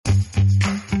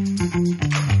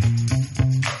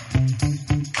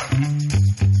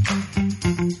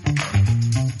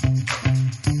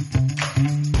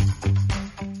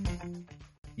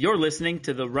You're listening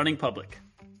to The Running Public.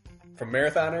 From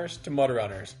marathoners to mud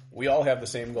runners, we all have the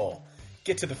same goal.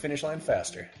 Get to the finish line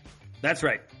faster. That's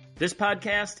right. This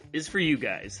podcast is for you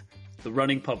guys, The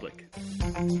Running Public.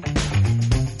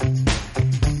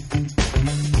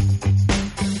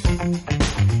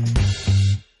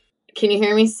 Can you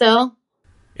hear me still?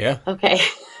 Yeah. Okay.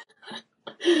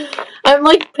 I'm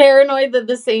like paranoid that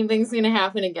the same thing's going to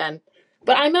happen again.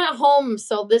 But I'm at home,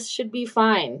 so this should be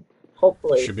fine.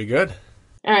 Hopefully. Should be good.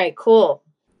 All right, cool.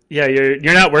 Yeah,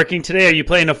 you're not working today. Are you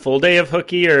playing a full day of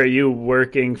hooky, or are you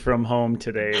working from home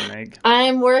today, Meg?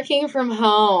 I'm working from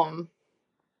home.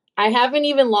 I haven't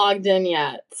even logged in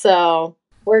yet, so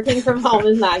working from home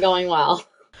is not going well.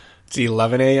 It's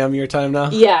 11 a.m. your time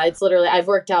now? Yeah, it's literally, I've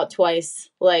worked out twice.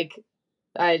 Like,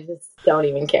 I just don't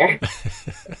even care.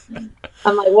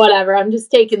 I'm like, whatever, I'm just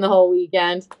taking the whole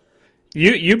weekend.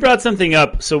 You brought something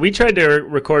up. So we tried to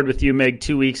record with you, Meg,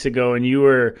 2 weeks ago, and you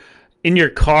were in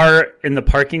your car in the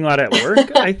parking lot at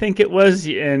work, I think it was,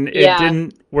 and it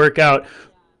didn't work out.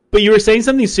 But you were saying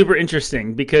something super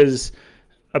interesting, because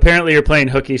apparently you're playing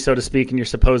hooky, so to speak, and you're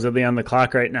supposedly on the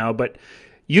clock right now. But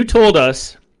you told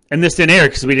us, and this didn't air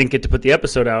because we didn't get to put the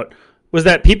episode out, was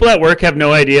that people at work have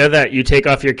no idea that you take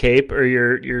off your cape or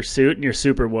your suit and you're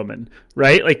Superwoman,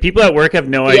 right? Like, people at work have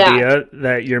no idea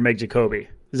that you're Meg Jacoby.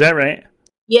 Is that right?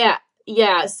 Yeah.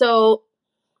 So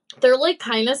they're like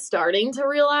kind of starting to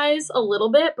realize a little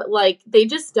bit, but like they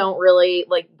just don't really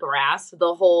like grasp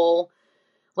the whole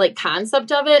like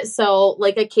concept of it. So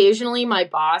like occasionally my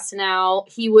boss now,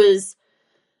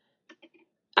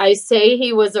 I say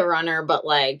he was a runner, but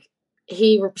like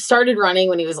he started running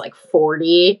when he was like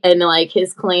 40, and like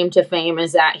his claim to fame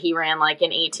is that he ran like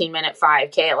an 18-minute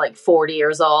 5K at like 40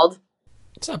 years old.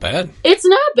 It's not bad. It's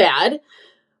not bad.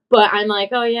 But I'm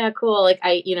like, oh yeah, cool. Like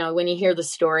when you hear the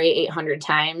story 800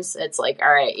 times, it's like, all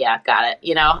right, yeah, got it.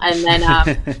 And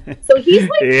then, so he's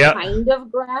like kind of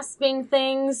grasping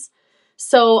things.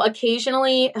 So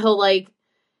occasionally he'll like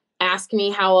ask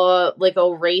me how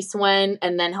a race went,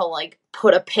 and then he'll like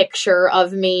put a picture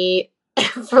of me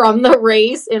from the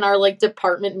race in our like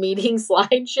department meeting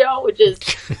slideshow, which is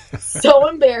so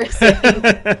embarrassing.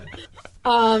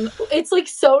 It's like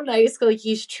so nice, like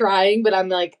he's trying, but I'm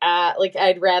like,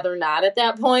 I'd rather not at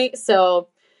that point. So,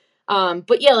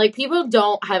 but yeah, like people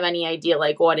don't have any idea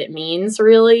like what it means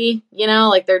really,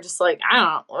 like they're just like, I don't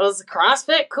know, was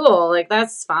CrossFit cool? Like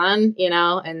that's fun,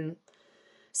 and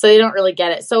so they don't really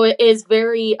get it. So it is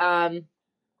very,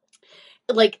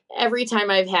 like every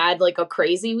time I've had like a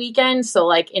crazy weekend. So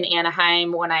like in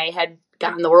Anaheim when I had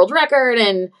gotten the world record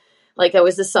and like I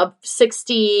was a sub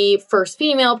 60 first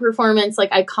female performance,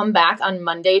 like I come back on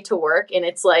Monday to work and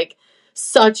it's like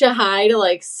such a high to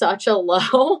like such a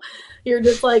low. You're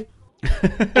just like,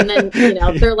 and then,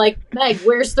 they're like, Meg,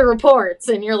 where's the reports?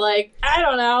 And you're like, I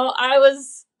don't know. I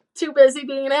was too busy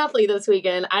being an athlete this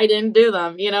weekend. I didn't do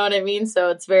them. You know what I mean? So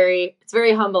it's very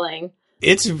humbling.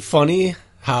 It's funny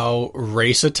how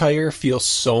race attire feels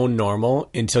so normal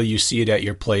until you see it at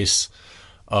your place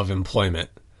of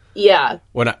employment. Yeah.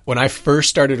 When I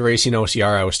first started racing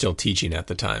OCR, I was still teaching at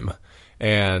the time.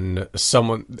 And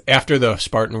someone, after the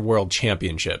Spartan World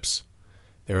Championships,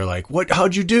 they were like,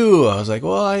 how'd you do? I was like,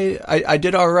 well, I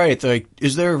did all right. They're like,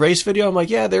 is there a race video? I'm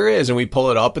like, yeah, there is. And we pull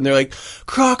it up and they're like,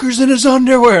 Crocker's in his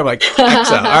underwear. I'm like, all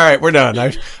right, we're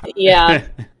done. Yeah.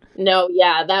 No,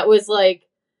 yeah. That was like,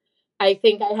 I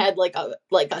think I had like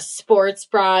a sports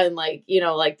bra and like,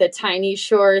 like the tiny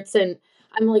shorts, and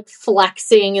I'm like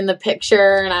flexing in the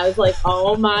picture, and I was like,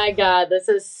 oh my God, this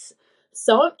is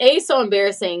so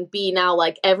embarrassing. B, now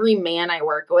like every man I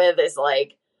work with is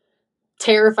like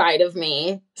terrified of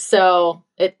me. So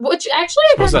which actually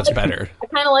I suppose that's better. I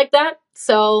kind of like that.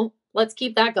 So let's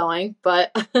keep that going.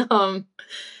 But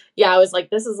yeah, I was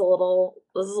like, this is a little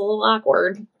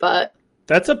awkward, but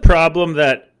that's a problem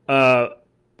that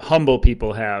humble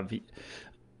people have.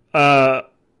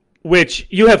 Which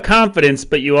you have confidence,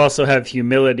 but you also have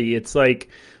humility. It's like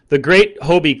the great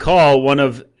Hobie Call,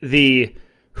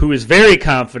 who is very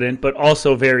confident, but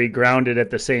also very grounded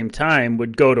at the same time,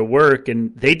 would go to work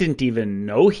and they didn't even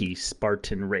know he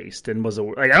Spartan raced and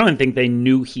I don't think they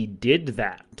knew he did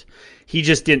that. He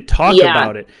just didn't talk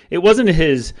about it. It wasn't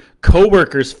his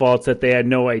coworkers' fault that they had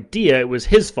no idea. It was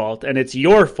his fault, and it's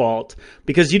your fault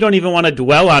because you don't even want to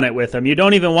dwell on it with him. You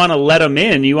don't even want to let him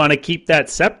in. You want to keep that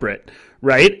separate.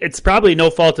 Right? It's probably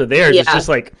no fault of theirs. Yeah. It's just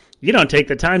like, you don't take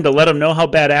the time to let them know how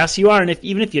badass you are. And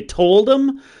even if you told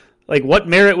them, like, what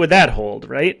merit would that hold?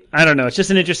 Right? I don't know. It's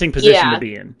just an interesting position to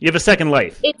be in. You have a second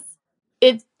life.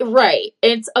 It's right.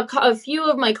 It's a few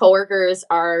of my coworkers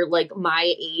are like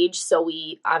my age. So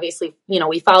we obviously,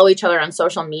 we follow each other on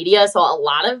social media. So a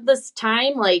lot of this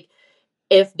time, like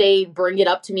if they bring it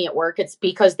up to me at work, it's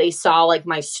because they saw like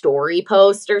my story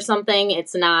post or something.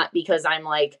 It's not because I'm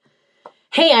like,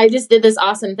 hey, I just did this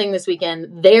awesome thing this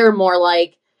weekend. They're more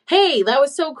like, hey, that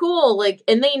was so cool. Like,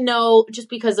 and they know just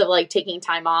because of like taking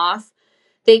time off,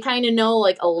 they kind of know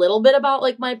like a little bit about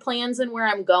like my plans and where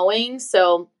I'm going.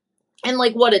 So, and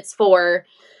like what it's for,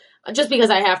 just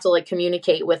because I have to like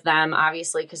communicate with them,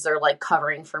 obviously, because they're like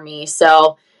covering for me.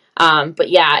 So, but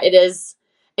yeah, it is.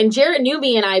 And Jarrett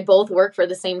Newby and I both work for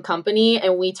the same company,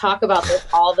 and we talk about this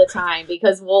all the time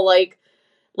because we'll like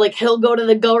he'll go to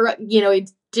the Go Ruck, he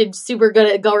did super good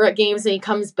at Go Ruck games, and he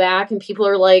comes back and people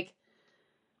are like,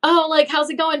 oh, like, how's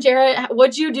it going, Jarrett?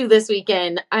 What'd you do this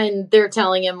weekend? And they're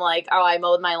telling him like, oh, I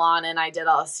mowed my lawn and I did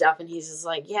all this stuff. And he's just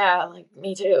like, yeah, like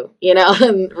me too,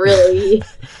 and really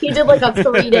he did like a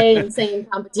 3-day insane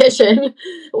competition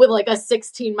with like a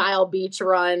 16-mile beach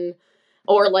run,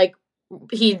 or like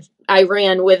I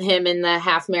ran with him in the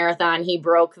half marathon. He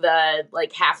broke the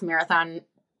like half marathon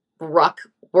ruck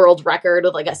world record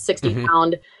with like a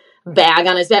 60-pound bag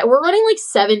on his back. We're running like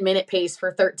 7-minute pace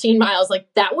for 13 miles. Like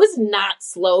that was not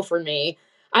slow for me.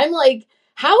 I'm like,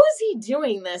 how is he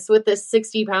doing this with this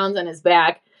 60 pounds on his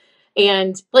back?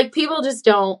 And like people just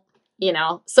don't,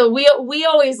 so we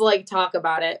always like talk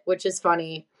about it, which is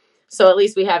funny. So at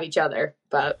least we have each other.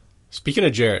 But speaking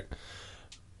of Jarrett,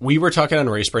 we were talking on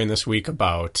Race Brain this week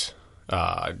about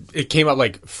it came up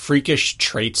like freakish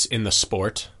traits in the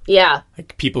sport. Yeah.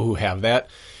 Like people who have that.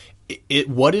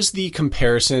 What is the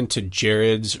comparison to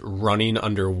Jared's running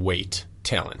under weight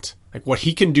talent? Like what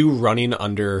he can do running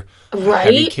under a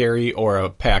heavy carry or a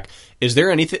pack. Is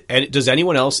there anything, does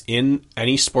anyone else in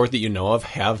any sport that you know of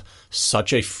have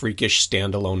such a freakish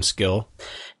standalone skill?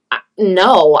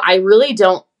 No, I really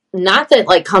don't. Not that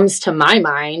like comes to my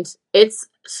mind. It's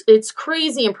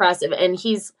crazy impressive. And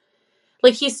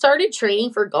he started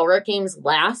training for Go Ruck Games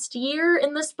last year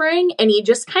in the spring, and he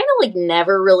just kind of like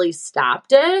never really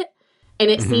stopped it. And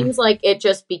it seems like it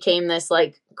just became this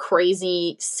like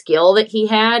crazy skill that he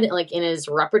had like in his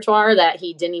repertoire that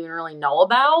he didn't even really know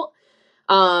about.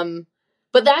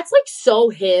 But that's like so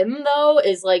him though,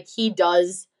 is like he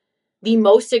does the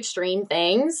most extreme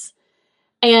things,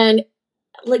 and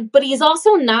like, but he's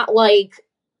also not like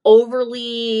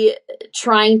overly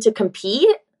trying to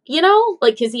compete,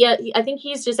 like, cause I think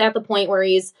he's just at the point where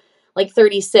he's like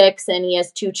 36 and he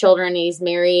has 2 children and he's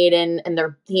married and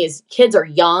his kids are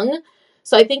young.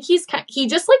 So I think he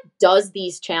just like does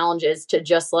these challenges to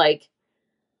just like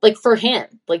for him,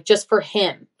 like just for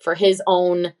him, for his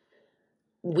own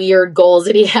weird goals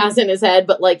that he has in his head.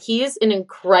 But like, he's an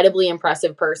incredibly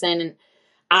impressive person. And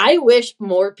I wish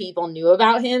more people knew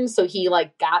about him so he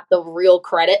like got the real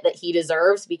credit that he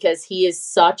deserves, because he is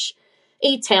such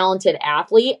a talented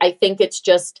athlete. I think it's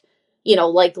just,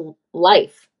 like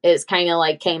life is kind of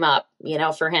like came up,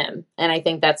 for him. And I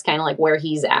think that's kind of like where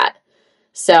he's at.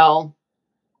 So,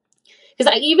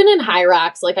 because even in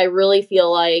Hyrox, like I really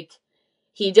feel like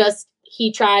he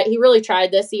really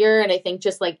tried this year. And I think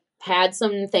just like had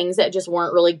some things that just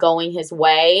weren't really going his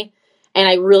way. And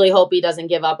I really hope he doesn't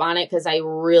give up on it, because I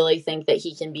really think that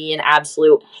he can be an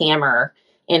absolute hammer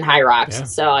in Hyrox. Yeah.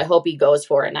 So I hope he goes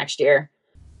for it next year.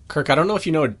 Kirk, I don't know if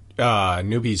you know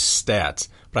Newby's stats,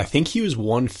 but I think he was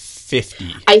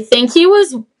 150. I think he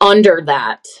was under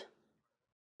that.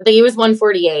 I think he was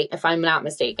 148, if I'm not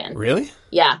mistaken. Really?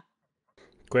 Yeah.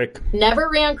 Quick. Never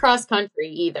ran cross country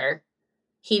either.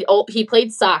 He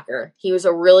played soccer. He was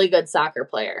a really good soccer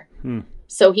player.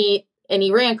 So he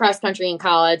ran cross country in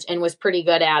college and was pretty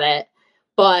good at it.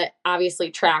 But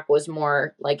obviously track was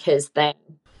more like his thing.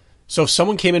 So if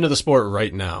someone came into the sport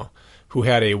right now who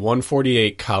had a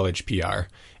 148 college PR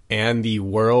and the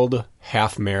world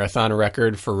half marathon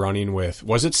record for running with,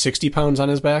 was it 60 pounds on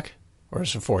his back? Or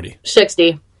is it 40?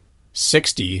 60.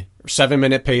 60,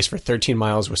 7-minute pace for 13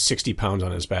 miles with 60 pounds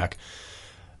on his back.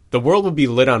 The world would be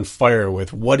lit on fire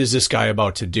with, what is this guy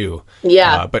about to do?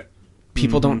 Yeah. But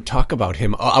people don't talk about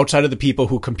him outside of the people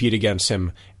who compete against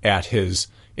him at his,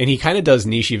 and he kind of does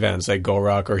niche events like Go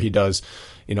Ruck, or he does,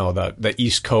 the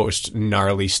East Coast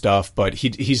gnarly stuff, but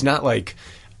he's not like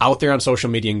out there on social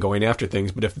media and going after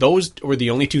things. But if those were the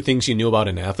only 2 things you knew about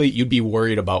an athlete, you'd be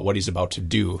worried about what he's about to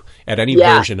do at any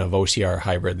version of OCR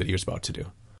hybrid that he was about to do.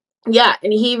 Yeah.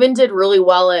 And he even did really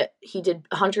well he did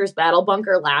Hunter's Battle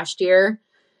Bunker last year.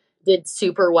 Did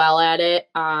super well at it.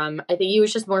 I think he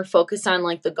was just more focused on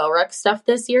like the Go Ruck stuff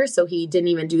this year, so he didn't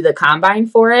even do the combine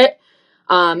for it.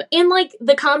 And like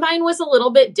the combine was a little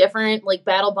bit different. Like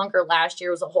Battle Bunker last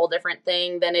year was a whole different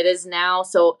thing than it is now.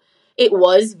 So it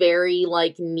was very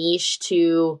like niche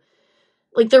to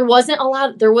like, there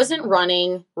wasn't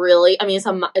running really. I mean,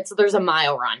 there's a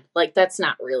mile run. Like that's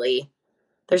not really,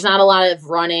 there's not a lot of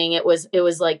running. It was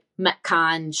like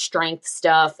Metcon strength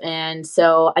stuff. And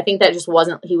so I think that he just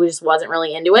wasn't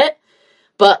really into it.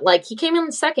 But like he came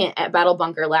in second at Battle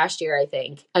Bunker last year, I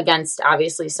think, against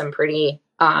obviously some pretty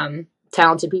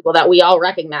talented people that we all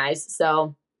recognize.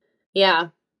 So yeah,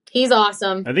 he's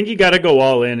awesome. I think you got to go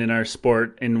all in our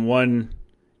sport in one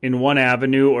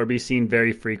avenue or be seen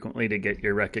very frequently to get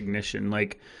your recognition.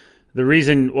 Like the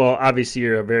reason, well, obviously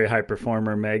you're a very high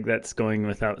performer, Meg, that's going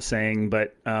without saying,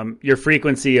 but your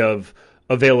frequency of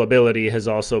availability has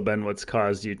also been what's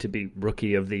caused you to be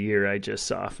Rookie of the Year, I just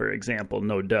saw, for example.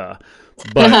 No duh.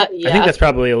 But Yeah. I think that's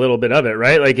probably a little bit of it,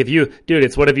 right? Like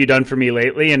it's what have you done for me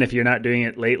lately? And if you're not doing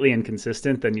it lately and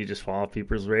consistent, then you just fall off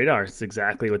people's radar. It's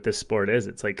exactly what this sport is.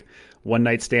 It's like one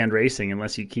night stand racing.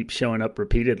 Unless you keep showing up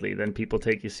repeatedly, then people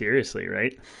take you seriously,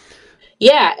 right?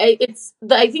 Yeah, I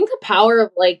think the power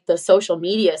of like the social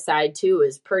media side too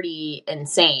is pretty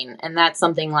insane. And that's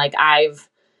something like I've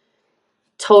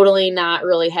totally not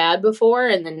really had before.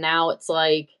 And then now it's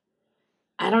like,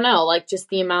 I don't know, like just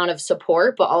the amount of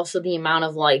support, but also the amount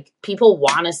of like people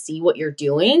want to see what you're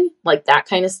doing. Like that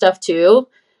kind of stuff too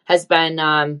has been,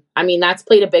 I mean, that's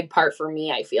played a big part for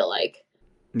me, I feel like.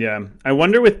 Yeah. I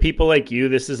wonder with people like you,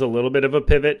 this is a little bit of a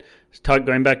pivot.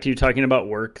 Going back to you talking about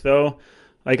work though,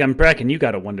 like I'm Bracken, you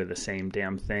got to wonder the same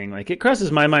damn thing. Like it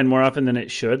crosses my mind more often than it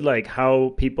should, like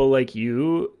how people like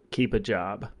you keep a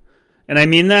job. And I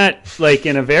mean that like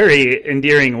in a very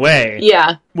endearing way.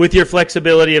 Yeah. With your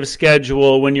flexibility of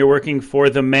schedule, when you're working for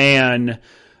the man,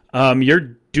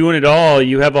 you're doing it all.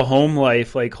 You have a home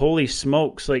life. Like, holy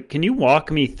smokes. Like, can you walk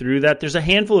me through that? There's a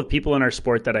handful of people in our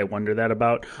sport that I wonder that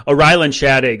about. A Rylan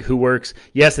Shadig who works,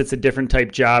 yes, it's a different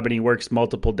type job, and he works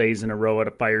multiple days in a row at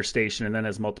a fire station and then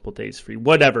has multiple days free.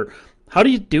 Whatever. How do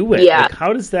you do it? Yeah. Like,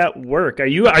 how does that work? Are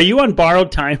you on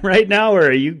borrowed time right now, or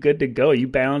are you good to go? Are you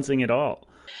balancing it all?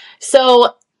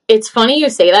 So it's funny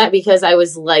you say that because I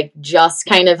was like just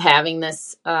kind of having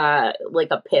this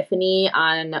like epiphany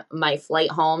on my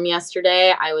flight home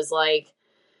yesterday. I was like,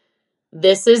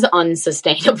 this is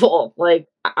unsustainable. Like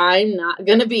I'm not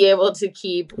going to be able to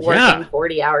keep working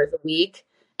 40 hours a week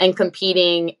and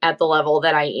competing at the level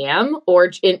that I am, or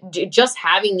just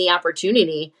having the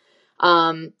opportunity.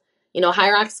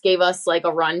 Hyrox gave us like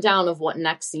a rundown of what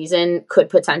next season could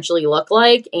potentially look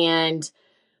like. And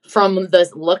from the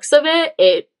looks of it,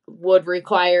 it would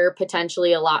require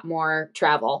potentially a lot more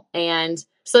travel. And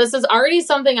so this is already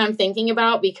something I'm thinking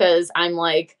about because I'm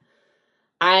like,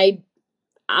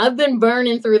 I've been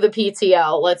burning through the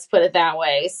PTO, let's put it that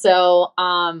way. So,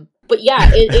 but yeah,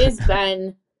 it has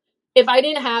been, if I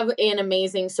didn't have an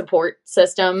amazing support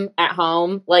system at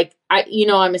home, like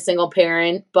I'm a single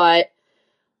parent, but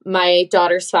my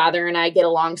daughter's father and I get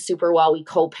along super well. We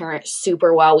co-parent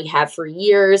super well. We have for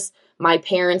years. My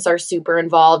parents are super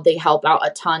involved. They help out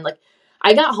a ton. Like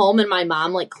I got home and my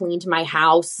mom like cleaned my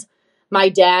house. My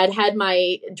dad had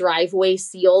my driveway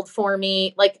sealed for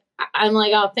me. Like I'm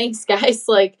like, oh, thanks guys.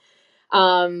 Like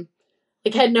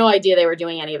had no idea they were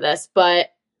doing any of this,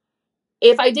 but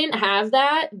if I didn't have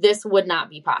that, this would not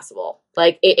be possible.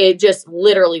 Like it just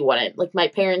literally wouldn't. Like my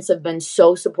parents have been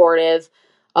so supportive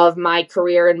of my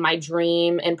career and my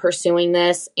dream and pursuing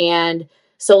this. And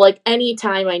so like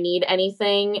anytime I need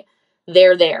anything,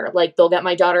 they're there. Like they'll get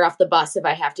my daughter off the bus if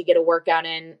I have to get a workout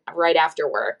in right after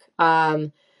work.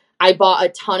 I bought a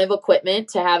ton of equipment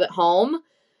to have at home,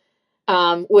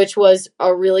 which was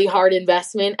a really hard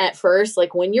investment at first.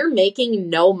 Like when you're making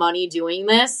no money doing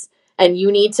this and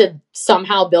you need to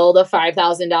somehow build a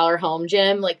 $5,000 home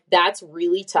gym, like that's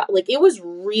really tough. Like it was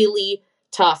really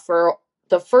tough for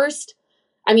the first,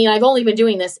 I've only been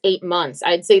doing this 8 months.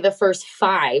 I'd say the first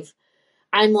 5,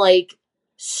 I'm like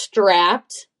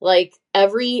strapped. Like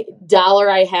every dollar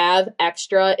I have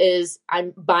extra is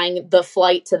I'm buying the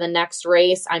flight to the next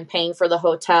race. I'm paying for the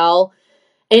hotel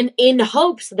and in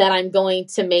hopes that I'm going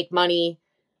to make money,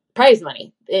 prize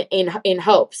money in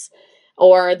hopes,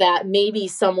 or that maybe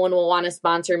someone will want to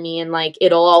sponsor me and like,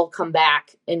 it'll all come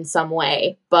back in some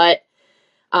way. But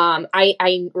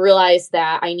I realized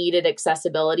that I needed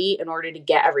accessibility in order to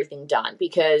get everything done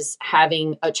because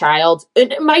having a child,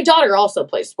 and my daughter also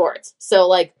plays sports. So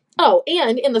like,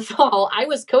 and in the fall, I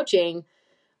was coaching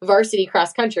varsity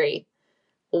cross country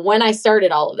when I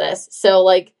started all of this. So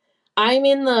like, I'm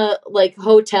in the like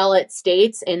hotel at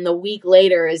States and the week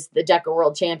later is the DECA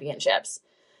World Championships.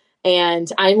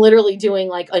 And I'm literally doing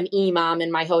like an EMOM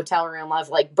in my hotel room of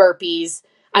like burpees.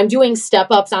 I'm doing step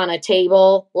ups on a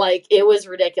table. Like it was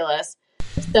ridiculous.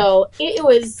 So it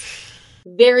was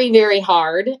very, very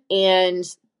hard. And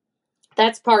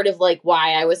that's part of like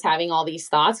why I was having all these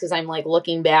thoughts, because I'm like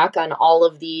looking back on all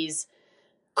of these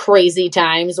crazy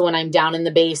times when I'm down in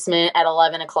the basement at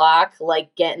 11 o'clock,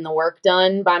 like getting the work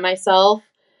done by myself.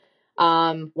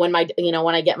 When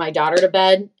I get my daughter to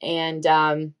bed. And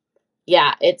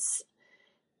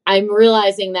I'm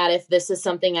realizing that if this is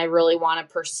something I really want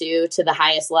to pursue to the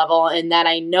highest level, and that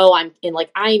I know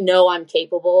I'm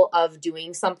capable of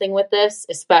doing something with this,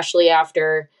 especially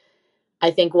after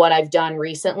I think what I've done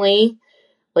recently,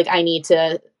 like I need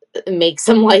to make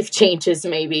some life changes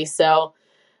maybe. So,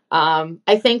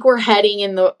 I think we're heading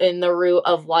in the route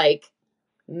of like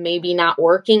maybe not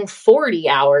working 40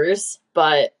 hours,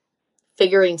 but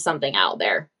figuring something out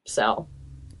there. So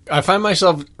I find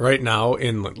myself right now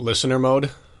in listener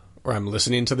mode, where I'm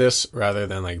listening to this rather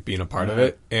than like being a part of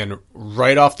it. And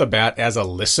right off the bat, as a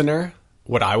listener,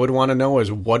 what I would want to know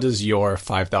is, what does your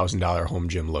 $5,000 home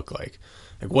gym look like?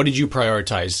 Like, what did you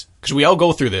prioritize? Because we all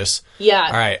go through this. Yeah.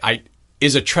 All right.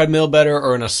 Is a treadmill better,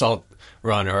 or an assault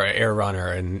run, or an air runner?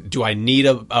 And do I need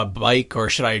a bike, or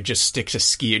should I just stick to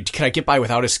ski? Can I get by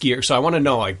without a skier? So I want to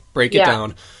know, like, break it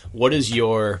down. What does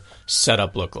your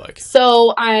setup look like?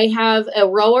 So I have a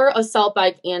rower, assault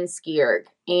bike, and ski erg.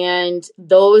 And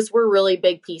those were really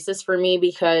big pieces for me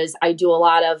because I do a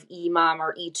lot of EMOM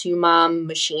or E2 mom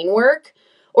machine work,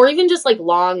 or even just like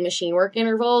long machine work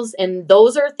intervals. And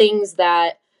those are things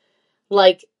that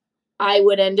like I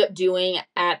would end up doing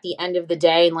at the end of the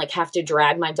day and like have to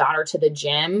drag my daughter to the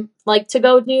gym like to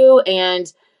go do.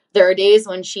 And there are days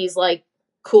when she's like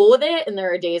cool with it. And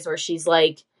there are days where she's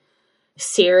like,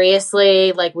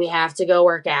 seriously, like we have to go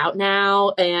work out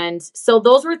now. And so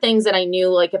those were things that I knew,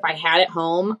 like if I had at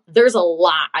home, there's a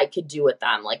lot I could do with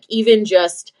them. Like even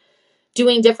just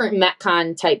doing different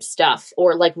Metcon type stuff,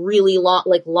 or like really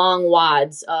long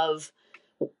wads of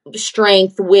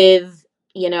strength with,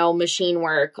 machine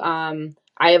work. I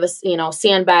have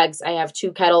sandbags. I have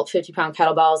 2 50-pound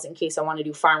kettlebells in case I want to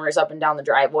do farmers up and down the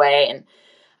driveway. And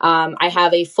I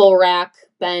have a full rack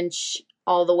bench,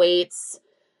 all the weights.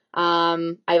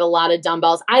 I have a lot of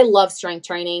dumbbells. I love strength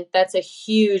training. That's a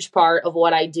huge part of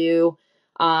what I do.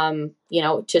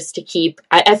 Just to keep,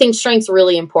 I think strength's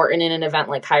really important in an event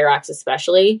like Hyrox,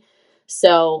 especially.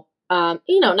 So,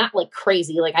 not like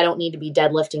crazy, like I don't need to be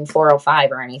deadlifting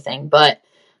 405 or anything, but,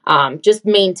 just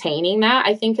maintaining that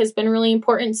I think has been really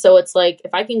important. So it's like,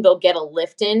 if I can go get a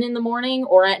lift in the morning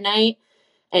or at night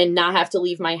and not have to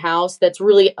leave my house, that's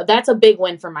a big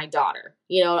win for my daughter.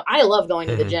 I love going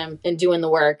to the gym and doing the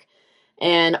work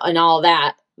and all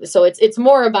that. So it's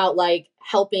more about like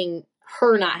helping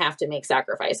her not have to make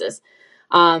sacrifices.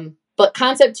 But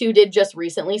Concept 2 did just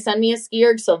recently send me a ski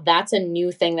erg. So that's a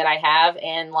new thing that I have.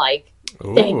 And like,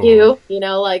 ooh. Thank you.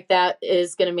 Like that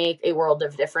is going to make a world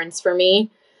of difference for me.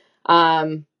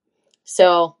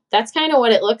 So that's kind of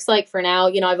what it looks like for now.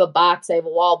 I have a box, I have a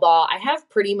wall ball. I have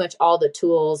pretty much all the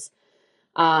tools.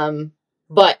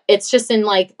 But it's just in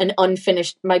like an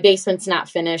unfinished, my basement's not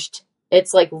finished.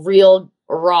 It's like real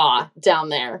raw down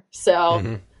there.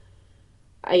 So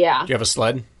yeah. Do you have a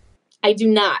sled? I do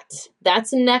not.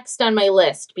 That's next on my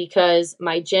list because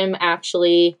my gym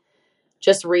actually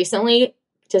just recently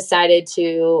decided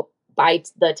to buy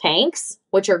the tanks,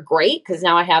 which are great because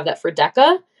now I have that for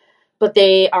DECA, but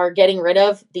they are getting rid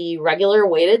of the regular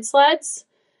weighted sleds.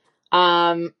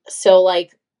 So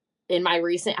like in my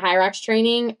recent Hyrox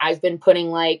training, I've been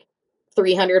putting like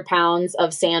 300 pounds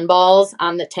of sandballs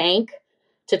on the tank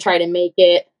to try to make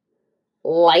it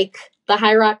like the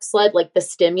Hyrox sled, like the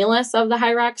stimulus of the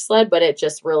Hyrox sled, but it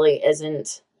just really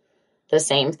isn't the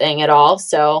same thing at all.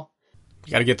 So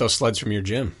you got to get those sleds from your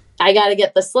gym. I got to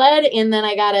get the sled, and then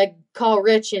I got to call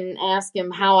Rich and ask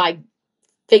him how I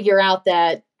figure out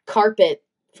that carpet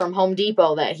from Home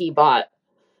Depot that he bought,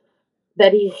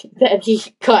 that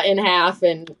he cut in half.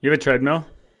 And you have a treadmill?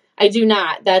 I do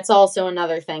not. That's also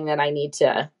another thing that I need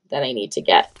to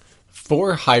get.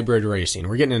 For hybrid racing,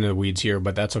 we're getting into the weeds here,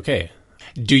 but that's okay.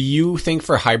 Do you think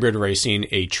for hybrid racing,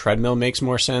 a treadmill makes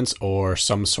more sense or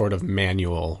some sort of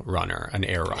manual runner, an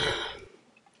air runner?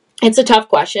 It's a tough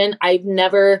question.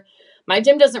 My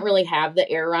gym doesn't really have the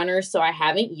air runners, so I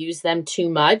haven't used them too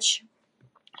much.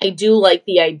 I do like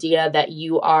the idea that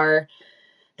you are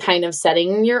kind of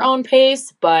setting your own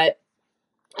pace, but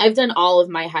I've done all of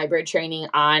my hybrid training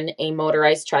on a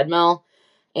motorized treadmill,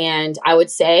 and I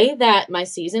would say that my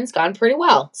season's gone pretty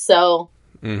well. So,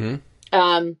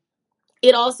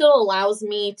 it also allows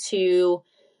me to,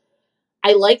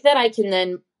 I like that I can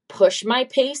then push my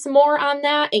pace more on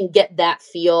that and get that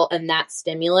feel and that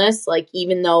stimulus. Like,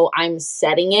 even though I'm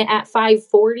setting it at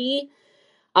 5:40,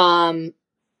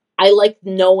 I like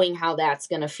knowing how that's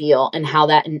going to feel and how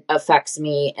that affects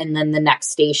me. And then the next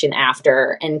station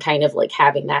after, and kind of like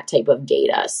having that type of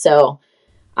data. So,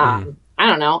 I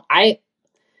don't know.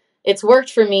 It's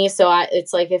worked for me. So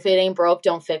it's like, if it ain't broke,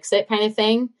 don't fix it kind of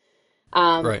thing.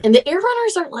 Right. And the air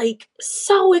runners are like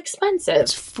so expensive.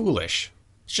 It's foolish.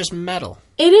 It's just metal.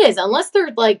 It is. Unless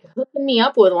they're like hooking me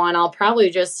up with one, I'll probably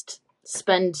just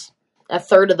spend a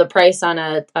third of the price on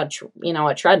a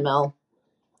treadmill.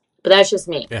 But that's just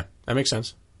me. Yeah, that makes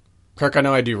sense. Kirk, I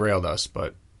know I derailed us,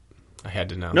 but I had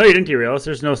to know. No, you didn't derail us.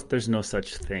 There's no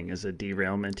such thing as a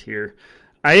derailment here.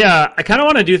 I kind of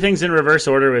want to do things in reverse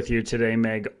order with you today,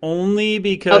 Meg, only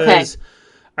because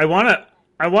I want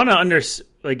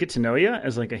to get to know you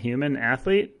as like a human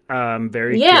athlete.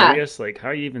 Very curious, like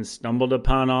how you even stumbled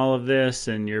upon all of this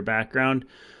and your background.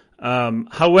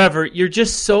 However, you're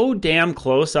just so damn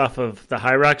close off of the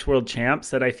Hyrox World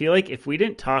Champs that I feel like if we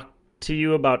didn't talk to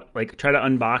you about, like, try to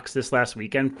unbox this last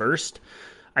weekend first,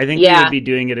 I think we would be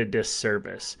doing it a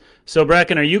disservice. So,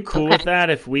 Bracken, are you cool with that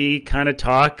if we kind of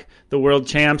talk the World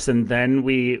Champs and then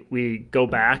we go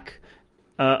back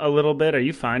a little bit? Are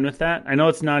you fine with that? I know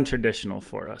it's non-traditional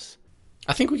for us.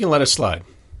 I think we can let it slide.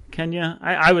 Can you?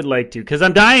 I would like to, because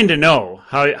I'm dying to know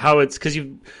how it's, because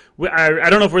I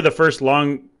don't know if we're the first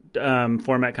long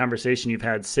format conversation you've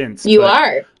had since. You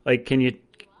are. Like, can you?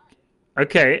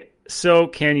 Okay, so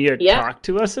can you talk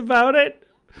to us about it?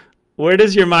 Where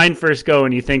does your mind first go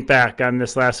when you think back on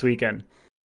this last weekend?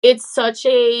 It's such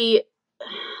a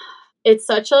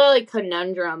like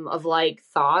conundrum of like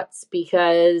thoughts,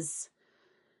 because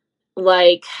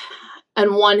like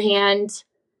on one hand,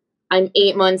 I'm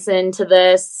 8 months into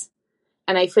this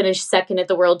and I finished second at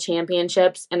the World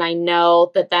Championships, and I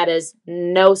know that is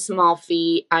no small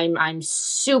feat. I'm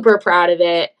super proud of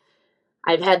it.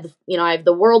 I have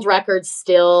the world record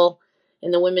still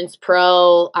in the women's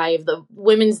pro. I have the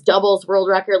women's doubles world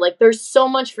record. Like, there's so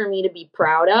much for me to be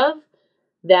proud of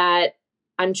that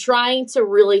I'm trying to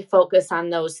really focus on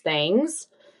those things.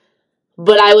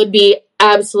 But I would be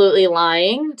absolutely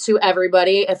lying to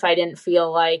everybody if I didn't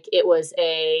feel like it was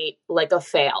a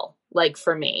fail, like,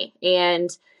 for me. And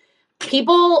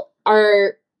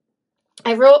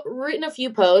I've written a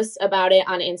few posts about it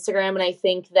on Instagram, and I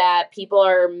think that people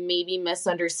are maybe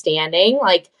misunderstanding.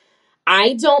 Like,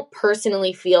 I don't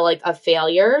personally feel like a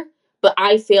failure, but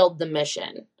I failed the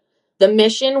mission. The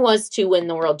mission was to win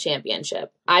the world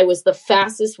championship. I was the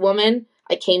fastest woman.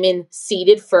 I came in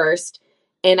seated first,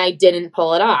 and I didn't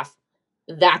pull it off.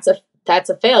 That's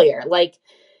a failure. Like,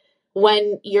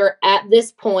 when you're at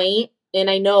this point, and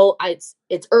I know it's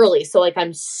early, so like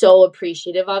I'm so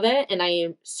appreciative of it, and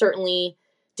I certainly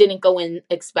didn't go in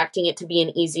expecting it to be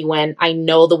an easy win. I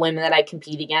know the women that I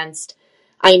compete against.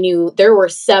 I knew there were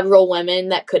several women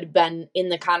that could have been in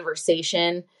the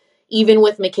conversation, even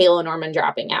with Michaela Norman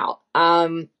dropping out.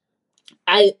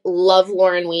 I love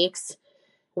Lauren Weeks.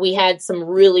 We had some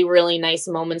really, really nice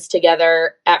moments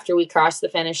together after we crossed the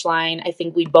finish line. I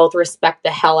think we both respect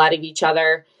the hell out of each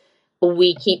other.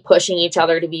 We keep pushing each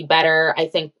other to be better. I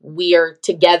think we are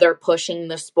together pushing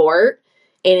the sport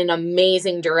in an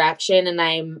amazing direction, and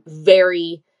I'm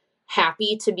very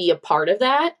happy to be a part of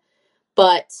that.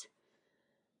 But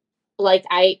like,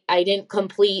 I didn't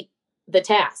complete the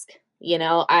task,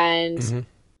 and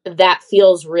that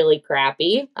feels really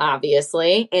crappy,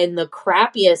 obviously. And the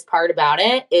crappiest part about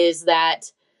it is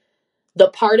that the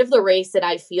part of the race that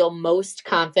I feel most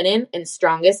confident and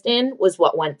strongest in was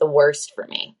what went the worst for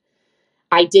me.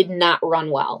 I did not run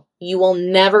well. You will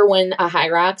never win a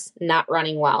Hyrox not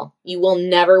running well. You will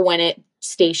never win it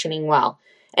stationing well.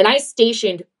 And I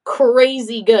stationed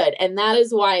crazy good. And that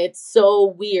is why it's so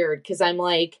weird, because I'm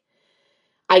like,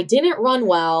 I didn't run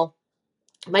well.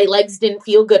 My legs didn't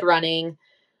feel good running,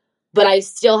 but I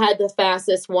still had the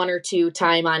fastest 1 or 2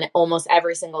 time on almost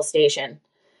every single station.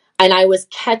 And I was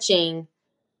catching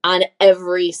on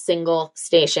every single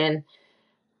station.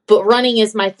 But running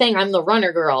is my thing. I'm the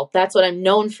runner girl. That's what I'm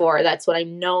known for. That's what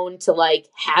I'm known to like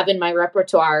have in my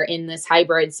repertoire in this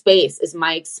hybrid space, is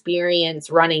my experience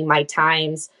running, my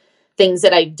times, things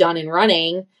that I've done in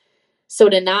running. So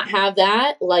to not have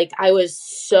that, like, I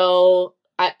was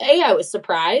I was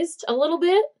surprised a little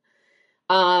bit.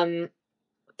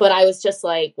 But I was just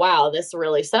like, wow, this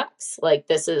really sucks. Like,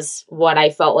 this is what I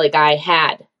felt like I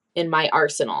had in my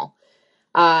arsenal.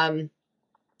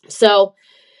 So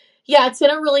yeah, it's been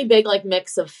a really big like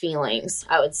mix of feelings,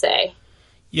 I would say.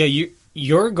 Yeah,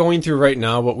 you're going through right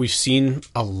now what we've seen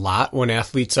a lot when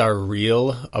athletes are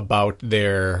real about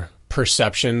their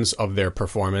perceptions of their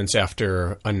performance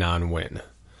after a non-win.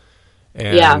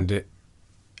 And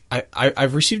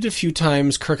I've received a few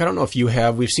times, Kirk, I don't know if you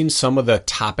have, we've seen some of the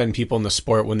top end people in the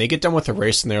sport when they get done with a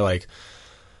race and they're like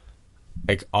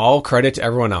all credit to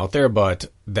everyone out there, but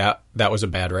that was a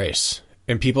bad race.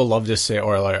 And people love to say,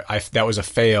 or like, that was a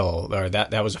fail, or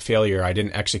that was a failure, I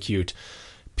didn't execute.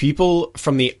 People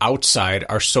from the outside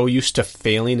are so used to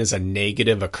failing as a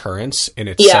negative occurrence, and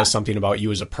it says something about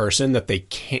you as a person that they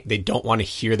don't want to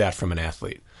hear that from an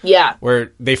athlete. Yeah.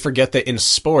 Where they forget that in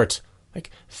sport, like,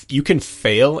 you can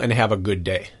fail and have a good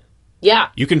day. Yeah.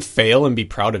 You can fail and be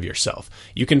proud of yourself.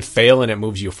 You can fail and it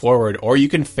moves you forward, or you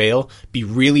can fail, be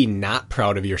really not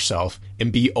proud of yourself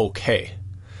and be okay.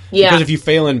 Yeah. Because if you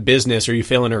fail in business or you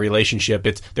fail in a relationship,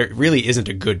 there really isn't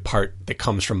a good part that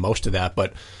comes from most of that,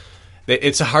 but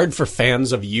it's hard for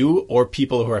fans of you or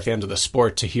people who are fans of the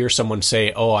sport to hear someone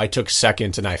say, oh, I took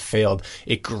second and I failed.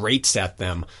 It grates at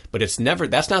them, but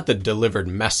that's not the delivered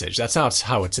message. That's not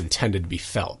how it's intended to be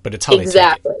felt, but it's how they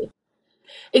take it.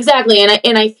 Exactly.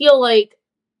 And I feel like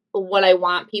what I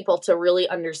want people to really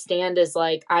understand is,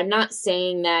 like, I'm not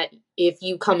saying that if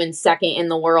you come in second in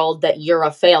the world that you're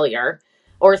a failure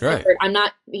or third. Right. I'm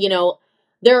not,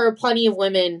 there are plenty of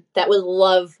women that would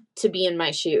love to be in my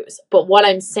shoes. But what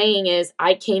I'm saying is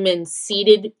I came in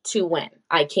seeded to win.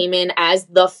 I came in as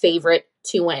the favorite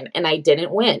to win, and I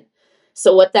didn't win.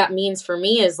 So what that means for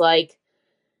me is, like,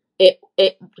 it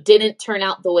didn't turn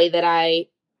out the way that I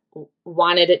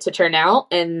wanted it to turn out.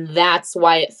 And that's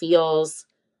why it feels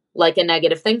like a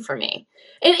negative thing for me.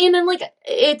 And then, like,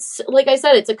 it's, like I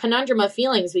said, it's a conundrum of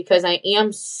feelings because I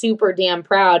am super damn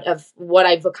proud of what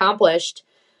I've accomplished.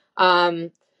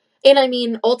 And I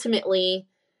mean, ultimately,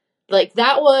 like,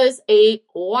 that was a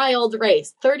wild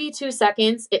race. 32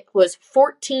 seconds. It was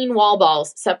 14 wall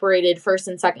balls separated first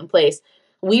and second place.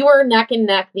 We were neck and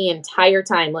neck the entire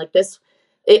time. Like, this,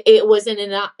 it was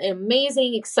an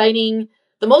amazing, exciting,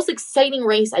 the most exciting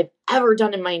race I've ever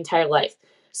done in my entire life.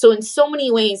 So in so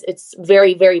many ways, it's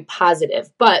very, very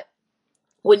positive. But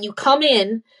when you come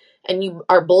in and you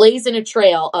are blazing a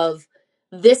trail of,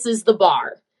 this is the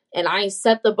bar, and I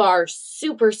set the bar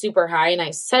super, super high, and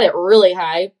I set it really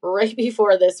high right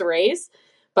before this race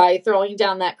by throwing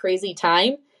down that crazy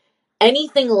time,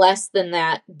 anything less than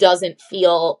that doesn't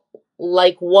feel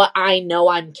like what I know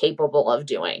I'm capable of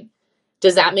doing.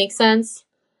 Does that make sense?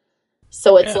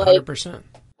 So it's 100%.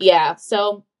 Yeah.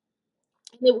 So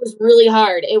it was really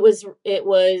hard. It was,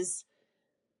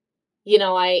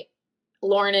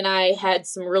 Lauren and I had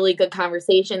some really good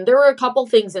conversation. There were a couple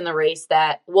things in the race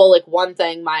that, like, one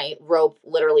thing, my rope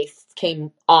literally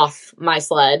came off my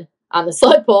sled on the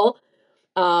sled pull.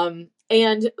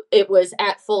 And it was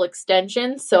at full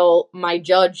extension. So my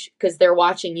judge, because they're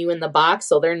watching you in the box,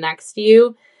 so they're next to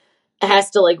you, has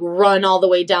to, like, run all the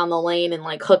way down the lane and,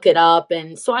 like, hook it up.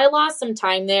 And so I lost some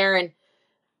time there, and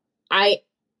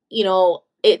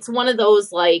it's one of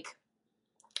those, like,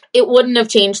 it wouldn't have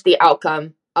changed the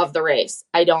outcome of the race,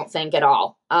 I don't think, at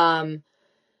all.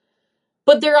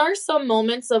 But there are some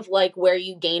moments of, like, where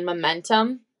you gain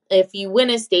momentum. If you win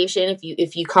a station,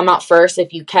 if you come out first,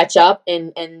 if you catch up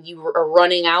and you are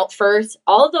running out first,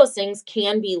 all of those things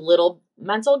can be little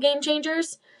mental game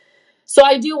changers. So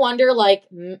I do wonder, like,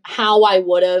 how I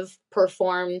would have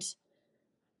performed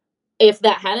if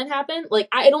that hadn't happened. Like,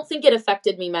 I don't think it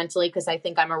affected me mentally because I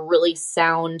think I'm a really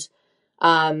sound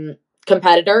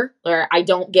competitor, where I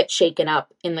don't get shaken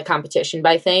up in the competition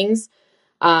by things.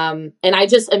 And I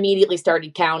just immediately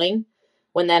started counting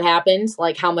when that happened,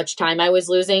 like, how much time I was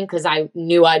losing, because I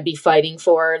knew I'd be fighting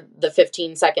for the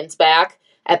 15 seconds back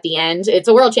at the end. It's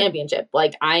a world championship.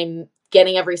 Like, I'm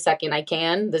getting every second I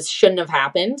can. This shouldn't have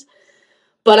happened.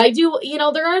 But I do,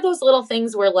 there are those little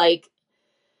things where, like,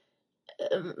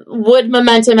 would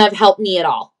momentum have helped me at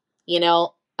all?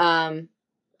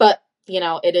 But,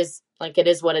 it is, like, it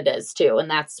is what it is too. And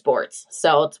that's sports.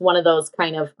 So it's one of those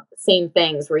kind of same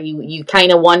things where you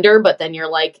kind of wonder, but then you're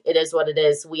like, it is what it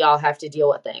is. We all have to deal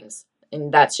with things.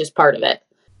 And that's just part of it.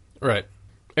 Right.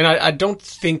 And I don't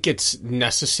think it's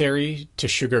necessary to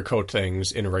sugarcoat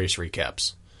things in race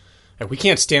recaps. Like, we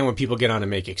can't stand when people get on and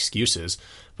make excuses,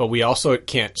 but we also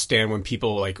can't stand when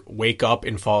people, like, wake up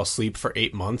and fall asleep for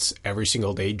 8 months every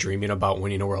single day dreaming about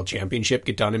winning a world championship,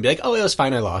 get done and be like, oh, it was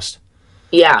fine, I lost.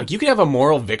 Yeah. Like, you can have a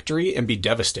moral victory and be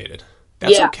devastated.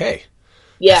 That's okay.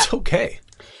 Yeah. That's okay.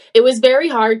 It was very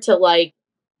hard to, like,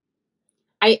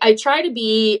 I try to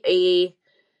be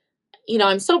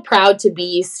I'm so proud to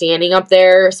be standing up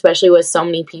there, especially with so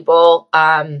many people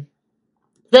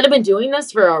that have been doing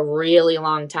this for a really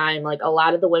long time. Like, a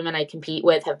lot of the women I compete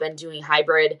with have been doing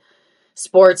hybrid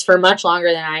sports for much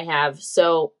longer than I have.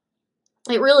 So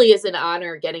it really is an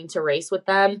honor getting to race with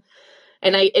them.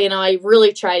 And I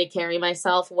really try to carry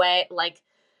myself grin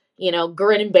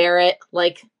and bear it.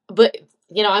 But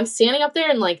I'm standing up there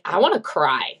and I want to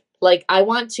cry. I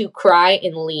want to cry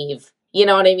and leave. You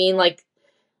know what I mean?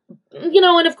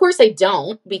 And of course I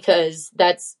don't, because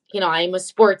that's, I'm a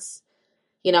sports,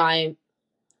 I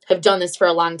have done this for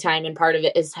a long time. And part of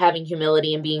it is having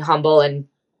humility and being humble and,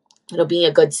 being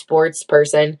a good sports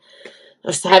person,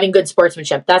 just having good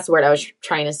sportsmanship. That's the word I was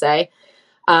trying to say.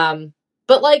 But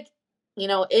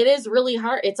it is really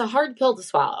hard. It's a hard pill to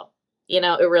swallow.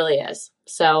 It really is.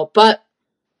 So, but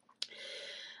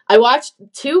I watched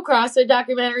 2 CrossFit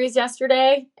documentaries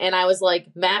yesterday, and I was like,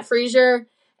 Matt Frazier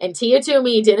and Tia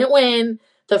Toomey didn't win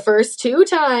the first 2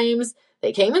 times.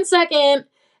 They came in second,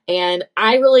 and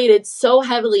I related so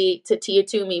heavily to Tia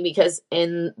Toomey because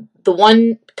in the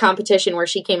one competition where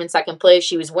she came in second place,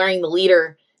 she was wearing the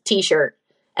leader t-shirt,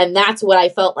 and that's what I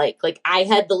felt like. I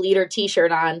had the leader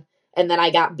t-shirt on, and then I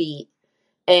got beat.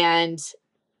 And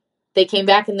they came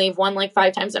back and they've won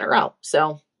 5 times in a row.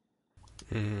 So,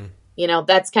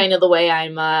 that's kind of the way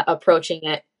I'm approaching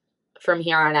it from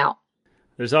here on out.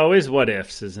 There's always what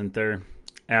ifs, isn't there,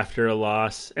 after a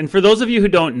loss? And for those of you who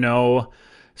don't know,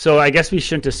 so I guess we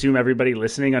shouldn't assume everybody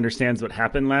listening understands what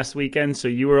happened last weekend. So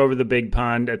you were over the big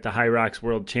pond at the Hyrox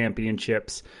World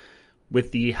Championships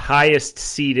with the highest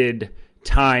seeded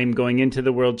time going into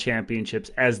the World Championships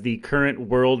as the current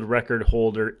world record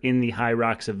holder in the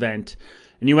Hyrox event.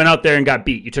 And you went out there and got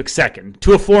beat. You took second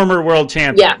to a former world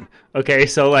champion. Yeah. Okay,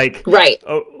 so right.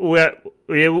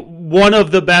 One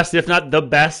of the best, if not the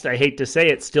best, I hate to say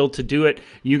it, still to do it.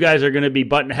 You guys are going to be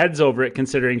butting heads over it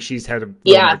considering she's had a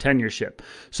little more tenureship.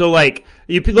 So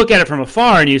you look at it from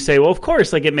afar and you say, well, of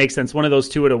course, it makes sense. One of those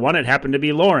 2 would have won. It happened to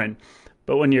be Lauren.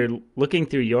 But when you're looking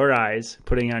through your eyes,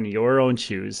 putting on your own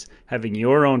shoes, having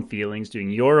your own feelings, doing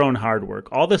your own hard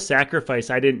work, all the sacrifice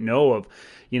I didn't know of,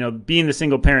 being the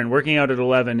single parent, working out at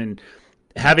 11 and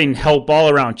having help all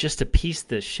around just to piece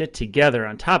this shit together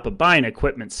on top of buying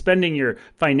equipment, spending your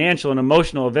financial and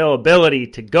emotional availability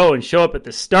to go and show up at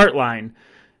the start line,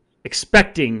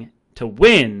 expecting to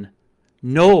win.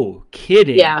 No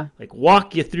kidding. Yeah.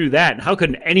 Walk you through that. And how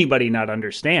could anybody not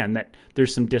understand that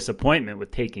there's some disappointment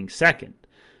with taking second?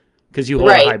 Because you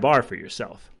hold a high bar for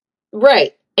yourself.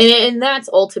 Right. And that's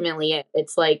ultimately it.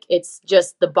 It's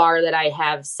just the bar that I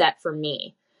have set for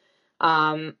me.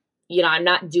 I'm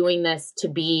not doing this to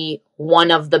be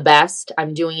one of the best.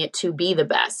 I'm doing it to be the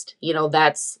best.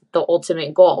 That's the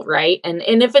ultimate goal, right? And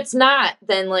if it's not,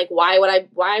 then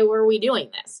why were we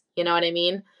doing this? You know what I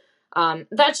mean?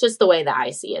 That's just the way that I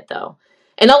see it, though.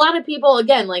 And a lot of people,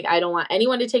 again, I don't want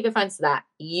anyone to take offense to that.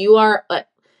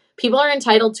 People are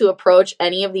entitled to approach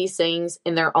any of these things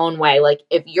in their own way.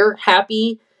 If you're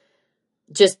happy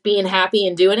just being happy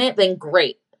and doing it, then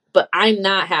great. But I'm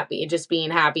not happy just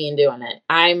being happy and doing it.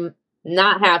 I'm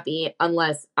not happy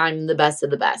unless I'm the best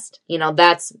of the best.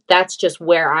 That's just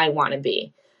where I want to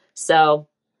be. So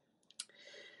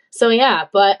yeah,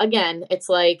 but again, it's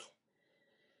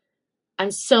I'm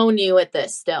so new at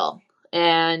this still.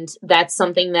 And that's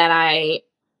something that I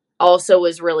also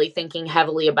was really thinking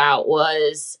heavily about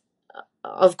was,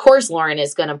 of course, Lauren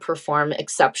is going to perform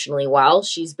exceptionally well.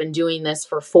 She's been doing this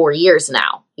for 4 years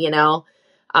now,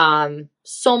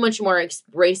 so much more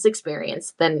race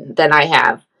experience than I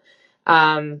have.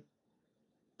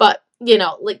 But,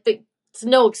 it's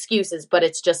no excuses, but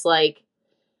it's just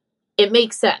it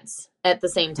makes sense at the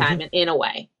same time in a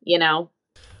way, Well,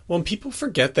 and people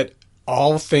forget that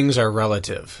all things are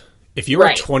relative. If you were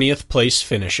a 20th place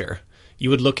finisher, you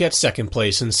would look at second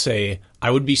place and say,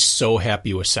 I would be so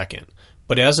happy with second.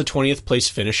 But as a 20th place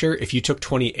finisher, if you took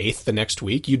 28th the next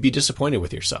week, you'd be disappointed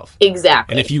with yourself.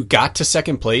 Exactly. And if you got to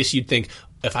second place, you'd think,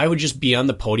 if I would just be on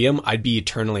the podium, I'd be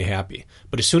eternally happy.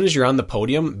 But as soon as you're on the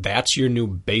podium, that's your new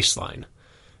baseline.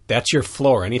 That's your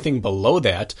floor. Anything below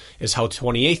that is how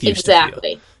 28th used to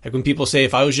feel. When people say,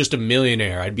 if I was just a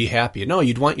millionaire, I'd be happy. No,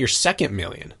 you'd want your second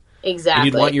million. Exactly. And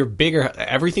you'd want your bigger,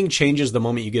 everything changes the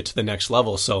moment you get to the next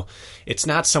level. So it's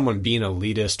not someone being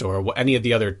elitist or any of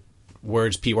the other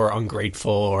words people are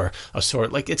ungrateful or a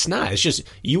sort. It's not. It's just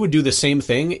you would do the same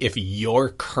thing if your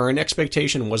current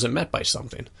expectation wasn't met by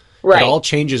something. Right. It all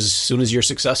changes as soon as you're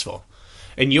successful.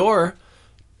 And you're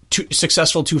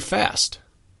successful too fast.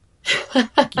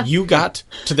 You got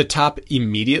to the top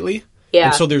immediately. Yeah.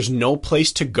 And so there's no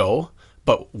place to go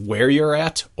but where you're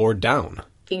at or down.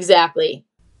 Exactly.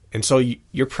 And so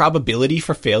your probability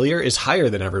for failure is higher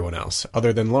than everyone else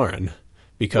other than Lauren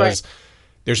because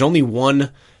there's only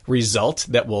one result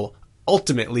that will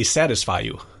ultimately satisfy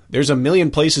you. There's a million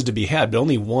places to be had, but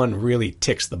only one really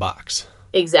ticks the box.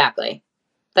 Exactly.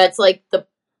 That's like the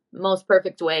most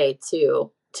perfect way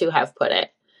to have put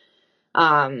it.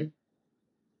 And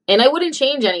I wouldn't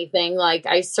change anything. Like,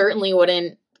 I certainly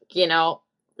wouldn't,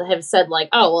 have said like,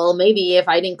 oh, well, maybe if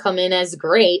I didn't come in as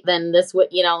great, then this would,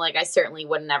 like, I certainly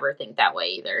would never think that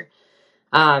way either.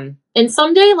 And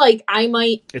someday, like, I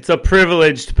might. It's a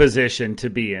privileged position to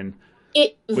be in.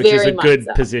 Which is a good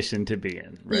position to be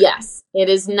in. Right? Yes, it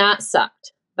is not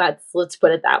sucked. Let's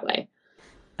put it that way.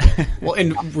 Well,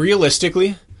 and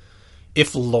realistically,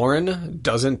 if Lauren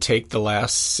doesn't take the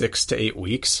last 6 to 8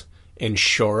 weeks and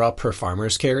shore up her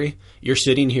farmer's carry, you're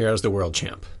sitting here as the world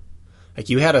champ. Like,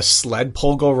 you had a sled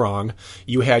pull go wrong.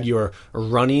 You had your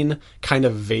running kind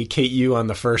of vacate you on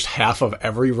the first half of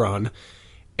every run.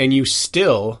 And you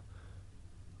still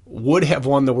would have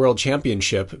won the world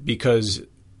championship because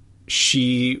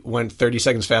she went 30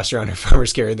 seconds faster on her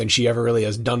farmer's carry than she ever really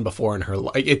has done before in her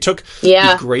life. It took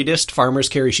the greatest farmer's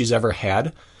carry she's ever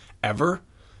had, ever,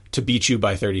 to beat you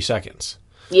by 30 seconds.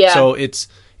 Yeah. So it's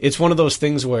one of those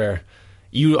things where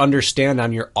you understand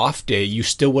on your off day, you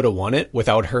still would have won it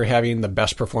without her having the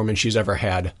best performance she's ever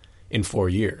had in 4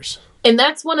 years. And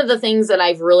that's one of the things that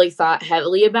I've really thought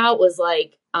heavily about was,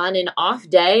 like, on an off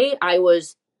day, I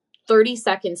was 30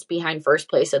 seconds behind first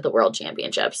place at the World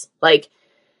Championships. Like,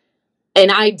 and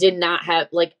I did not have,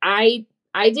 like, I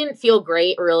didn't feel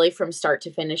great really from start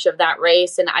to finish of that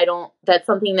race. And that's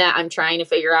something that I'm trying to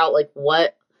figure out, like,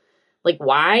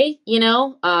 why,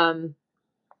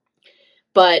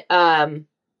 but,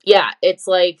 yeah, it's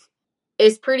like,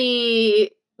 it's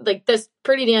pretty, like, that's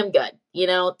pretty damn good,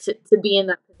 to be in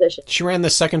that position. She ran the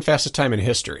second fastest time in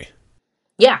history.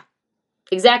 Yeah,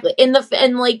 exactly. And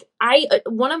like,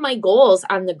 one of my goals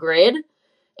on the grid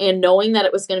and knowing that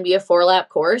it was going to be a 4-lap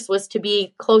course was to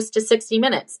be close to 60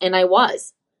 minutes. And I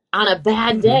was on a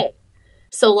bad day.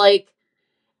 So, like,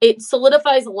 it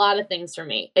solidifies a lot of things for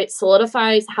me. It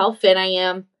solidifies how fit I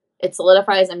am. It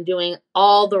solidifies I'm doing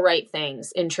all the right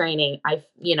things in training.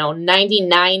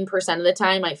 99% of the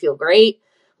time I feel great.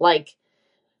 Like,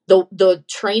 the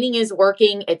training is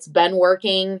working. It's been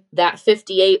working. That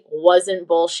 58 wasn't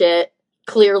bullshit,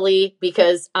 clearly,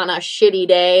 because on a shitty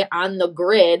day on the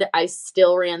grid, I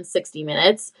still ran 60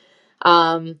 minutes.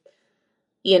 And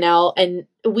we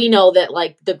know that,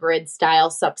 like, the grid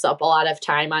style sucks up a lot of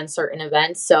time on certain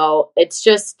events. So it's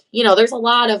just, there's a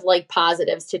lot of, like,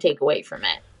 positives to take away from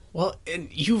it. Well, and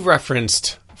you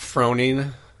referenced Fraser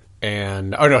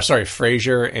and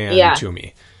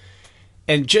Toomey.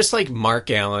 And just like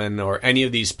Mark Allen or any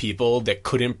of these people that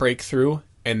couldn't break through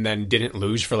and then didn't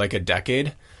lose for like a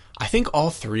decade, I think all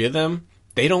three of them,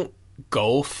 they don't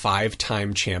go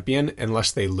 5-time champion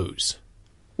unless they lose.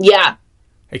 Yeah.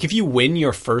 Like, if you win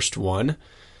your first one,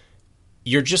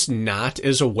 you're just not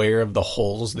as aware of the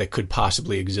holes that could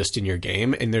possibly exist in your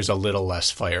game, and there's a little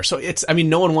less fire. So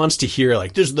no one wants to hear,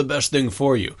 like, this is the best thing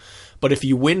for you. But if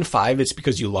you win 5, it's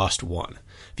because you lost 1.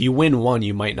 If you win 1,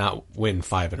 you might not win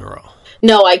 5 in a row.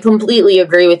 No, I completely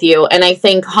agree with you. And I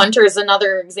think Hunter is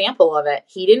another example of it.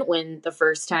 He didn't win the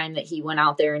first time that he went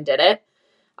out there and did it.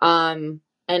 And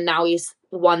now he's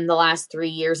won the last 3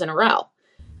 years in a row.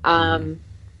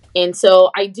 And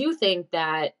so I do think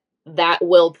that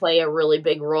will play a really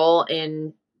big role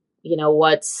in,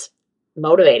 what's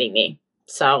motivating me.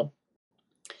 So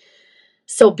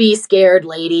be scared,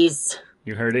 ladies.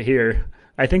 You heard it here.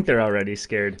 I think they're already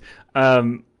scared.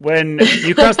 When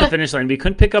you crossed the finish line, we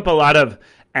couldn't pick up a lot of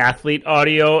athlete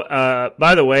audio.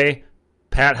 By the way,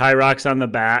 Pat Hyrox on the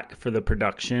back for the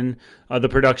production. The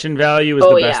production value is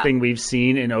the best thing we've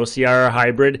seen in OCR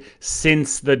hybrid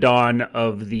since the dawn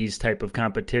of these type of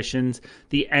competitions.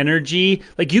 The energy,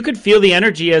 like, you could feel the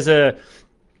energy as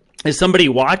somebody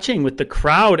watching with the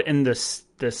crowd and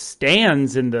the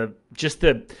stands and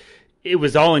it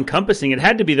was all encompassing. It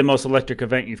had to be the most electric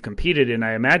event you've competed in,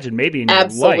 I imagine, maybe in your life.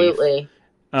 Absolutely.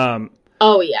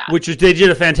 Which they did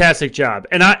a fantastic job.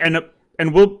 And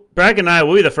Bragg and I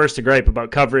will be the first to gripe about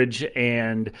coverage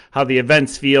and how the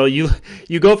events feel. You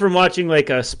go from watching like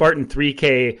a Spartan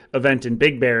 3K event in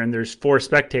Big Bear and there's 4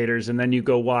 spectators, and then you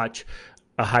go watch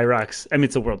a Hyrox. I mean,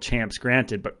 it's a world champs,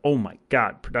 granted, but oh my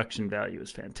God, production value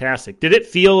is fantastic. Did it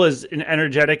feel as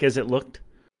energetic as it looked?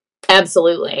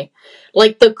 Absolutely.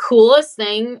 Like, the coolest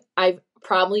thing I've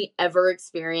probably ever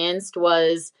experienced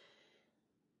was,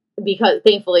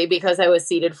 because I was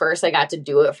seated first, I got to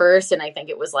do it first. And I think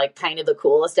it was, like, kind of the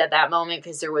coolest at that moment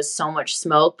because there was so much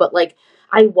smoke. But, like,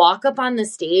 I walk up on the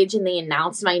stage and they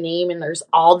announce my name and there's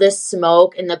all this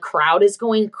smoke and the crowd is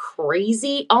going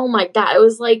crazy. Oh my God. It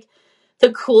was like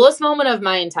the coolest moment of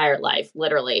my entire life,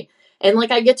 literally. And,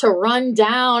 like, I get to run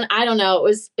down. I don't know.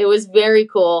 It was very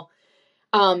cool.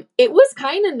 It was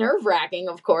kind of nerve-wracking,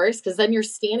 of course, because then you're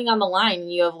standing on the line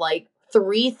and you have like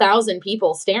 3,000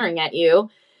 people staring at you.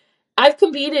 I've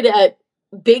competed at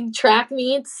big track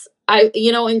meets,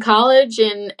 in college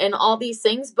and all these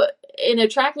things, but in a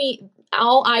track meet,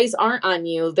 all eyes aren't on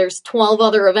you. There's 12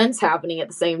 other events happening at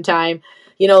the same time.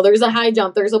 There's a high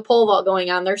jump, there's a pole vault going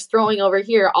on, there's throwing over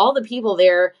here. All the people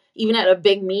there, even at a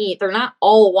big meet, they're not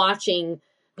all watching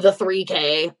the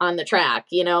 3K on the track,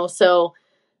 so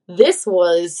this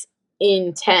was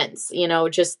intense,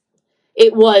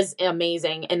 it was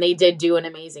amazing. And they did do an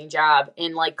amazing job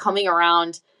in like coming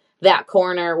around that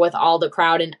corner with all the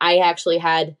crowd. And I actually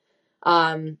had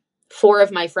 4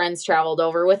 of my friends traveled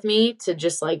over with me to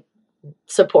just like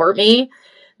support me.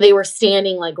 They were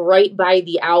standing like right by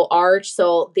the out arch.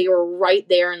 So they were right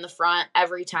there in the front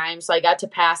every time. So I got to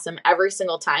pass them every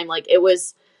single time. Like it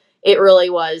really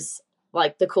was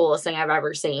like the coolest thing I've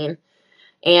ever seen.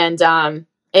 And,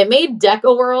 it made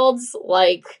Deca Worlds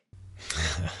like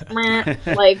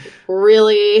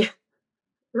really,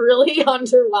 really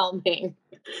underwhelming.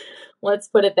 Let's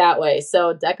put it that way.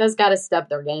 So Deca's got to step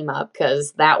their game up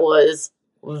because that was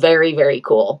very, very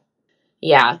cool.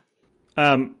 Yeah.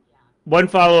 One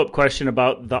follow-up question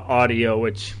about the audio,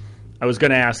 which I was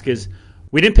going to ask is,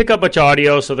 we didn't pick up much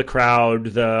audio, so the crowd,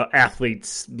 the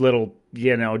athletes, little,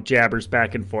 jabbers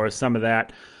back and forth, some of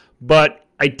that. But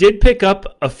I did pick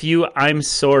up a few I'm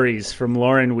sorries from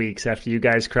Lauren Weeks after you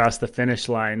guys crossed the finish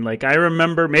line. Like, I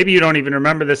remember, maybe you don't even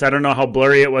remember this. I don't know how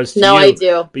blurry it was to you. No, I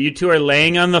do. But you two are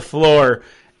laying on the floor.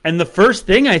 And the first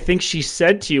thing I think she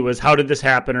said to you was, how did this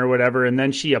happen or whatever? And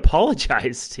then she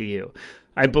apologized to you,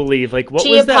 I believe. Like, what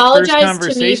was that first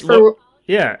conversation?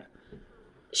 Yeah.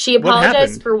 She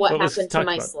apologized for what happened to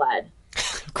my sled.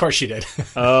 Of course she did.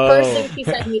 First thing she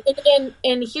said to me.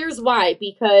 And here's why.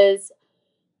 Because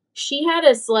she had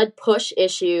a sled push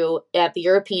issue at the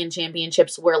European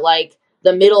Championships where like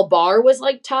the middle bar was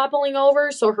like toppling over.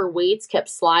 So her weights kept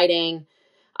sliding.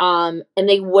 And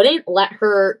they wouldn't let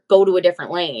her go to a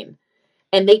different lane.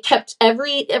 And they kept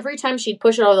every time she'd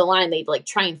push it over the line, they'd like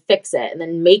try and fix it and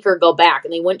then make her go back.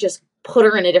 And they wouldn't just put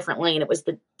her in a different lane. It was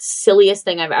the silliest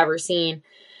thing I've ever seen.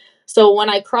 So when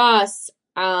I cross,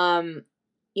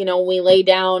 we lay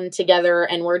down together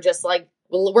and we're just like,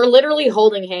 we're literally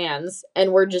holding hands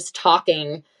and we're just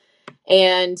talking.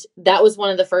 And that was one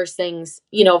of the first things,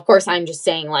 of course I'm just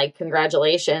saying like,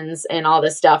 congratulations and all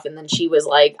this stuff. And then she was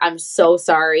like, I'm so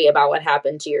sorry about what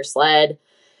happened to your sled.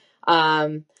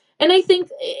 And I think,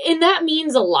 and that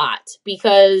means a lot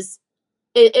because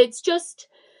it's just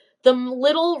the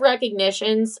little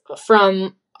recognitions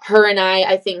from her and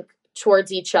I think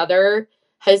towards each other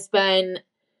has been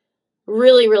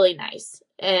really, really nice.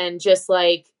 And just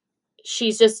like,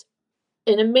 she's just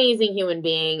an amazing human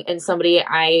being and somebody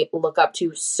I look up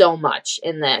to so much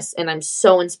in this. And I'm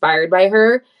so inspired by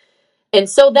her. And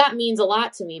so that means a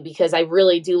lot to me because I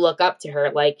really do look up to her.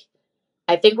 Like,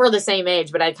 I think we're the same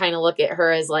age, but I kind of look at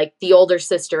her as like the older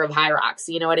sister of Hyrox.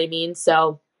 You know what I mean?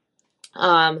 So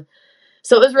it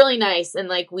was really nice. And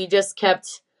like,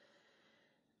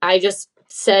 I just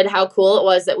said how cool it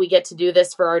was that we get to do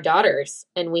this for our daughters.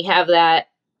 And we have that,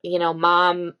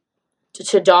 mom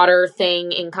to daughter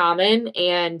thing in common.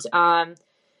 And I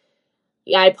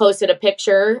posted a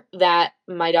picture that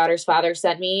my daughter's father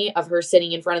sent me of her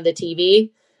sitting in front of the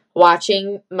TV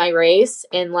watching my race.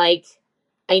 And like,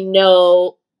 I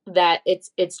know that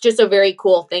it's just a very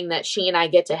cool thing that she and I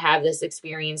get to have this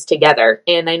experience together.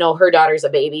 And I know her daughter's a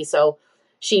baby, so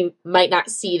she might not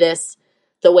see this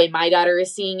the way my daughter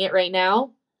is seeing it right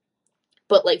now.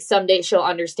 But like someday she'll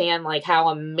understand like how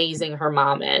amazing her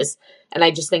mom is. And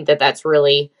I just think that that's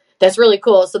really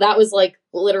cool. So that was like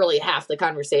literally half the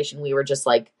conversation. We were just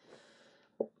like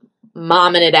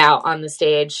momming it out on the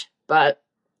stage. But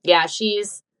yeah,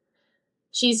 she's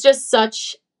just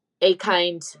such a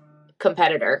kind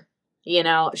competitor.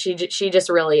 She just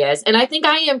really is. And I think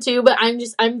I am too, but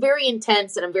I'm very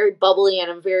intense and I'm very bubbly and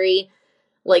I'm very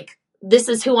like, this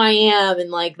is who I am and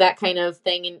like that kind of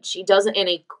thing. And she does it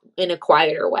in a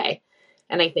quieter way.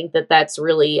 And I think that that's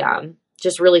really,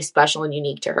 just really special and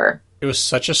unique to her. It was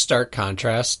such a stark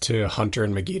contrast to Hunter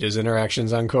and Megita's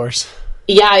interactions on course.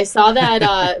 Yeah, I saw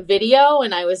that video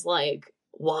and I was like,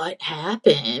 what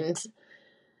happened?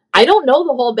 I don't know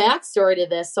the whole backstory to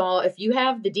this, so if you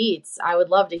have the deets, I would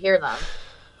love to hear them.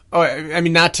 Oh, I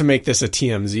mean, not to make this a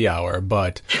TMZ hour,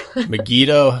 but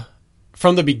Megita,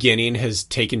 from the beginning, has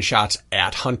taken shots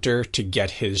at Hunter to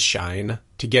get his shine,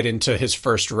 to get into his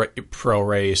first pro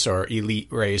race or elite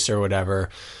race or whatever.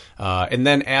 And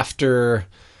then after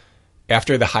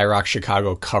after the Hyrox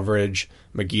Chicago coverage,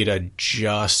 Megita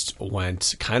just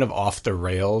went kind of off the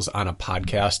rails on a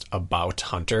podcast about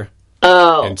Hunter.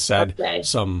 Oh, and said okay.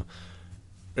 some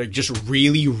just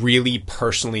really, really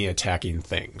personally attacking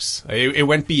things. It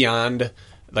went beyond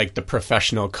like the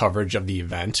professional coverage of the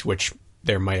event, which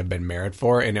there might have been merit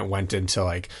for, and it went into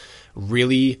like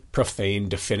really profane,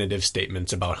 definitive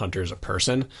statements about Hunter as a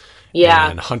person. Yeah.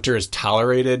 And Hunter has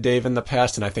tolerated Dave in the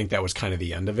past, and I think that was kind of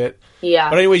the end of it. Yeah.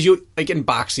 But anyways, you like in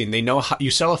boxing, they know how you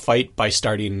sell a fight by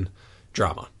starting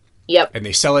drama. Yep. And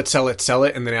they sell it,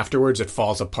 and then afterwards it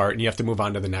falls apart, and you have to move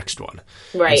on to the next one.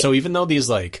 Right. And so even though these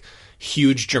like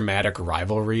huge dramatic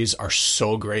rivalries are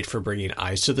so great for bringing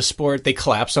eyes to the sport, they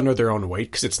collapse under their own weight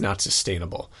because it's not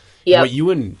sustainable. Yep.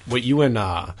 What you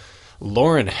and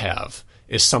Lauren have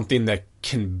is something that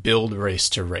can build race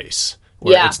to race,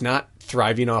 where it's not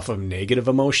thriving off of negative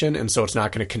emotion, and so it's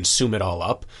not going to consume it all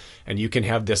up. And you can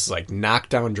have this like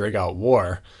knockdown, drag out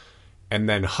war, and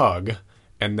then hug.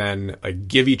 And then like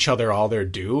give each other all their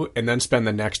due, and then spend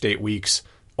the next 8 weeks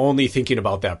only thinking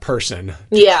about that person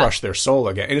to crush their soul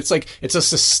again. And it's like it's a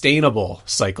sustainable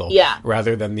cycle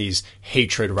rather than these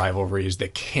hatred rivalries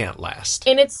that can't last.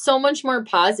 And it's so much more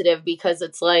positive because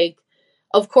it's like,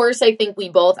 of course, I think we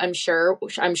both, I'm sure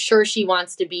she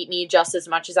wants to beat me just as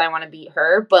much as I want to beat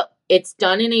her, but it's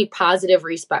done in a positive,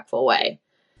 respectful way.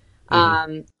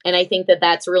 And I think that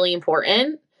that's really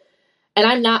important. And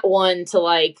I'm not one to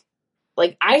like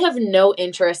I have no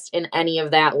interest in any of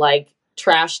that, like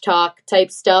trash talk type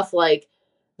stuff. Like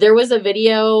there was a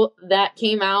video that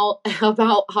came out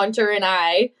about Hunter and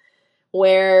I,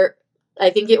 where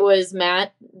I think it was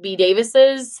Matt B.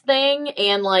 Davis's thing.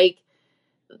 And like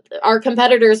our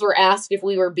competitors were asked if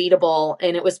we were beatable,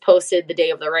 and it was posted the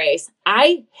day of the race.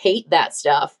 I hate that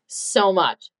stuff so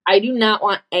much. I do not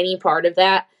want any part of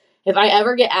that. If I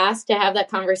ever get asked to have that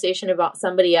conversation about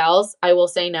somebody else, I will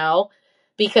say no.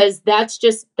 Because that's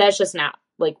just not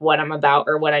like what I'm about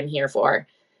or what I'm here for,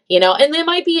 you know, and they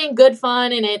might be in good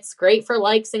fun and it's great for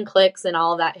likes and clicks and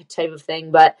all that type of thing.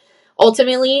 But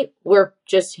ultimately we're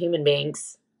just human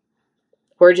beings.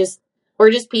 We're just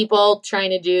people trying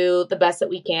to do the best that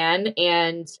we can.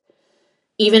 And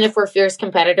even if we're fierce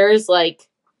competitors, like,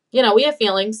 you know, we have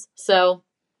feelings. So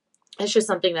it's just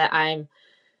something that I'm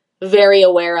very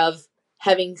aware of,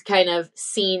 having kind of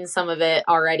seen some of it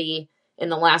already in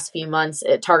the last few months,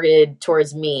 it targeted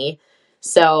towards me.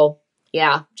 So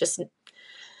yeah, just,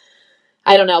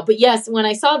 I don't know. But yes, when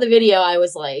I saw the video, I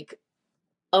was like,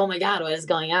 oh my God, what is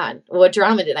going on? What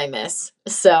drama did I miss?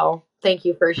 So thank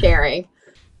you for sharing.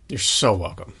 You're so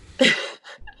welcome.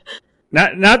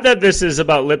 Not that this is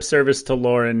about lip service to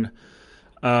Lauren.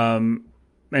 And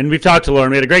we've talked to Lauren.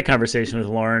 We had a great conversation with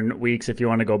Lauren Weeks. If you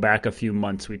want to go back a few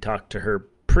months, we talked to her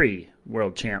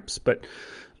pre-World Champs. But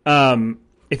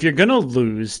if you're going to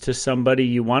lose to somebody,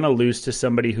 you want to lose to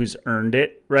somebody who's earned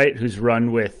it, right? Who's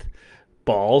run with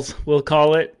balls, we'll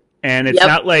call it. And it's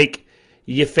not like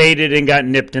you faded and got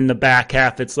nipped in the back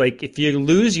half. It's like if you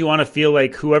lose, you want to feel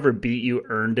like whoever beat you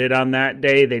earned it on that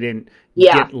day. They didn't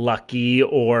get lucky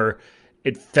or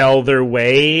it fell their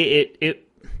way. It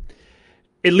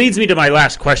leads me to my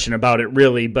last question about it,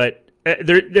 really. But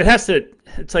there has to,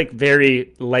 it's like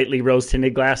very lightly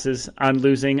rose-tinted glasses on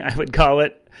losing, I would call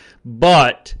it.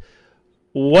 But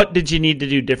what did you need to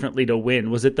do differently to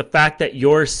win? Was it the fact that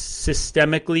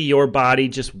systemically your body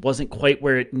just wasn't quite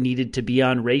where it needed to be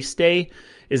on race day?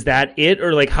 Is that it?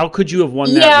 Or like, how could you have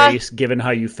won that race given how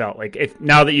you felt? Like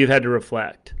now that you've had to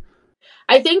reflect?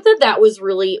 I think that was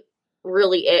really,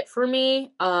 really it for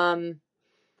me.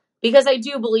 Because I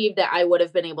do believe that I would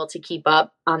have been able to keep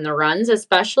up on the runs,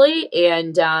 especially.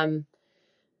 And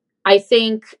I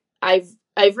think I've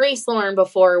raced Lauren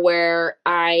before where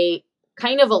I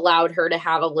kind of allowed her to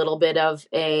have a little bit of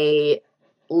a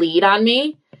lead on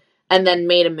me and then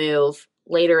made a move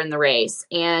later in the race.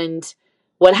 And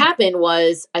what happened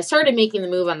was I started making the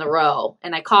move on the row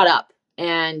and I caught up,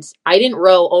 and I didn't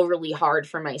row overly hard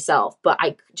for myself, but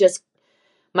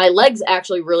my legs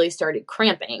actually really started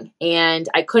cramping and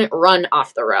I couldn't run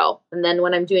off the row. And then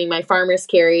when I'm doing my farmer's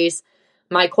carries,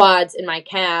 my quads and my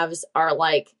calves are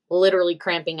like literally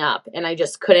cramping up and I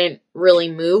just couldn't really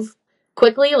move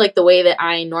quickly like the way that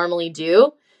I normally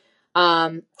do.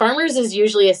 Farmers is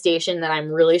usually a station that I'm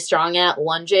really strong at.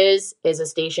 Lunges is a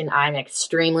station I'm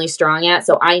extremely strong at.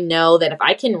 So I know that if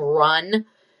I can run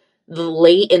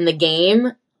late in the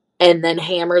game and then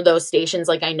hammer those stations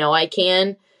like I know I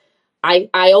can, I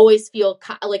always feel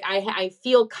like I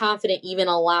feel confident even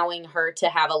allowing her to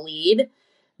have a lead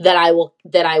that I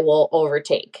will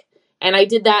overtake. And I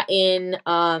did that in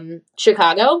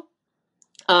Chicago.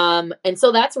 And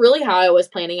so that's really how I was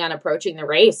planning on approaching the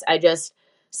race.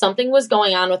 Something was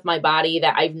going on with my body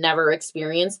that I've never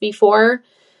experienced before.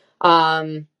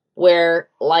 Where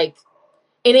like,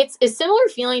 and it's a similar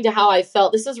feeling to how I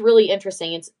felt. This is really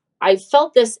interesting. I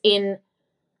felt this in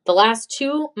the last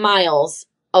 2 miles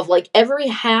of like every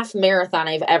half marathon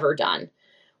I've ever done,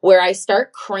 where I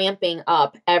start cramping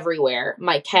up everywhere.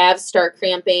 My calves start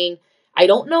cramping. I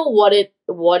don't know what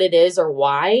it is or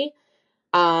why.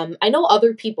 I know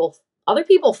other people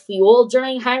fuel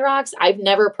during Hyrox. I've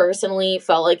never personally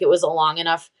felt like it was a long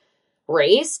enough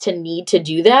race to need to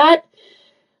do that,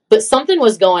 but something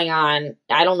was going on.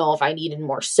 I don't know if I needed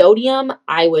more sodium.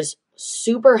 I was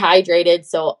super hydrated,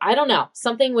 so I don't know.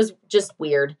 Something was just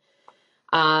weird.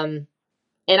 And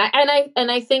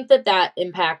I think that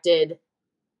impacted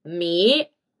me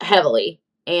heavily.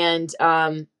 And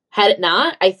had it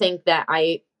not, I think that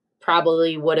I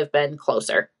probably would have been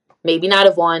closer. Maybe not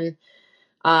have won.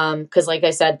 Because like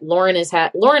I said, Lauren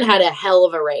had a hell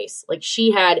of a race. Like,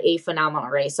 she had a phenomenal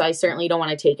race. So I certainly don't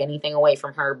want to take anything away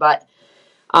from her, but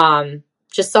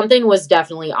just something was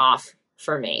definitely off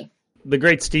for me. The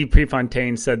great Steve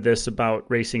Prefontaine said this about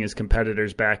racing his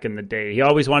competitors back in the day. He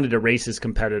always wanted to race his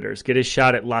competitors, get his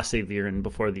shot at La Sévère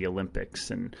before the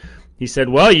Olympics. And he said,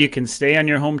 well, you can stay on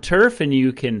your home turf and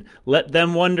you can let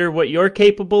them wonder what you're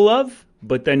capable of,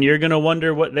 but then you're going to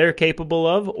wonder what they're capable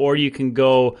of, or you can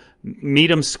go meet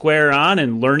them square on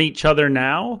and learn each other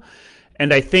now.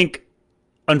 And I think,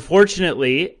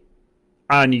 unfortunately,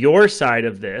 on your side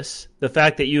of this, the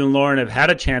fact that you and Lauren have had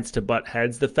a chance to butt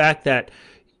heads, the fact that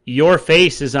your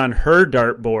face is on her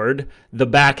dartboard the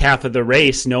back half of the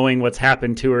race, knowing what's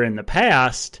happened to her in the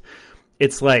past,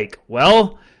 it's like,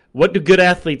 well, what do good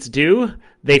athletes do?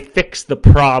 They fix the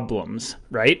problems,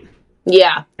 right?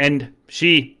 Yeah. And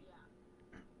she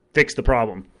fixed the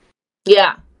problem.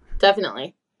 Yeah,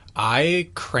 definitely.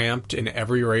 I cramped in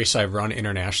every race I've run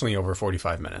internationally over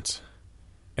 45 minutes.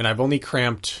 And I've only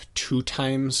cramped 2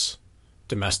 times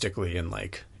domestically in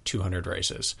like 200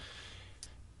 races.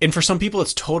 And for some people,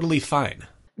 it's totally fine.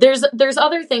 There's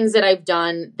other things that I've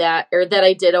done that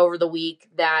I did over the week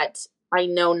that I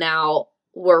know now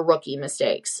were rookie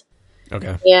mistakes.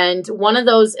 Okay. And one of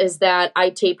those is that I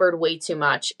tapered way too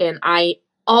much, and I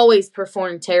always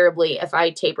perform terribly if I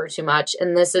taper too much.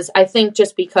 And this is, I think,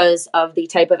 just because of the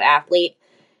type of athlete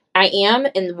I am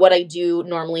and what I do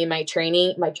normally in my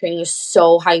training. My training is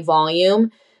so high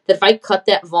volume that if I cut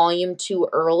that volume too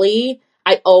early,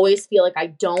 I always feel like I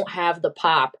don't have the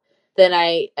pop that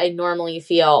I normally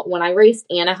feel. When I raced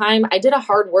Anaheim, I did a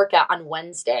hard workout on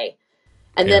Wednesday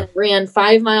and then ran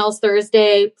 5 miles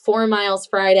Thursday, 4 miles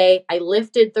Friday. I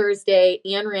lifted Thursday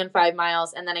and ran 5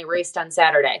 miles, and then I raced on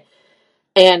Saturday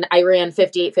and I ran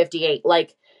 58:58.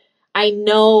 Like, I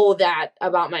know that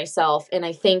about myself. And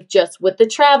I think just with the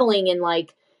traveling and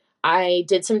like, I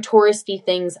did some touristy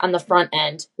things on the front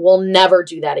end. We'll never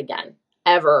do that again,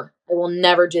 ever. I will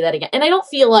never do that again. And I don't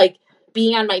feel like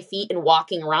being on my feet and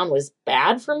walking around was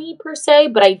bad for me per se,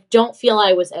 but I don't feel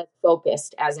I was as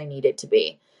focused as I needed to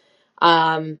be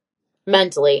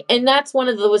mentally. And that's one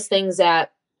of those things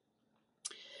that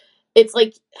it's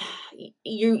like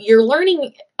you're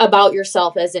learning about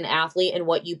yourself as an athlete and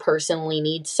what you personally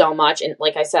need so much. And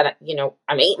like I said,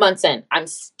 I'm 8 months in. I'm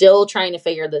still trying to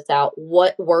figure this out.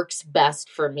 What works best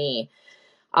for me?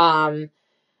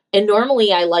 And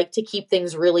normally I like to keep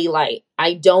things really light.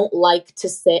 I don't like to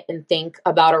sit and think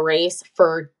about a race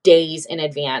for days in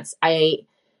advance.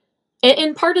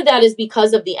 And part of that is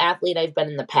because of the athlete I've been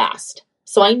in the past.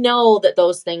 So I know that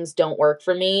those things don't work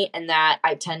for me, and that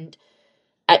I tend,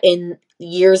 in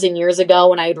years and years ago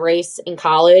when I'd race in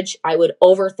college, I would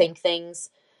overthink things.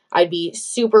 I'd be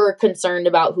super concerned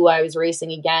about who I was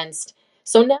racing against.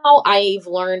 So now I've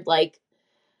learned, like,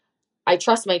 I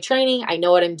trust my training. I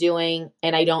know what I'm doing,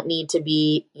 and I don't need to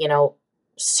be,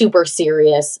 super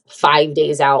serious 5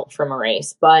 days out from a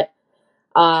race. But,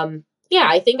 yeah,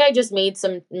 I think I just made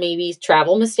some maybe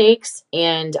travel mistakes,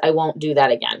 and I won't do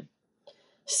that again.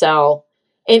 So,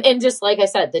 and just like I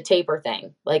said, the taper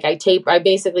thing, like I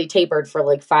basically tapered for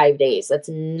like 5 days. That's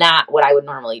not what I would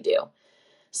normally do.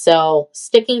 So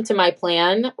sticking to my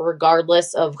plan,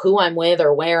 regardless of who I'm with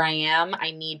or where I am,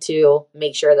 I need to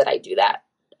make sure that I do that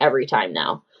every time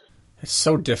now. It's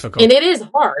so difficult. And it is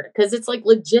hard because it's like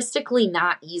logistically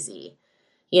not easy.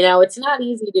 It's not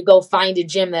easy to go find a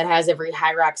gym that has every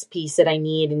Hyrox piece that I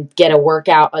need and get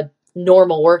a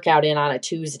normal workout in on a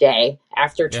Tuesday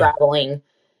after traveling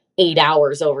 8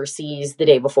 hours overseas the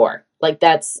day before. Like,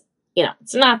 that's,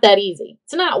 it's not that easy.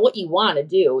 It's not what you want to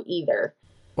do either.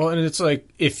 Well, and it's like,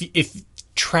 if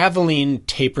traveling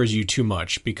tapers you too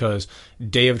much, because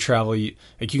day of travel, you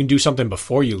can do something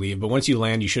before you leave, but once you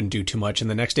land, you shouldn't do too much. And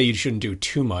the next day you shouldn't do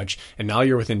too much. And now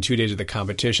you're within 2 days of the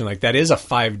competition. Like, that is a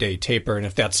 5-day taper. And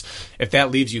if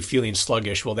that leaves you feeling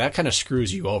sluggish, well, that kind of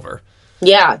screws you over.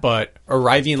 Yeah. But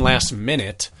arriving last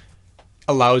minute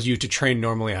allows you to train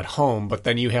normally at home, but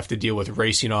then you have to deal with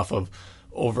racing off of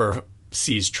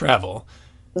overseas travel.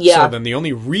 Yeah. So then the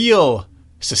only real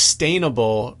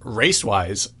sustainable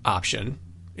race-wise option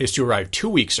is to arrive 2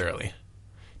 weeks early.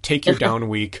 Take your down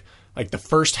week, like the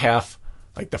first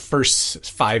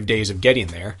 5 days of getting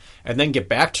there, and then get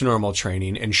back to normal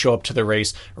training and show up to the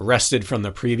race rested from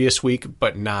the previous week,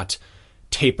 but not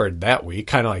tapered that week.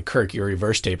 Kind of like Kirk, your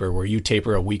reverse taper, where you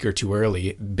taper a week or two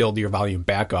early, build your volume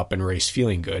back up, and race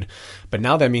feeling good. But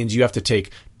now that means you have to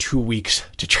take 2 weeks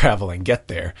to travel and get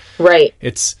there. Right.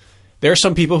 There are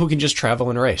some people who can just travel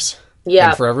and race. Yeah.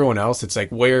 And for everyone else, it's like,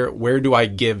 where do I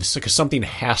give? Because something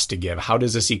has to give. How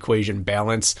does this equation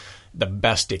balance the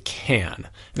best it can? And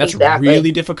that's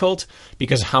really difficult,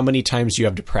 because how many times do you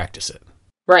have to practice it?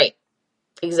 Right.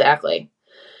 Exactly.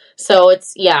 So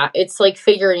it's like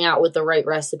figuring out what the right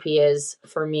recipe is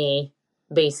for me,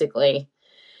 basically.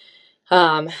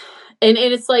 And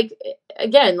it's like,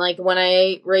 again, like when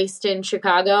I raced in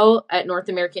Chicago at North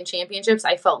American Championships,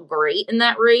 I felt great in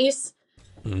that race.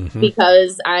 Mm-hmm.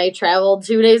 Because I traveled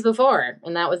 2 days before,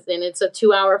 and it's a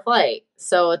 2-hour flight.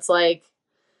 So it's like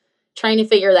trying to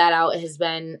figure that out has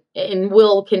been and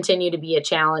will continue to be a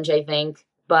challenge, I think.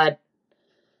 But,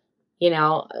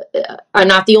 I'm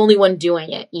not the only one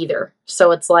doing it either.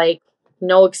 So it's like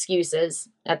no excuses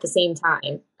at the same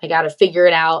time. I got to figure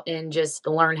it out and just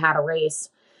learn how to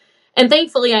race. And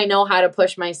thankfully, I know how to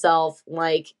push myself.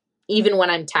 Like, even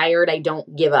when I'm tired, I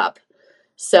don't give up.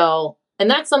 So, and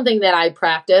that's something that I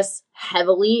practice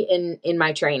heavily in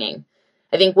my training.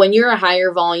 I think when you're a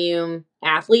higher volume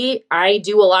athlete, I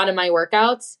do a lot of my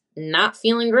workouts not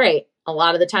feeling great. A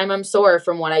lot of the time I'm sore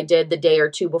from what I did the day or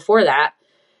two before that.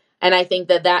 And I think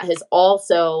that has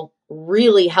also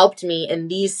really helped me in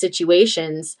these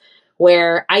situations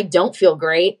where I don't feel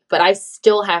great, but I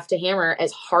still have to hammer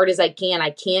as hard as I can.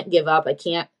 I can't give up. I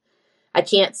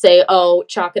can't say, oh,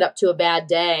 chalk it up to a bad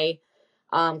day.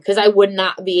 Because I would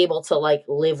not be able to like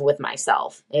live with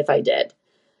myself if I did.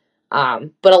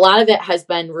 But a lot of it has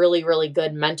been really, really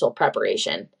good mental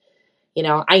preparation.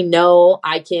 I know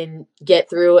I can get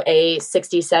through a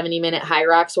 60, 70-minute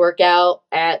Hyrox workout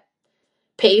at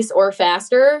pace or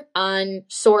faster on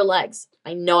sore legs.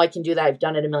 I know I can do that. I've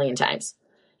done it a million times,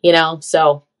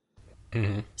 so.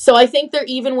 Mm-hmm. So I think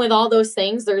even with all those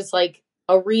things, there's like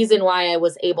a reason why I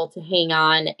was able to hang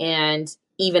on and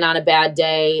even on a bad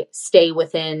day, stay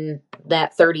within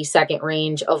that 30-second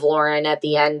range of Lauren at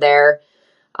the end there.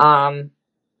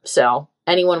 So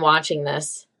anyone watching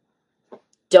this,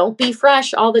 don't be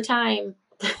fresh all the time,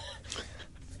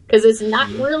 because it's not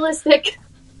realistic.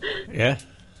 Yeah.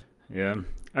 Yeah.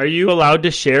 Are you allowed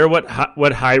to share what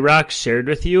Hyrox shared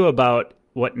with you about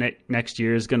what next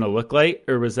year is going to look like?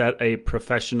 Or was that a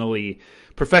professional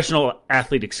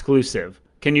athlete exclusive?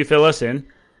 Can you fill us in?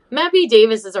 Matt B.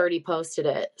 Davis has already posted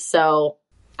it, so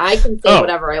I can say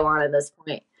whatever I want at this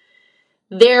point.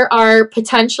 There are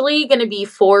potentially going to be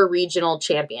 4 regional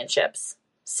championships.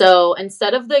 So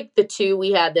instead of the 2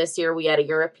 we had this year, we had a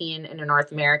European and a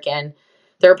North American.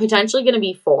 There are potentially going to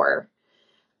be 4.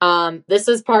 This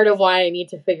is part of why I need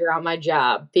to figure out my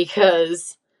job,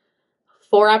 because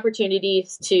 4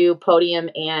 opportunities to podium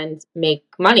and make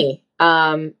money.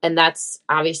 And that's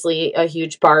obviously a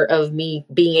huge part of me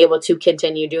being able to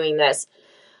continue doing this.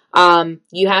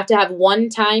 You have to have 1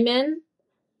 time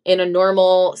in a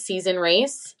normal season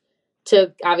race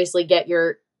to obviously get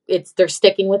they're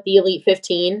sticking with the Elite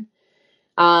 15.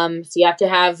 So you have to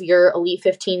have your Elite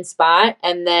 15 spot.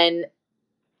 And then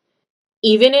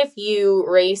even if you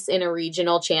race in a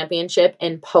regional championship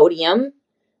and podium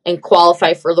and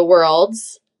qualify for the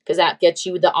Worlds, because that gets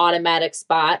you the automatic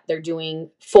spot. They're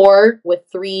doing 4 with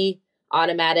 3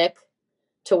 automatic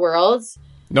to Worlds.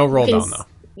 No roll down, though.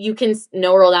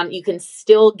 No roll down. You can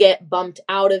still get bumped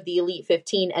out of the Elite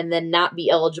 15 and then not be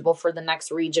eligible for the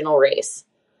next regional race.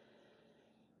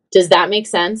 Does that make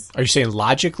sense? Are you saying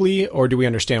logically, or do we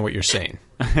understand what you're saying?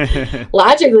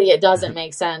 Logically, it doesn't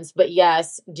make sense. But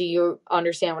yes, do you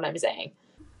understand what I'm saying?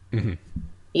 Mm-hmm.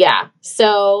 Yeah.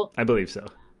 So I believe so.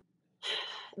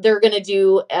 They're going to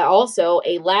do also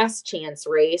a last chance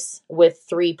race with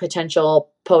 3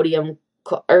 potential podium.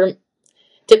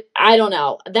 I don't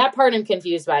know. That part I'm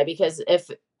confused by, because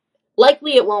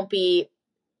likely it won't be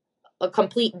a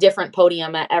complete different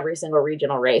podium at every single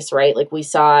regional race, right? Like we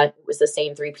saw, it was the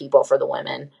same 3 people for the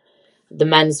women. The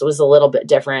men's was a little bit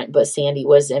different, but Sandy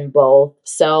was in both.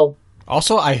 So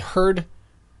Also, I heard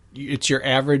it's your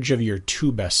average of your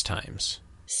 2 best times.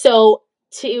 So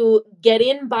to get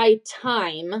in by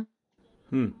time,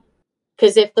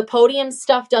 because if the podium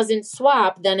stuff doesn't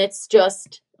swap, then it's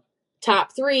just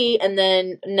top 3 and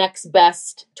then next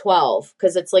best 12.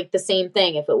 Because it's like the same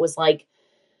thing. If it was like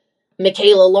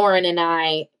Michaela, Lauren, and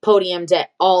I podiumed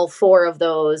at all 4 of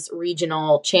those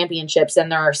regional championships, and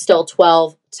there are still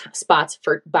 12 spots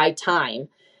by time,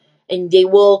 and they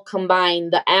will combine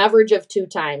the average of 2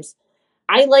 times.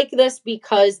 I like this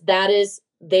because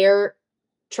they're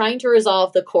trying to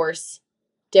resolve the course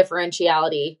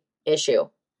differentiality issue.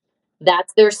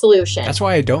 That's their solution. That's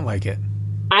why I don't like it.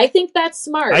 I think that's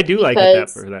smart. I do like it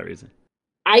for that reason.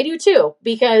 I do too,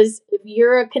 because if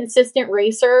you're a consistent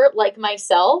racer like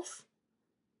myself,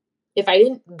 if I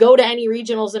didn't go to any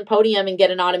regionals and podium and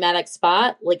get an automatic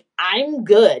spot, like I'm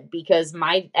good because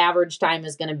my average time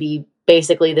is going to be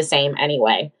basically the same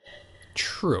anyway.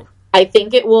 True. I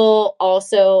think it will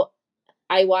also,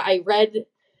 I read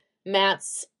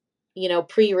Matt's,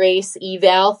 pre-race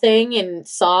eval thing and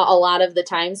saw a lot of the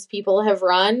times people have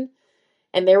run,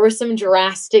 and there were some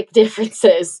drastic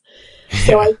differences.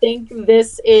 So I think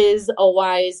this is a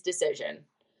wise decision.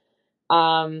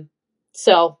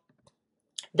 So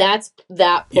that's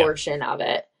that portion of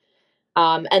it.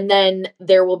 And then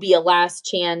there will be a last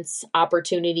chance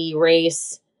opportunity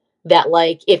race that,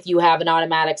 like, if you have an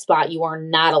automatic spot, you are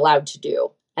not allowed to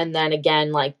do. And then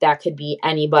again, like, that could be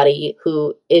anybody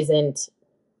who isn't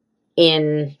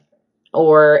in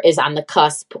or is on the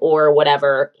cusp or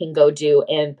whatever can go do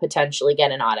and potentially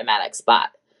get an automatic spot.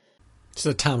 It's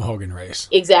the Tom Hogan race.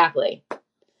 Exactly.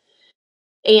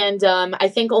 And I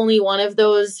think only one of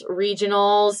those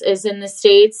regionals is in the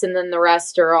States, and then the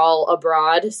rest are all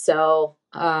abroad. So,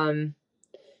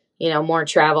 more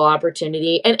travel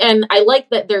opportunity. And I like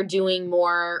that they're doing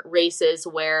more races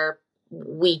where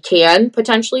we can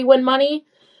potentially win money.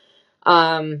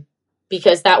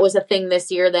 Because that was a thing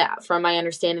this year that, from my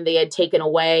understanding, they had taken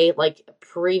away. Like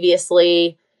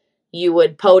previously, you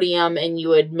would podium and you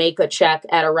would make a check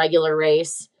at a regular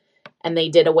race. And they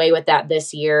did away with that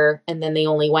this year. And then they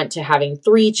only went to having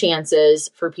 3 chances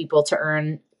for people to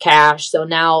earn cash. So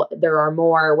now there are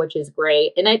more, which is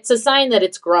great. And it's a sign that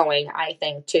it's growing, I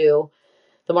think, too.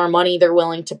 The more money they're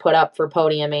willing to put up for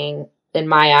podiuming, in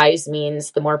my eyes,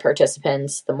 means the more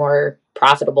participants, the more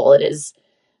profitable it is.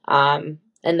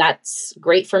 And that's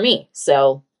great for me.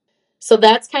 So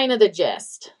that's kind of the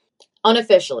gist,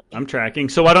 unofficially. I'm tracking.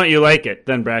 So why don't you like it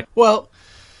then, Brack? Well,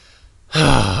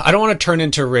 I don't want to turn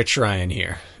into Rich Ryan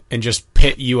here and just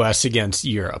pit U.S. against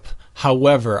Europe.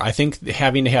 However, I think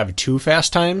having to have 2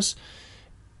 fast times,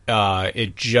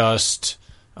 it just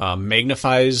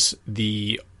magnifies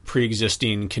the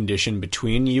pre-existing condition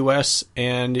between U.S.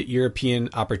 and European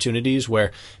opportunities,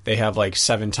 where they have like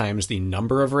 7 times the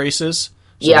number of races.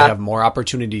 So they have more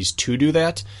opportunities to do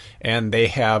that, and they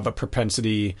have a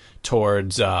propensity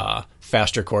towards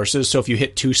faster courses. So if you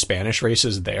hit 2 Spanish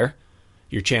races there,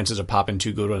 your chances of popping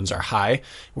 2 good ones are high.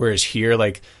 Whereas here,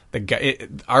 like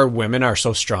our women are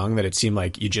so strong that it seemed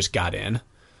like you just got in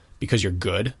because you're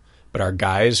good. But our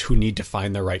guys who need to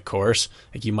find the right course,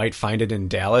 like you might find it in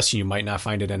Dallas, and you might not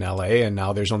find it in LA, and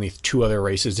now there's only 2 other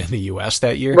races in the US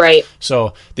that year. Right.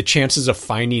 So the chances of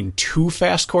finding 2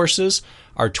 fast courses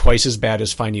are twice as bad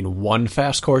as finding 1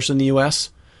 fast course in the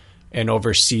US. And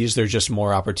overseas, there's just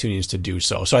more opportunities to do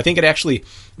so. So I think it actually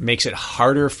makes it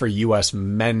harder for U.S.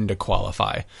 men to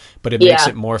qualify, but it makes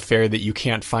it more fair that you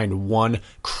can't find one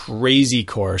crazy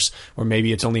course where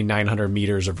maybe it's only 900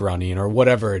 meters of running or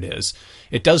whatever it is.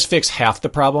 It does fix half the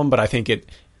problem, but I think it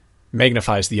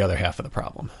magnifies the other half of the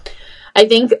problem. I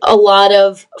think a lot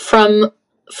of, from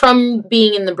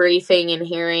being in the briefing and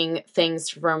hearing things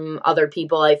from other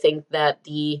people, I think that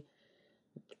the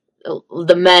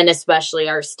men especially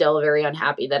are still very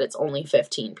unhappy that it's only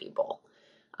 15 people.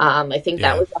 I think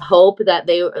that was a hope that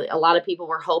a lot of people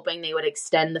were hoping they would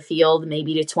extend the field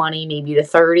maybe to 20, maybe to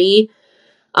 30.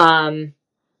 And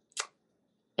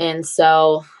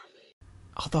so.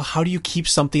 Although, how do you keep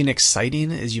something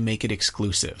exciting as you make it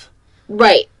exclusive?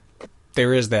 Right.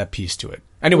 There is that piece to it.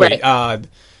 Anyway,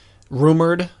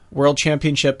 rumored World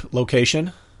Championship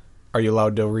location. Are you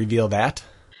allowed to reveal that?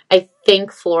 I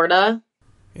think Florida.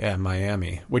 Yeah,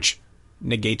 Miami, which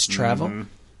negates travel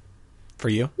for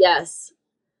you. Yes,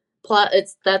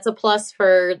 that's a plus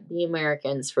for the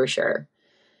Americans for sure.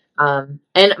 And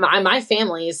my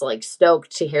family is like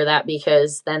stoked to hear that,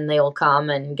 because then they will come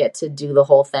and get to do the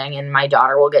whole thing, and my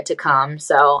daughter will get to come.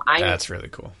 So that's really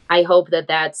cool. I hope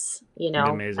that's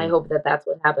amazing. I hope that's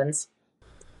what happens.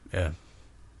 Yeah.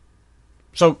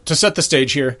 So to set the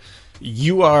stage here,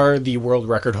 you are the world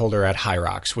record holder at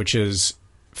Hyrox, which is,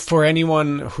 for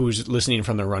anyone who's listening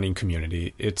from the running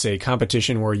community, it's a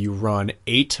competition where you run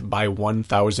 8 by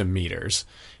 1,000 meters.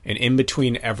 And in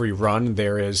between every run,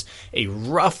 there is a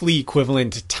roughly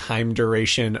equivalent time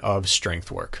duration of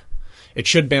strength work. It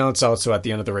should balance out, so at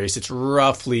the end of the race, it's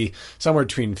roughly somewhere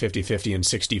between 50-50 and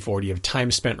 60-40 of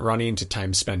time spent running to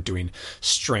time spent doing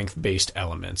strength-based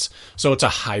elements. So it's a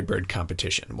hybrid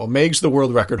competition. Well, Meg's the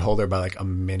world record holder by like a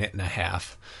minute and a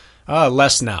half.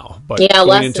 Less now. But yeah,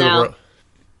 less now.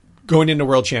 Going into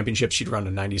World Championships, she'd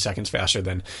run 90 seconds faster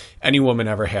than any woman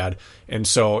ever had. And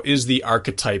so is the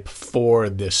archetype for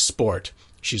this sport.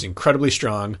 She's incredibly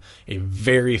strong, a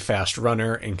very fast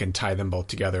runner, and can tie them both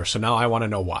together. So now I want to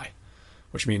know why.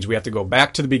 Which means we have to go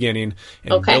back to the beginning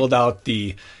and build out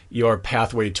your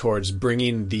pathway towards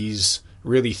bringing these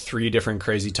really 3 different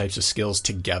crazy types of skills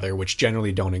together, which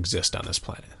generally don't exist on this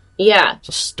planet. Yeah.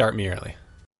 So start me early.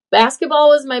 Basketball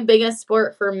was my biggest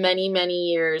sport for many,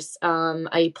 many years.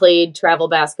 I played travel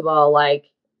basketball, I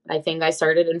think I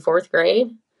started in 4th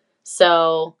grade.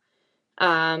 So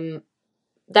that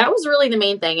was really the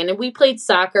main thing. And we played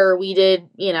soccer. We did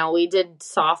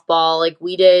softball.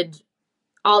 We did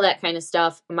all that kind of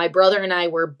stuff. My brother and I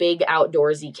were big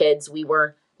outdoorsy kids. We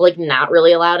were not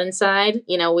really allowed inside.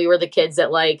 We were the kids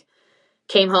that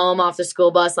came home off the school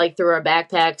bus, threw our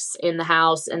backpacks in the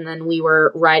house, and then we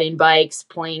were riding bikes,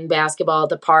 playing basketball at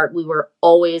the park. We were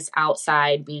always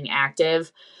outside being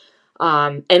active.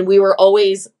 And we were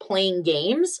always playing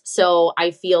games. So I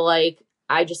feel like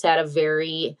I just had a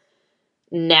very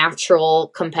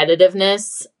natural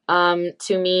competitiveness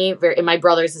to me. And my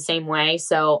brother's the same way.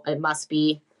 So it must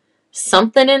be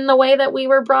something in the way that we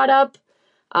were brought up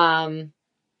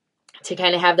to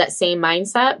kind of have that same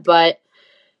mindset. But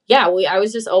yeah, I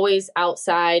was just always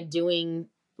outside doing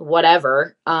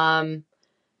whatever. One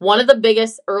of the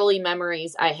biggest early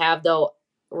memories I have, though,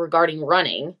 regarding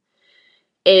running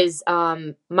is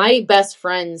my best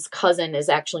friend's cousin is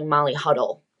actually Molly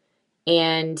Huddle.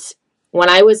 And when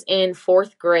I was in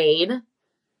 4th grade,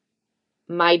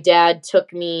 my dad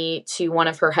took me to one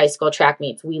of her high school track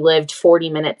meets. We lived 40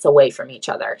 minutes away from each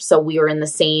other. So we were in the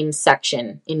same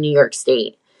section in New York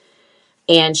State.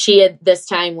 And she at this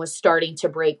time was starting to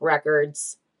break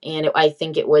records. And I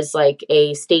think it was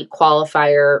a state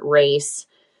qualifier race.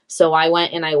 So I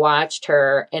went and I watched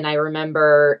her. And I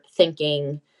remember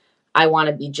thinking, I want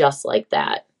to be just like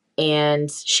that. And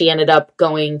she ended up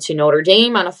going to Notre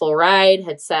Dame on a full ride,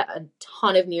 had set a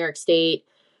ton of New York State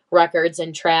records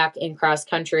in track and cross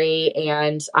country.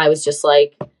 And I was just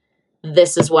like,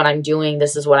 this is what I'm doing.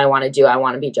 This is what I want to do. I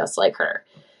want to be just like her.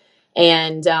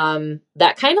 And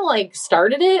that kind of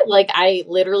started it. I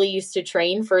literally used to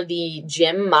train for the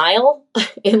gym mile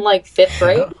in 5th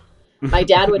grade. My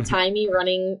dad would time me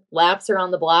running laps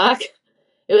around the block.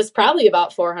 It was probably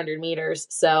about 400 meters.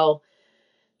 So,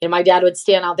 my dad would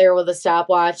stand out there with a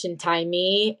stopwatch and time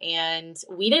me. And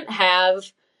we didn't have,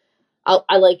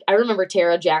 I remember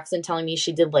Tara Jackson telling me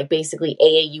she did basically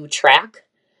AAU track.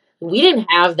 We didn't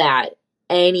have that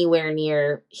anywhere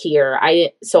near here.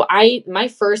 My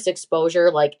first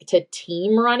exposure to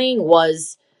team running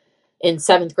was in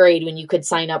 7th grade when you could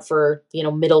sign up for,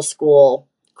 middle school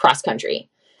cross country.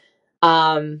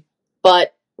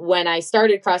 But when I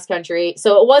started cross country,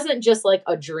 so it wasn't just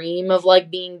a dream of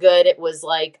being good. It was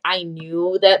I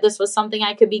knew that this was something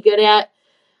I could be good at.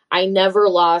 I never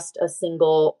lost a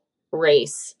single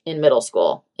race in middle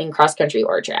school in cross country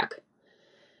or track.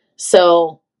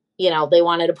 So, they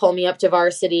wanted to pull me up to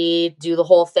varsity, do the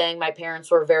whole thing. My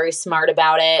parents were very smart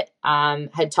about it.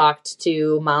 Had talked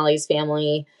to Molly's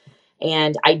family,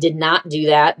 and I did not do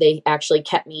that. They actually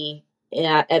kept me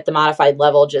at the modified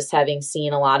level, just having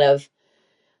seen a lot of,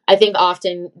 I think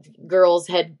often girls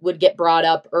would get brought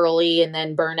up early and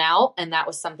then burn out. And that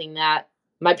was something that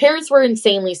my parents were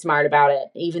insanely smart about it,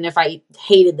 even if I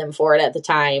hated them for it at the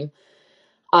time.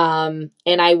 And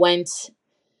I went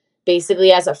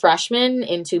basically as a freshman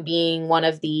into being one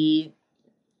of the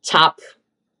top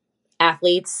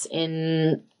athletes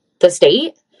in the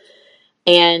state.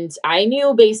 And I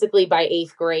knew basically by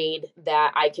 8th grade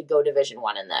that I could go Division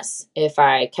I in this if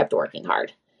I kept working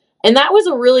hard. And that was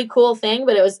a really cool thing,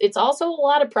 but it's also a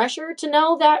lot of pressure to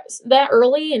know that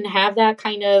early and have that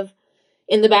kind of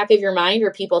in the back of your mind,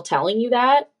 or people telling you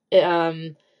that.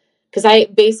 Because I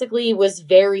basically was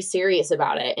very serious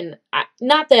about it. And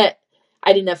not that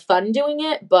I didn't have fun doing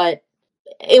it, but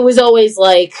it was always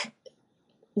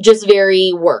just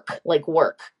very work,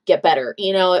 get better.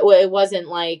 It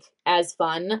wasn't as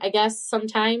fun, I guess,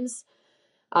 sometimes.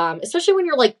 Especially when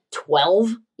you're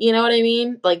 12, you know what I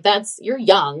mean? You're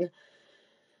young.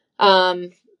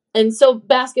 And so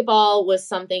basketball was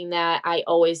something that I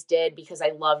always did because I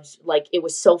loved, like, it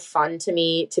was so fun to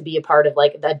me to be a part of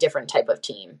like a different type of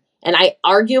team. And I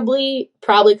arguably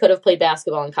probably could have played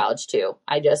basketball in college too.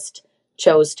 I just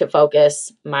chose to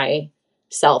focus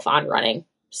myself on running.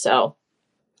 So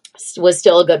was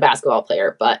still a good basketball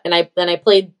player, then I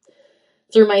played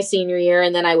through my senior year,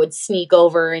 and then I would sneak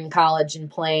over in college and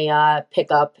play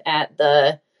pickup at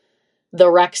the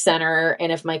rec center.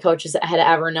 And if my coaches had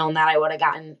ever known that, I would have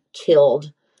gotten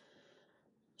killed.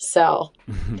 So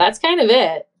that's kind of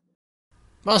it.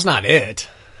 Well, it's not it.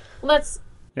 Well,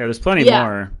 there's plenty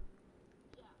more.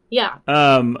 Yeah.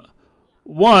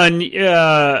 One,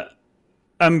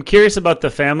 I'm curious about the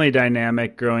family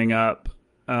dynamic growing up.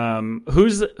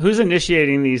 Who's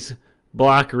initiating these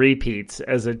block repeats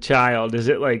as a child? Is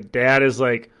it like dad is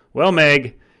like, well,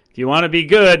 Meg, if you want to be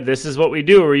good, this is what we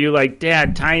do? Or were you like,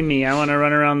 Dad, time me, I want to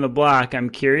run around the block? I'm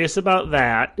curious about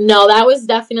that. No, that was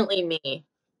definitely me.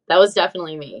 That was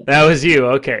you.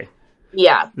 Okay.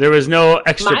 Yeah. There was no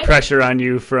extra pressure on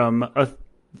you from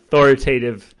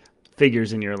authoritative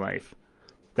figures in your life.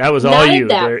 That was all you,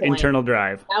 their internal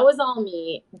drive. That was all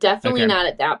me. Definitely not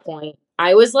at that point.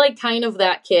 I was like kind of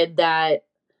that kid that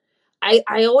I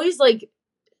always like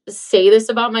say this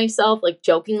about myself, like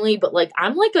jokingly, but like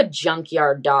I'm like a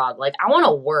junkyard dog. Like I want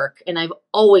to work, and I've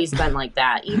always been like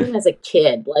that, even as a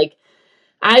kid. Like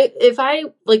if I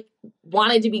like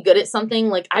wanted to be good at something,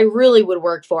 like I really would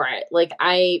work for it. Like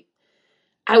I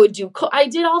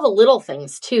did all the little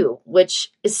things too,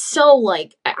 which is so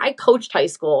like, I coached high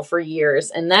school for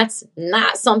years, and that's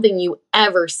not something you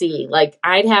ever see. Like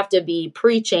I'd have to be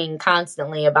preaching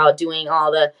constantly about doing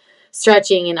all the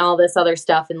stretching and all this other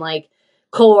stuff and like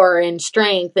core and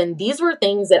strength. And these were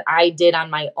things that I did on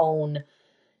my own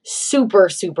super,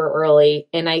 super early.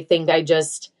 And I think I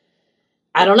just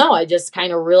kind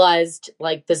of realized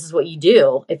like, this is what you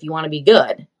do if you want to be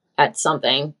good at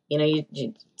something. You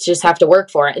just have to work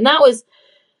for it. And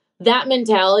that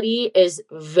mentality is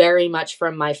very much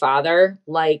from my father.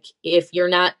 Like if you're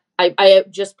not, I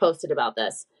just posted about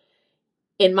this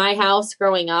in my house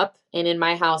growing up, and in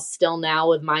my house still now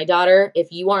with my daughter.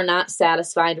 If you are not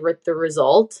satisfied with the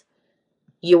result,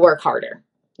 you work harder.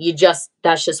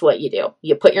 That's just what you do.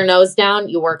 You put your nose down,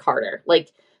 you work harder.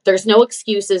 Like there's no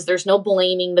excuses. There's no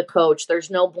blaming the coach. There's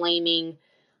no blaming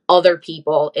other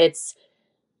people. It's,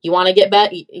 you want to get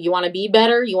better, you want to be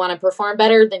better, you want to perform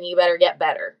better, then you better get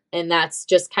better. And that's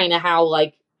just kind of how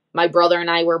like my brother and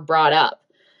I were brought up.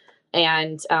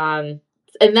 And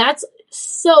that's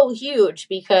so huge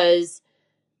because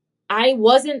I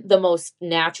wasn't the most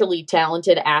naturally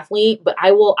talented athlete, but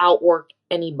I will outwork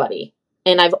anybody.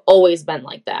 And I've always been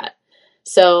like that.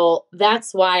 So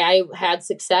that's why I had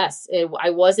success. I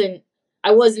was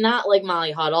not like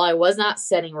Molly Huddle. I was not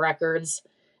setting records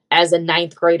as a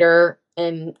 9th grader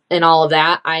and all of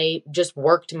that. I just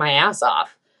worked my ass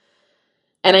off.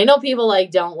 And I know people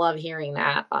like don't love hearing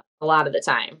that a lot of the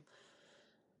time.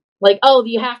 Like, oh,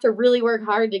 you have to really work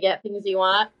hard to get things you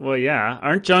want. Well, yeah.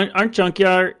 Aren't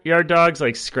junkyard dogs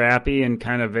like scrappy and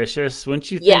kind of vicious?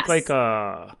 Wouldn't you think like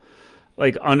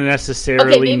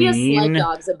unnecessarily mean? A sled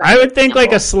dog's a better I would think example.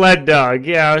 Like a sled dog.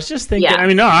 Yeah, I was just thinking. Yeah. I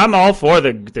mean, no, I'm all for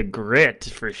the grit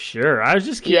for sure. I was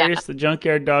just curious. Yeah. The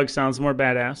junkyard dog sounds more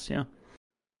badass. Yeah.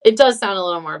 It does sound a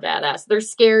little more badass. They're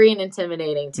scary and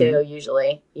intimidating too. Mm-hmm.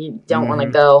 Usually, you don't want to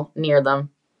go near them.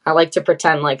 I like to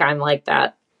pretend like I'm like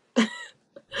that.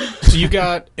 So you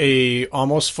got a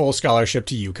almost full scholarship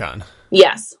to UConn.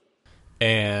 Yes.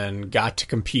 And got to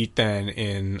compete then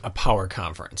in a power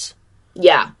conference.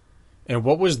 Yeah. And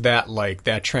what was that like,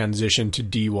 that transition to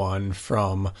D1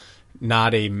 from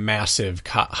not a massive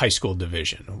high school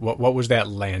division? What was that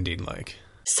landing like?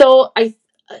 So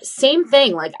same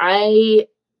thing. Like I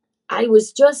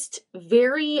was just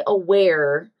very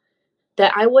aware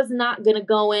that I was not going to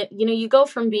go in, you go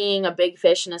from being a big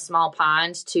fish in a small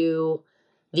pond to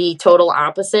the total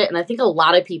opposite. And I think a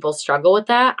lot of people struggle with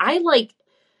that. I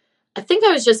think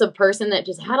I was just a person that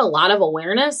just had a lot of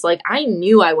awareness. Like I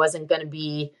knew I wasn't going to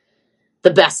be the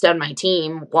best on my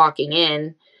team walking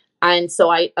in. And so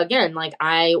I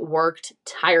worked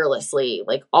tirelessly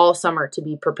like all summer to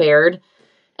be prepared.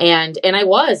 And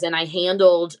I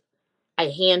handled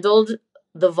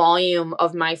the volume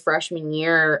of my freshman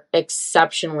year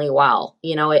exceptionally well,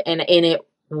 and it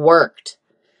worked.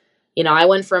 I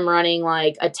went from running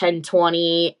like a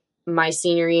 10:20 my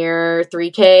senior year,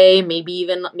 3K, maybe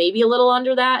a little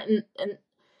under that, and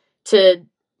to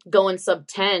going sub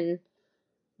 10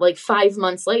 like 5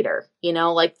 months later.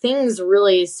 Like things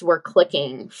really were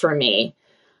clicking for me.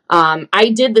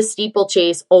 I did the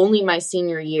steeplechase only my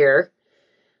senior year.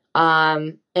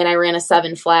 And I ran a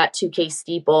 7 flat 2K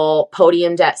steeple,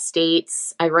 podiumed at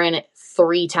states. I ran it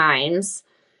 3 times.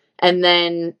 And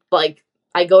then like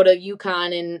I go to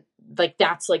UConn and like,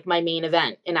 that's like my main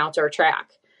event in outdoor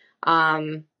track.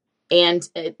 And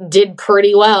it did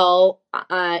pretty well,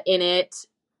 in it,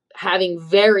 having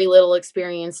very little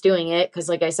experience doing it. Cause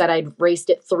like I said, I'd raced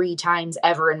it 3 times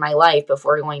ever in my life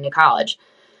before going to college.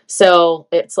 So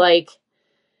it's like,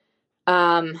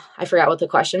 I forgot what the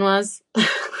question was.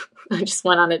 I just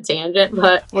went on a tangent,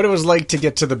 but what it was like to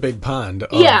get to the big pond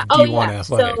of yeah. D1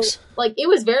 athletics. So like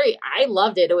I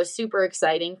loved it. It was super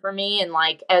exciting for me. And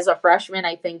like as a freshman,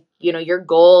 I think, your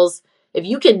goals, if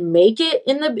you can make it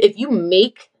if you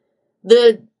make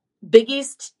the Big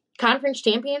East Conference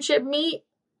Championship meet,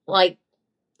 like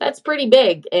that's pretty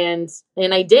big. And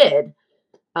I did.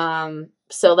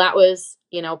 So that was,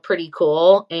 pretty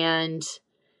cool. And,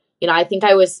 I think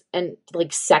I was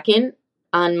second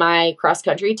on my cross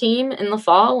country team in the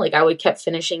fall. Like I would kept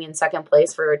finishing in second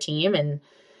place for a team. And,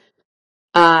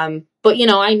 but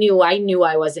I knew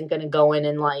I wasn't going to go in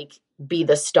and like be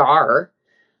the star.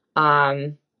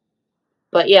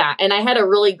 But yeah, and I had a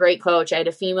really great coach. I had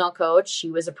a female coach. She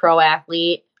was a pro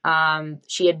athlete.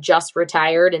 She had just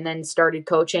retired and then started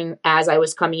coaching as I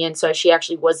was coming in. So she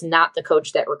actually was not the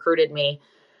coach that recruited me.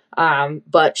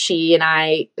 But she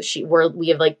and we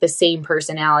have like the same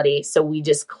personality. So we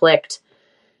just clicked,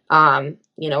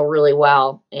 really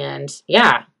well. And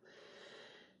yeah,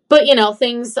 but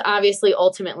things obviously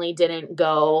ultimately didn't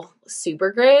go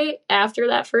super great after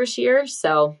that first year.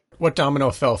 So what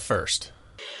domino fell first?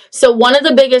 So one of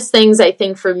the biggest things I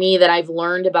think for me that I've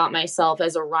learned about myself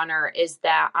as a runner is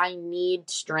that I need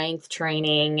strength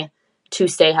training to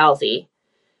stay healthy.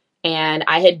 And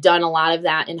I had done a lot of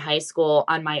that in high school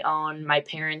on my own. My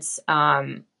parents,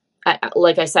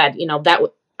 like I said, that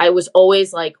I was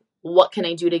always like, what can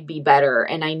I do to be better?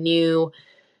 And I knew,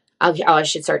 I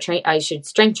should start training. I should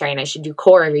strength train. I should do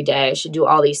core every day. I should do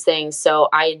all these things. So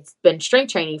I'd been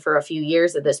strength training for a few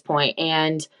years at this point.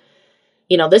 And,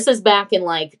 this is back in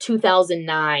like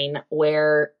 2009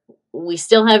 where we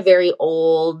still have very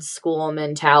old school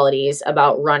mentalities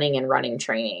about running and running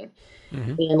training.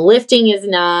 Mm-hmm. And lifting is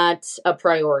not a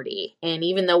priority. And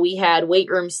even though we had weight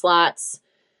room slots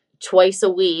twice a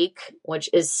week, which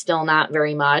is still not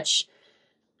very much,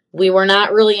 we were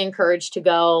not really encouraged to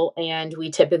go, and we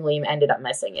typically ended up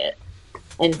missing it.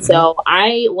 And so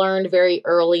I learned very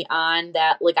early on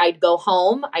that like I'd go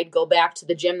home, I'd go back to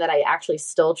the gym that I actually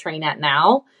still train at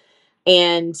now,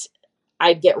 and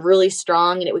I'd get really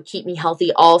strong and it would keep me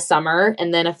healthy all summer.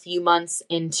 And then a few months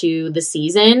into the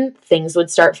season, things would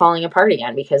start falling apart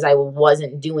again because I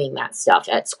wasn't doing that stuff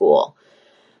at school.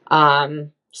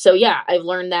 So yeah, I've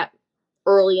learned that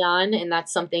early on, and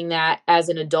that's something that as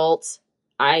an adult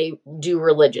I do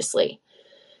religiously.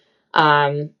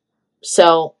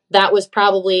 So that was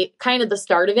probably kind of the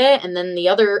start of it. And then the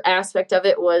other aspect of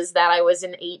it was that I was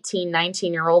an 18,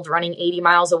 19-year-old running 80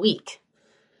 miles a week.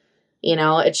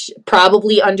 It's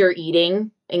probably under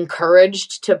eating,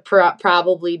 encouraged to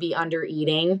probably be under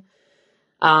eating.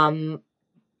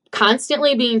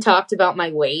 Constantly being talked about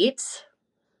my weight.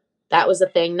 That was a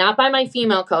thing, not by my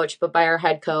female coach, but by our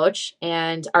head coach.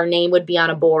 And our name would be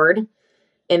on a board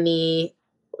in the,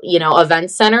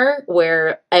 event center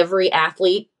where every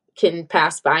athlete can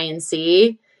pass by and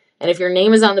see. And if your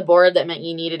name is on the board, that meant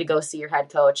you needed to go see your head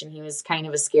coach. And he was kind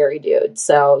of a scary dude.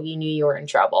 So you knew you were in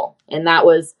trouble. And that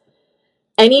was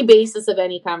any basis of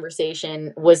any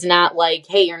conversation was not like,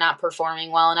 hey, you're not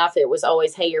performing well enough. It was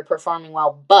always, hey, you're performing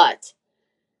well, but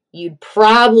you'd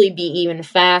probably be even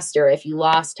faster if you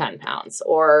lost 10 pounds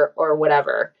or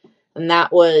whatever. And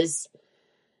that was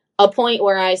a point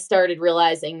where I started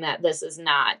realizing that this is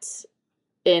not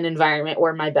an environment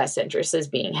where my best interest is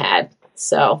being had.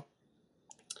 So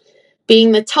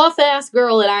being the tough ass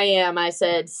girl that I am, I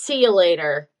said, see you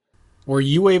later. Were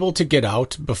you able to get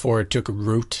out before it took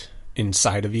root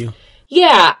inside of you?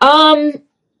 Yeah. I'm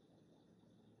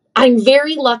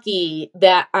very lucky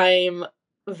that I'm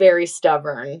very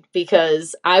stubborn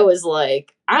because I was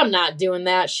like, I'm not doing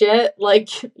that shit. Like,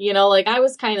 I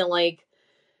was kind of like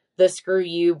the screw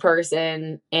you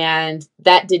person. And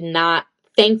that did not,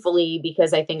 thankfully,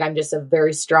 because I think I'm just a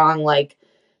very strong, like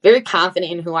very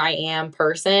confident in who I am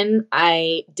person.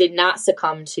 I did not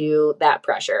succumb to that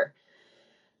pressure.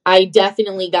 I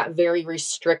definitely got very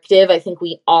restrictive. I think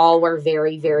we all were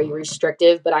very, very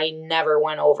restrictive, but I never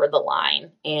went over the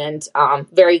line. And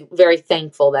very, very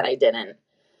thankful that I didn't.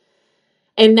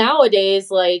 And nowadays,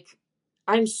 like,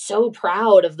 I'm so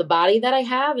proud of the body that I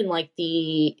have and like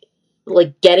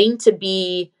getting to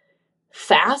be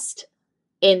fast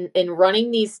in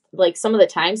running these, like some of the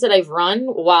times that I've run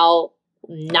while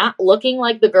not looking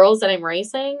like the girls that I'm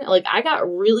racing, like I got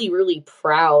really, really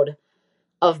proud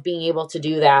of being able to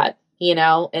do that, you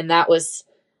know, and that was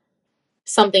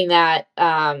something that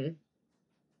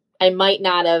I might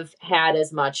not have had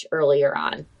as much earlier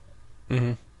on.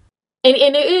 Mm-hmm. And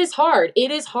it is hard.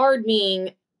 It is hard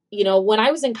being, you know, when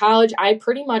I was in college,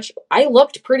 I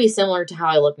looked pretty similar to how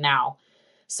I look now.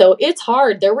 So it's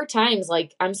hard. There were times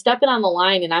like I'm stepping on the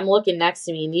line and I'm looking next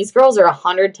to me and these girls are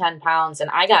 110 pounds and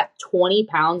I got 20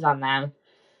 pounds on them,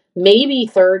 maybe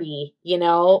 30, you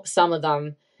know, some of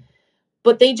them,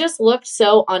 but they just looked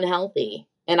so unhealthy.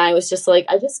 And I was just like,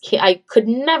 I just can't, I could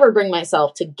never bring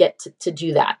myself to get to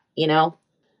do that, you know?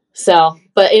 So,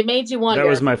 but it made you wonder. That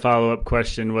was my follow-up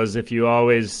question, was if you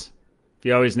always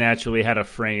naturally had a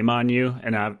frame on you,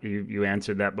 and you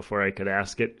answered that before I could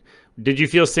ask it. Did you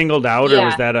feel singled out, or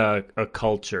was that a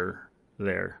culture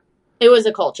there? It was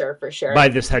a culture for sure. By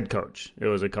this head coach, it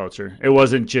was a culture. It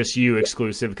wasn't just you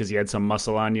exclusive because you had some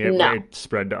muscle on you. No. It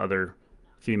spread to other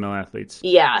female athletes.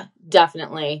 Yeah,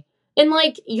 definitely. And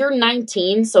like you're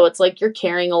 19, so it's like you're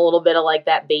carrying a little bit of like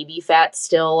that baby fat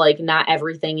still. Like not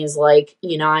everything is like,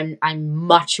 you know, I'm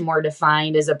much more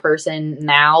defined as a person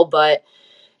now, but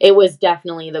it was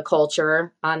definitely the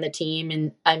culture on the team.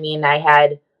 And I mean, I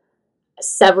had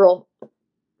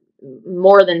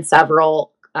more than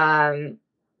several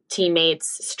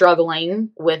teammates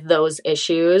struggling with those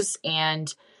issues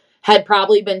and had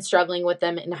probably been struggling with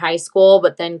them in high school,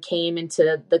 but then came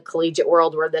into the collegiate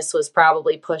world where this was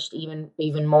probably pushed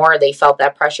even more. They felt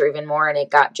that pressure even more, and it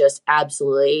got just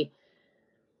absolutely,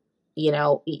 you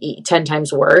know, 10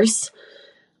 times worse.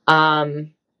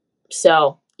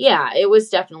 So yeah, it was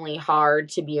definitely hard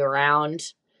to be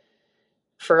around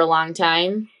for a long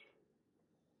time.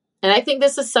 And I think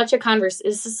this is such a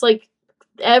this is like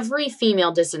every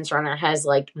female distance runner has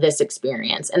like this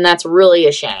experience, and that's really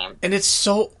a shame. And it's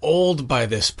so old by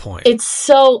this point. It's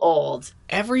so old.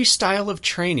 Every style of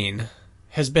training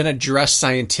has been addressed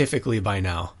scientifically by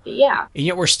now. Yeah. And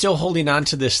yet we're still holding on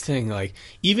to this thing. Like,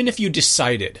 even if you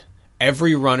decided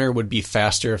every runner would be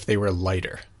faster if they were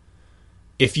lighter,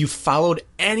 if you followed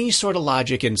any sort of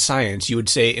logic in science, you would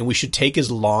say, and we should take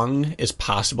as long as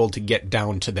possible to get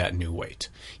down to that new weight.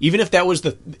 Even if that was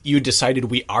you decided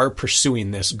we are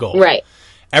pursuing this goal. Right.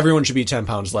 Everyone should be 10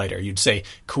 pounds lighter. You'd say,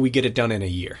 could we get it done in a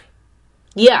year?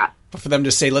 Yeah. But for them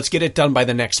to say, let's get it done by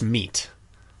the next meet.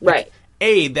 Right. Like,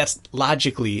 A, that's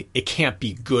logically, it can't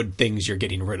be good things you're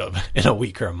getting rid of in a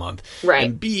week or a month. Right.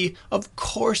 And B, of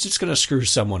course it's going to screw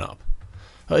someone up.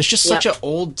 It's just such an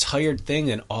old, tired thing.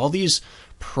 And all these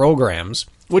programs,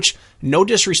 which no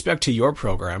disrespect to your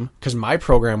program, because my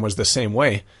program was the same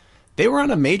way, they were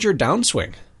on a major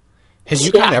downswing. Has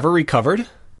UConn ever recovered?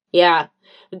 Yeah.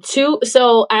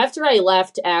 So after I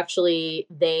left, actually,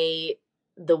 the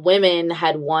women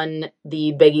had won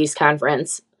the Big East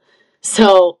Conference.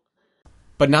 So,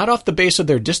 but not off the base of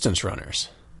their distance runners.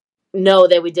 No,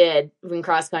 we did in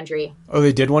cross country. Oh,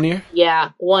 they did 1 year?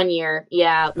 Yeah, 1 year.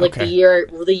 Yeah, like the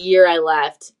year I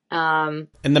left. And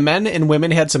the men and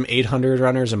women had some 800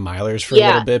 runners and milers for a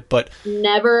little bit, but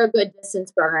never a good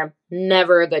distance program.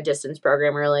 Never a good distance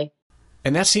program, really.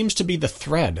 And that seems to be the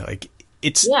thread. Like,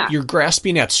 you're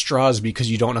grasping at straws because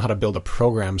you don't know how to build a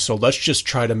program. So let's just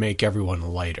try to make everyone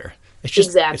lighter. It's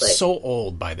just It's so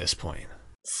old by this point.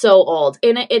 So old,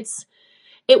 and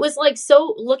it was like,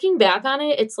 so looking back on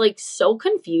it, it's like so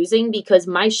confusing because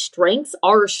my strengths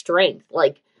are strength.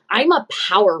 Like, I'm a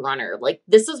power runner. Like,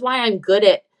 this is why I'm good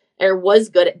at, or was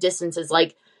good at distances.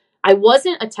 Like, I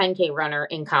wasn't a 10K runner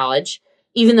in college,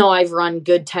 even though I've run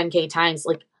good 10K times.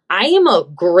 Like, I am a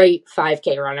great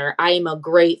 5K runner. I am a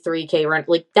great 3K runner.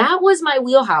 Like, that was my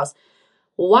wheelhouse.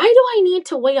 Why do I need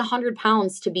to weigh 100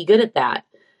 pounds to be good at that?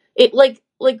 It like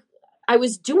I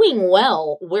was doing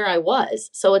well where I was.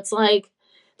 So it's like,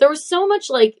 there was so much,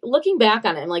 like, looking back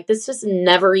on it, I'm like, this just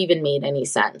never even made any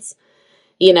sense,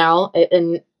 you know?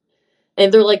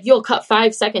 And they're like, you'll cut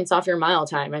 5 seconds off your mile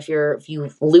time if you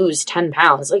lose 10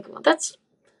 pounds. Like, I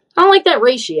don't like that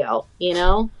ratio, you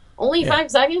know? Only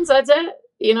 5 seconds, that's it.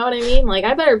 You know what I mean? Like,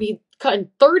 I better be cutting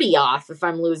 30 off if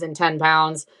I'm losing 10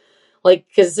 pounds. Like,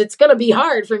 because it's going to be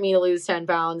hard for me to lose 10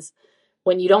 pounds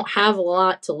when you don't have a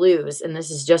lot to lose. And this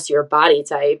is just your body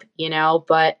type, you know?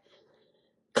 But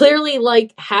clearly,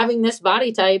 like, having this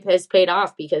body type has paid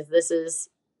off because this is,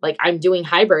 like, I'm doing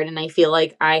hybrid and I feel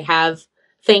like I have,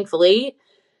 thankfully,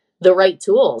 the right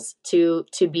tools to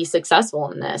be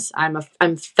successful in this.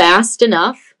 I'm fast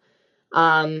enough.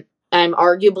 I'm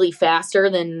arguably faster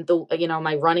than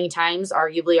my running times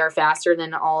arguably are faster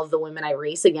than all of the women I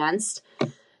race against,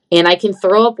 and I can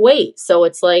throw up weight. So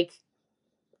it's like,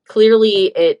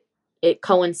 clearly it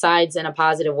coincides in a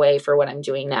positive way for what I'm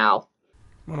doing now.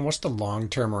 Well, what's the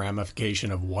long-term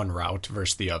ramification of one route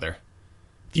versus the other?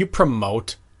 If you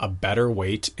promote a better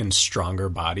weight and stronger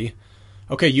body,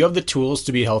 okay, you have the tools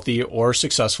to be healthy or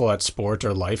successful at sport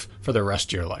or life for the rest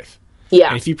of your life. Yeah.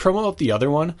 And if you promote the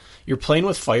other one, you're playing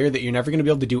with fire that you're never going to be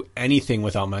able to do anything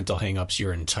without mental hangups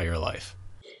your entire life.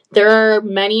 There are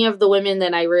many of the women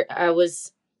that I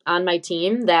was on my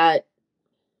team that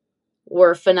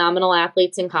were phenomenal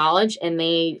athletes in college, and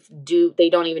they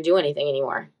don't even do anything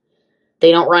anymore.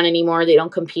 They don't run anymore. They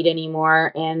don't compete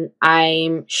anymore. And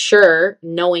I'm sure,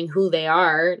 knowing who they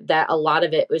are, that a lot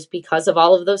of it was because of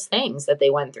all of those things that they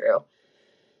went through,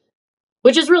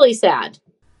 which is really sad.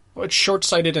 Well, it's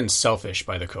short-sighted and selfish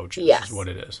by the coaches, yes, is what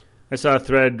it is. I saw a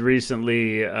thread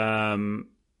recently.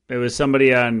 It was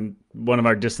somebody on one of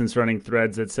our distance running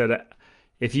threads that said,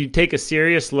 if you take a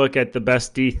serious look at the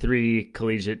best D3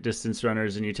 collegiate distance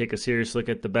runners and you take a serious look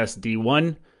at the best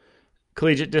D1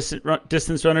 collegiate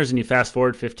distance runners and you fast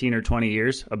forward 15 or 20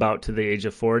 years, about to the age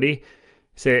of 40,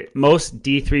 say most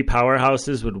D3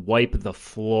 powerhouses would wipe the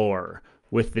floor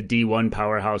with the D1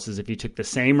 powerhouses if you took the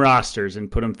same rosters and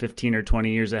put them 15 or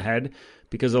 20 years ahead,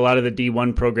 because a lot of the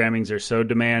D1 programmings are so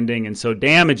demanding and so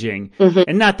damaging. Mm-hmm.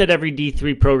 And not that every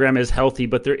D3 program is healthy,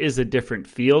 but there is a different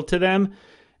feel to them.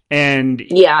 And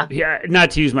yeah,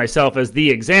 not to use myself as the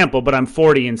example, but I'm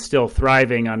 40 and still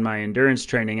thriving on my endurance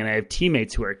training, and I have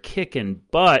teammates who are kicking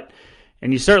butt.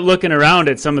 And you start looking around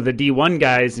at some of the D1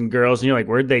 guys and girls, and you're like,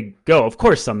 where'd they go? Of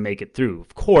course some make it through,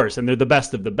 of course, and they're the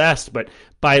best of the best. But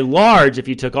by large, if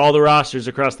you took all the rosters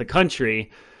across the country,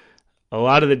 a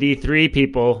lot of the D3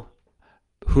 people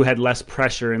who had less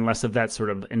pressure and less of that sort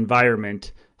of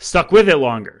environment stuck with it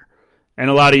longer. And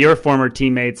a lot of your former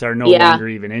teammates are no longer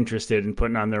even interested in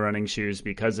putting on their running shoes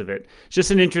because of it. It's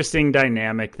just an interesting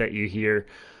dynamic that you hear.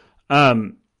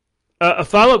 A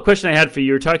follow-up question I had for you,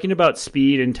 you're talking about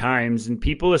speed and times, and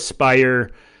people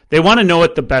aspire, they want to know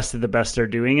what the best of the best are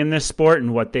doing in this sport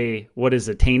and what is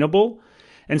attainable.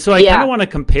 And so I kind of want a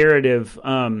comparative.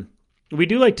 We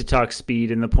do like to talk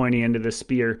speed and the pointy end of the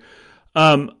spear.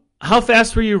 How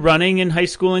fast were you running in high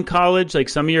school and college, like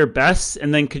some of your bests?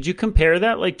 And then could you compare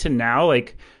that like to now?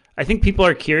 Like, I think people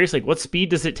are curious, like what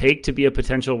speed does it take to be a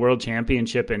potential world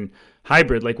championship in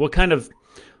hybrid? Like what time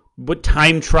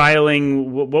trialing,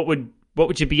 what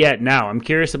would you be at now? I'm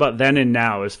curious about then and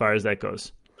now as far as that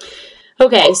goes.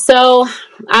 Okay, so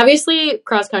obviously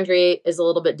cross country is a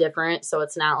little bit different. So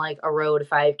it's not like a road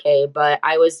 5K, but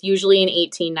I was usually an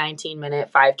 18, 19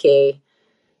 minute 5K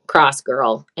cross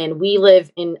girl. And I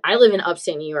live in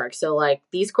upstate New York. So like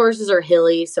these courses are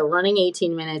hilly. So running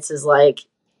 18 minutes is like,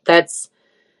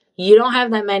 you don't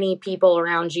have that many people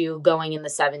around you going in the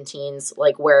 17s,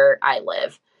 like where I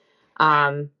live.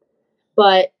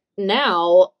 But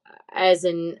now as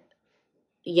in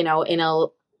a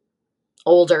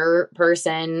older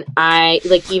person, I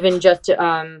like even just,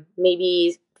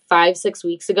 maybe 5-6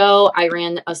 weeks ago, I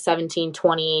ran a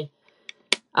 17:20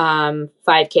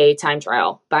 5K time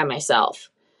trial by myself.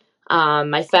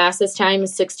 My fastest time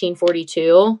is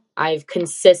 16:42. I've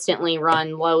consistently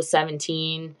run low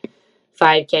 17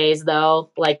 5Ks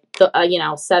though, like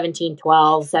 17:12,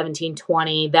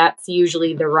 17:20. That's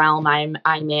usually the realm I'm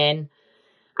in.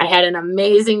 I had an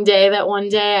amazing day that one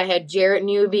day. I had Jarrett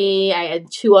Newby. I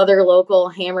had 2 other local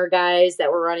hammer guys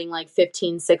that were running like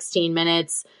 15, 16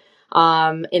 minutes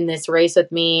in this race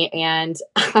with me, and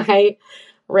I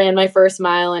ran my first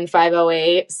mile in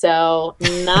 5:08, so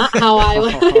not how I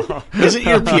would. Is it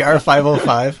your PR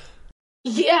 5:05?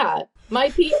 Yeah,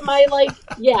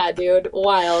 yeah, dude,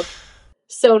 wild.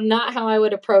 So not how I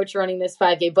would approach running this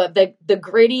 5K, but the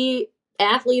gritty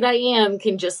athlete I am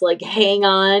can just like hang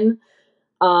on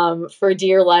for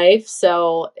dear life.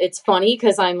 So it's funny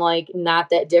because I'm like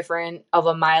not that different of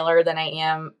a miler than I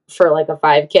am for like a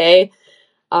 5K.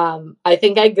 I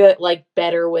think I get like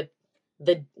better with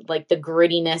the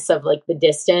grittiness of like the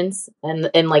distance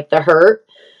and like the hurt,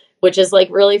 which is like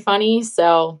really funny.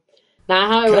 So not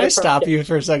how I would. Can I stop you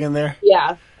for a second there?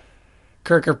 Yeah.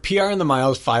 Kirk, her PR in the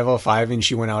mile is 5:05 and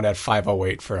she went out at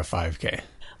 5:08 for a 5K.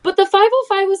 But the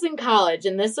 5:05 was in college,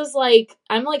 and this is like,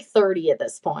 I'm like 30 at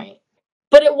this point.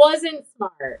 But it wasn't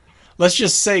smart. Let's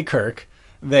just say, Kirk,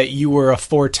 that you were a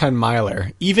 4:10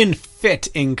 miler, even fit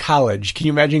in college. Can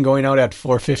you imagine going out at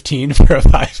 4:15 for a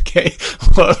 5K?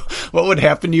 What would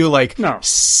happen to you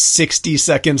 60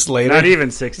 seconds later? Not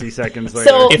even 60 seconds later.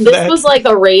 So this was like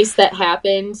a race that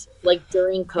happened like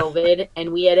during COVID,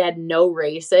 and we had no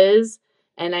races,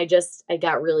 and I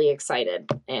got really excited,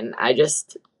 and I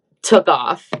just took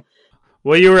off.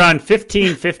 Well, you were on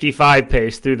 15:55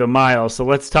 pace through the mile, so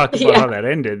let's talk about how that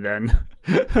ended then.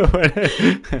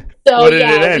 So did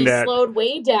it end at?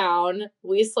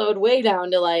 We slowed way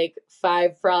down to like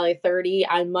 5:30.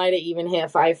 I might have even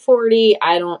hit 5:40.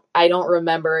 I don't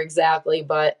remember exactly,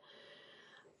 but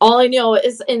all I know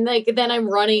is, and like, then I'm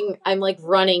running,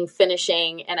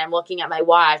 finishing, and I'm looking at my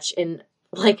watch, and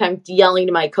like, I'm yelling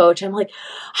to my coach. I'm like,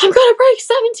 I'm going to break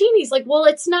 17. He's like, well,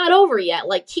 it's not over yet.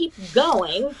 Like, keep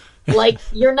going. Like,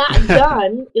 you're not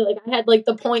done. Like, I had like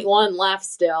the 0.1 left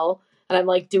still, and I'm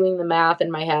like doing the math in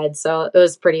my head. So it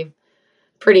was pretty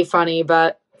funny,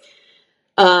 but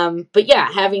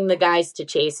yeah, having the guys to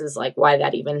chase is like why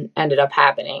that even ended up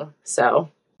happening. So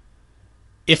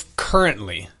if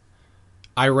currently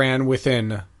I ran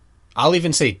within, I'll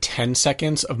even say 10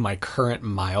 seconds of my current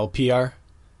mile PR,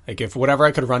 like if whatever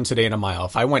I could run today in a mile,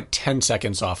 if I went 10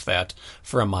 seconds off that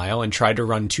for a mile and tried to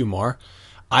run 2 more,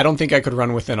 I don't think I could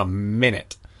run within a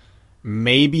minute,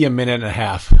 maybe a minute and a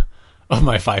half of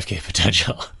my 5K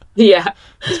potential. Yeah.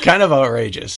 It's kind of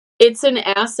outrageous. It's an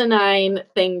asinine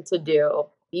thing to do.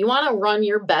 You want to run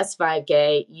your best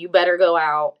 5K, you better go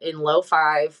out in low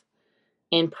 5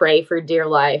 and pray for dear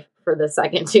life for the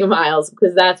second 2 miles,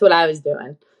 because that's what I was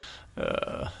doing.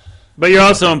 But you're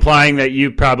also implying that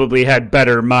you probably had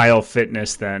better mile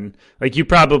fitness then. Like you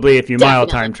probably, if you mile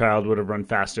time trialed, would have run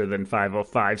faster than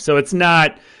 5:05. So it's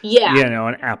not,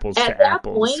 an apples to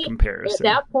apples comparison.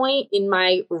 At that point in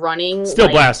my running, still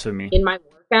blasphemy. In my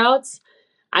workouts,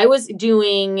 I was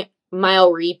doing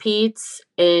mile repeats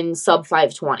in sub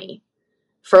 5:20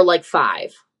 for like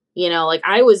 5. Like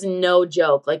I was no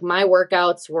joke. Like my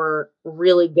workouts were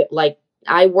really good. Like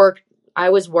I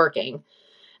was working.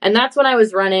 And that's when I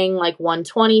was running like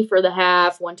 120 for the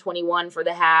half, 121 for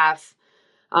the half.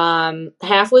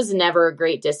 Half was never a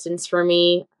great distance for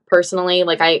me personally.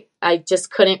 Like I just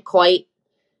couldn't quite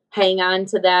hang on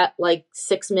to that like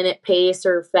 6-minute pace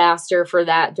or faster for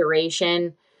that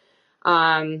duration.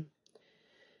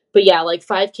 But yeah, like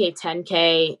 5K,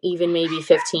 10K, even maybe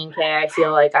 15K, I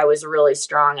feel like I was really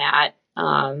strong at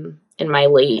in my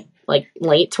late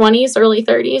 20s, early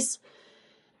 30s.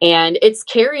 And it's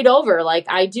carried over. Like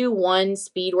I do one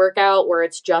speed workout where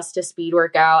it's just a speed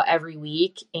workout every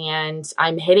week. And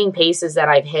I'm hitting paces that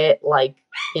I've hit like,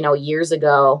 years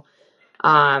ago.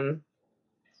 And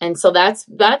so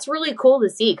that's really cool to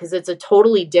see, because it's a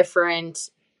totally different,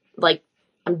 like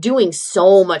I'm doing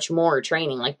so much more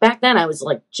training. Like back then I was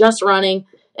like just running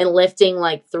and lifting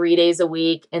like 3 days a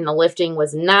week. And the lifting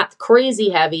was not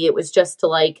crazy heavy. It was just to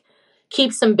like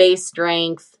keep some base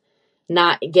strength,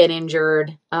 not get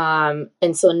injured.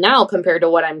 And so now compared to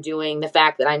what I'm doing, the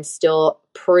fact that I'm still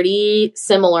pretty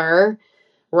similar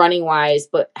running wise,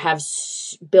 but have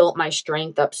built my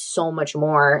strength up so much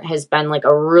more has been like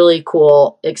a really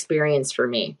cool experience for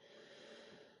me.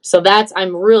 So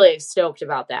I'm really stoked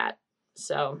about that.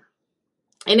 So,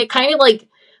 and it kind of like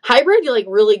hybrid, like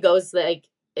really goes like,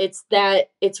 it's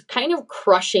kind of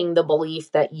crushing the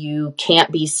belief that you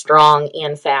can't be strong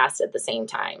and fast at the same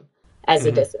time as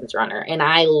a distance runner. And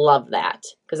I love that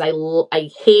because I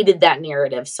hated that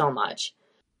narrative so much.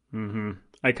 Mm-hmm.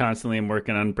 I constantly am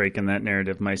working on breaking that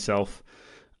narrative myself,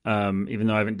 even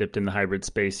though I haven't dipped in the hybrid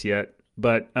space yet.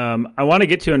 But I want to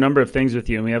get to a number of things with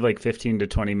you, and we have like 15 to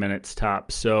 20 minutes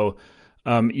tops. So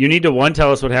you need to,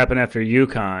 tell us what happened after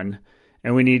UConn,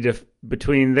 and we need to,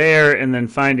 between there and then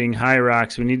finding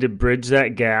Hyrox, we need to bridge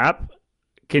that gap.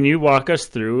 Can you walk us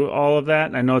through all of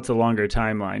that? I know it's a longer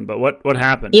timeline, but what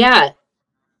happened? Yeah.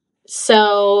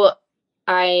 So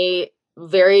I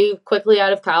very quickly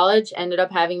out of college ended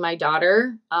up having my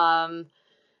daughter.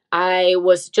 I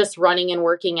was just running and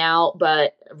working out,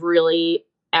 but really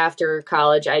after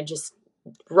college,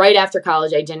 right after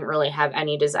college, I didn't really have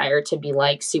any desire to be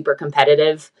like super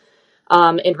competitive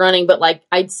in running, but like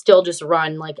I'd still just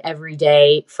run like every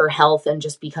day for health and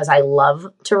just because I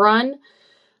love to run.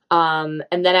 And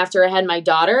then after I had my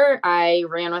daughter, I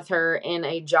ran with her in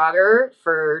a jogger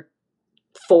for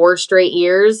 4 straight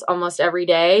years, almost every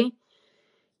day.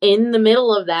 In the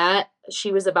middle of that,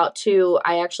 she was about 2.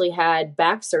 I actually had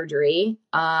back surgery.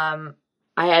 I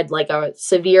had like a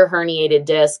severe herniated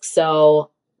disc.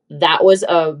 So that was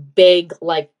a big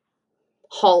like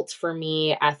halt for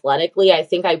me athletically. I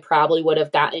think I probably would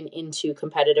have gotten into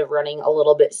competitive running a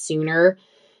little bit sooner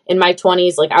in my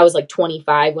 20s. Like I was like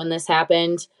 25 when this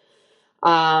happened.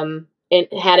 And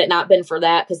had it not been for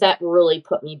that, because that really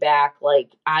put me back,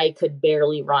 like I could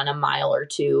barely run a mile or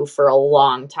 2 for a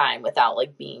long time without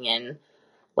like being in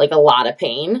like a lot of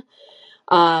pain.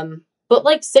 But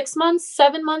like 6 months,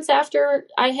 7 months after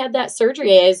I had that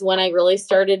surgery is when I really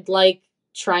started like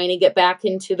trying to get back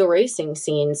into the racing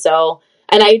scene. So,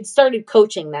 and I started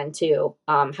coaching then too,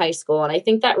 high school. And I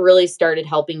think that really started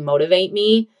helping motivate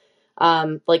me.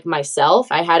 like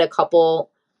myself, I had a couple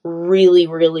really,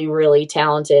 really, really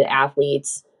talented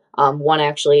athletes. One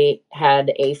actually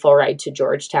had a full ride to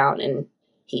Georgetown, and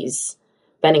he's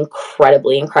been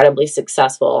incredibly, incredibly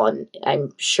successful, and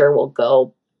I'm sure will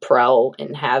go pro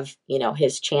and have,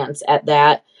 his chance at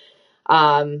that.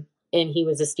 And he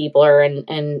was a steepler,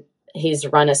 and he's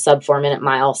run a sub 4-minute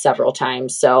mile several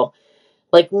times. So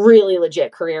like really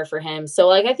legit career for him. So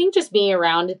like, I think just being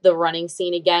around the running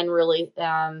scene again really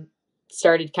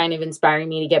started kind of inspiring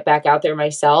me to get back out there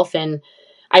myself. And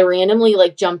I randomly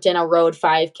like jumped in a road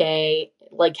 5K,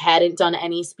 like hadn't done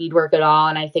any speed work at all.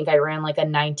 And I think I ran like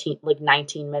 19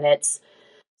 minutes.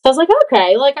 So I was like,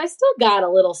 okay, like I still got a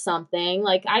little something,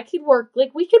 like I could work,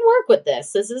 like we can work with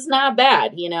this. This is not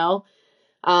bad,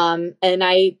 And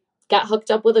I got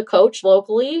hooked up with a coach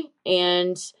locally,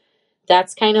 and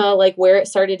that's kind of like where it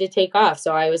started to take off.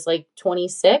 So I was like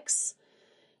 26,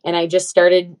 and I just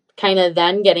started kind of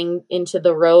then getting into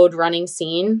the road running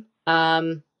scene.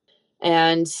 And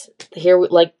here,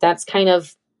 like, that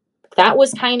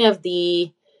was kind of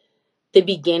the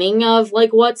beginning of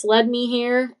like what's led me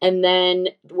here. And then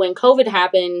when COVID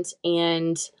happened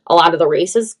and a lot of the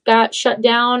races got shut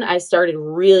down, I started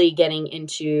really getting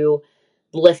into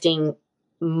lifting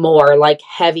more, like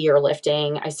heavier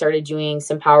lifting. I started doing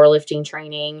some powerlifting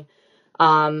training.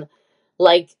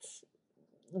 Like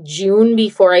June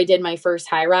before I did my first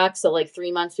Hyrox, so like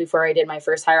 3 months before I did my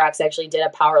first Hyrox, I actually did a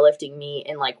powerlifting meet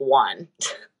in like one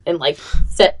and like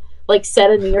set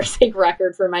a New Year's State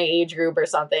record for my age group or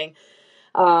something.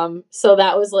 So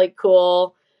that was like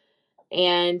cool.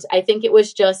 And I think it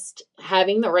was just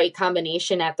having the right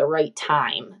combination at the right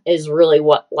time is really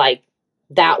what, like,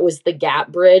 that was the gap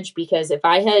bridge. Because if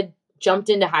I had jumped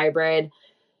into hybrid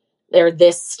or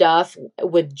this stuff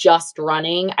with just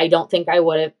running, I don't think I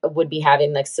would be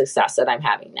having the success that I'm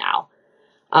having now.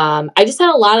 I just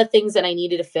had a lot of things that I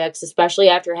needed to fix, especially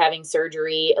after having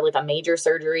surgery, like a major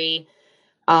surgery.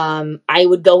 I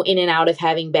would go in and out of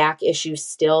having back issues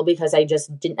still because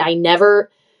I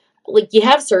never, like, you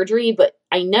have surgery, but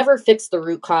I never fixed the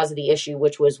root cause of the issue,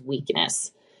 which was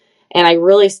weakness. And I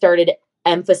really started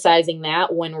emphasizing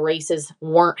that when races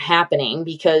weren't happening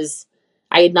because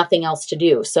I had nothing else to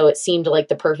do. So it seemed like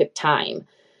the perfect time.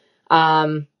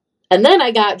 And then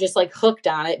I got just like hooked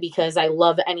on it because I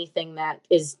love anything that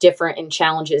is different and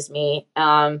challenges me.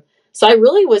 So I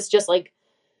really was just like,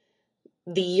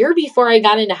 the year before I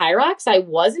got into Hyrox, I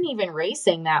wasn't even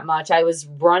racing that much. I was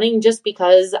running just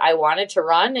because I wanted to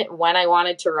run when I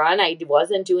wanted to run. I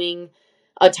wasn't doing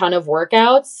a ton of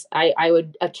workouts. I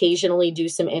would occasionally do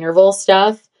some interval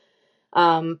stuff.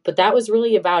 But that was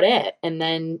really about it. And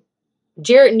then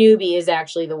Jarrett Newby is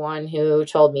actually the one who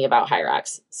told me about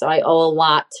Hyrox. So I owe a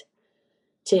lot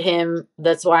to him.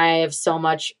 That's why I have so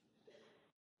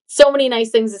many nice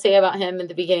things to say about him at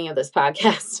the beginning of this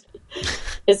podcast.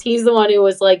 Because he's the one who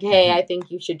was like, hey, I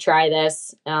think you should try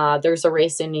this. There's a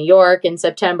race in New York in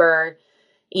September.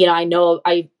 I know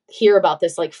I hear about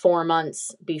this like 4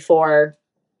 months before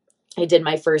I did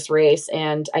my first race.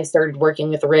 And I started working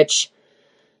with Rich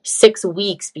 6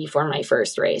 weeks before my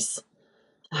first race,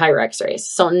 Hyrox race.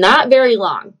 So not very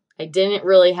long. I didn't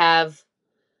really have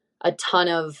a ton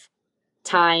of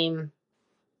time,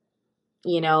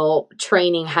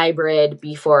 training hybrid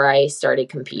before I started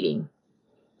competing.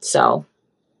 So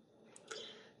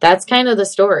that's kind of the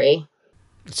story.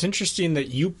 It's interesting that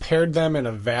you paired them in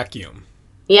a vacuum.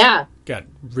 Yeah. Got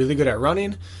really good at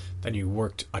running, then you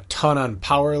worked a ton on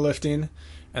powerlifting,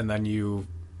 and then you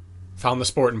found the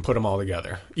sport and put them all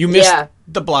together. You missed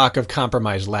the block of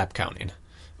compromised lap counting.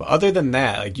 But other than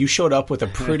that, like, you showed up with a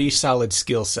pretty solid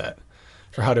skill set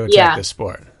for how to attack this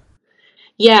sport.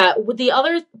 Yeah. The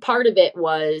other part of it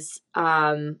was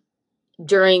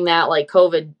during that like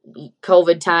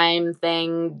COVID time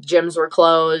thing, gyms were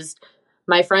closed.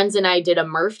 My friends and I did a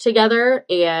Murph together,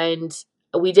 and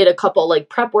we did a couple like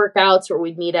prep workouts where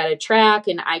we'd meet at a track,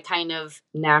 and I kind of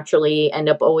naturally end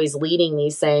up always leading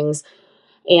these things.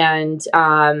 And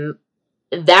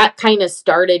that kind of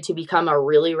started to become a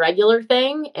really regular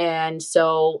thing. And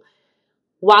so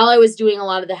while I was doing a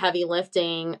lot of the heavy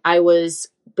lifting, I was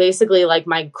basically like,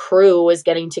 my crew was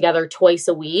getting together twice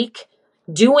a week,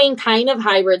 doing kind of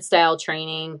hybrid style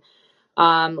training,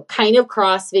 kind of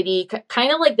CrossFit-y,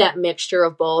 kind of like that mixture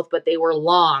of both, but they were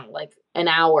long, like an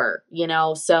hour,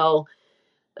 so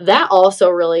that also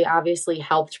really obviously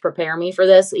helped prepare me for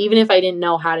this. Even if I didn't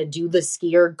know how to do the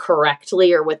skier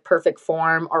correctly or with perfect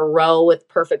form or row with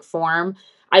perfect form,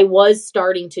 I was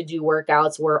starting to do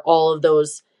workouts where all of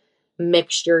those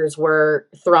mixtures were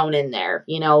thrown in there.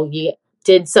 You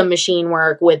did some machine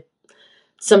work with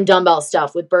some dumbbell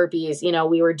stuff with burpees. You know,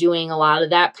 we were doing a lot of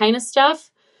that kind of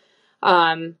stuff.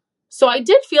 So I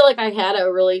did feel like I had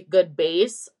a really good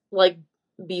base, like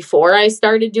before I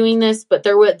started doing this, but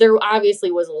there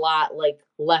obviously was a lot like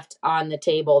left on the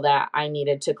table that I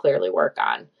needed to clearly work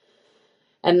on.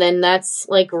 And then that's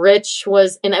like Rich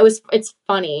was, and it's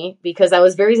funny because I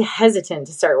was very hesitant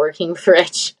to start working with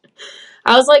Rich.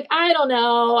 I was like, I don't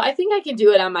know. I think I can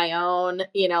do it on my own,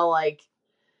 you know, like,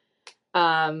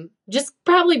 just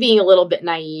probably being a little bit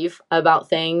naive about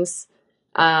things.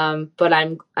 But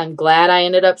I'm glad I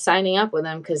ended up signing up with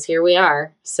him because here we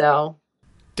are. So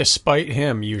despite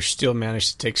him, you still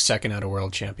managed to take second at a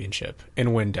world championship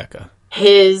and win DECA.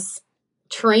 His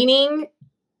training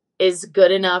is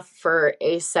good enough for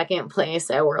a second place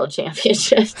at world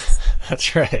championships.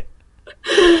 That's right.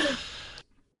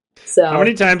 So how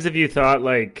many times have you thought,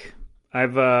 like,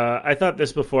 I thought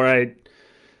this before I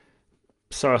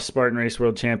saw Spartan Race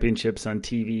World Championships on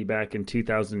TV back in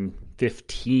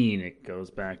 2015 it goes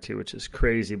back to, which is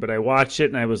crazy, but I watched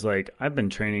it and I was like, I've been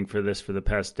training for this for the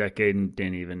past decade and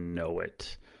didn't even know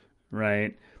it,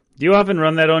 right? Do you often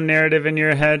run that own narrative in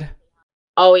your head?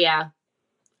 Oh yeah.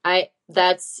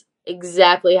 That's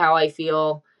exactly how I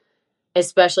feel,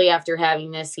 especially after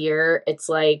having this year. It's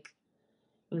like,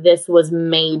 this was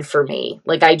made for me.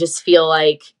 Like, I just feel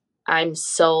like I'm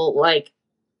so, like,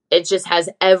 it just has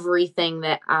everything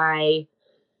that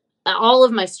all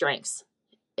of my strengths.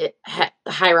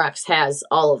 Hyrox has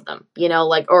all of them, you know,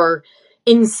 like, or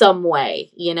in some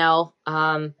way, you know,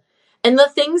 and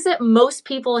the things that most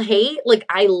people hate, like,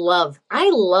 I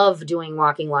love doing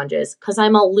walking lunges because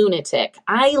I'm a lunatic.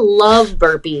 I love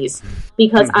burpees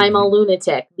because I'm a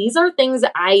lunatic. These are things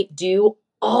that I do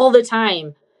all the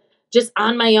time, just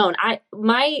on my own.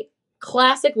 My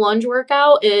classic lunge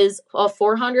workout is a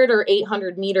 400 or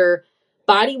 800 meter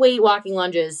body weight walking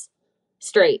lunges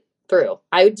straight through.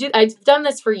 I've done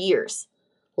this for years,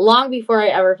 long before I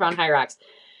ever found Hyrox.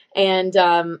 And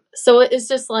so it's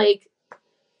just like,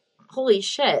 holy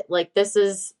shit, like this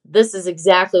is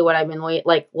exactly what I've been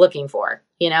looking for,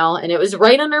 you know? And it was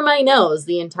right under my nose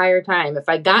the entire time. If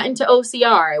I got into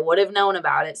OCR, I would have known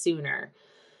about it sooner.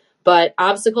 But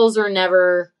obstacles are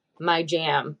never my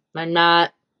jam. I'm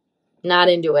not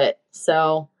into it.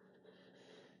 So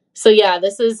yeah,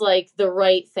 this is like the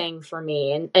right thing for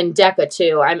me. And DECA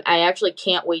too. I actually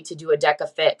can't wait to do a DECA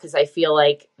fit because I feel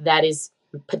like that is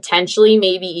potentially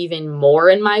maybe even more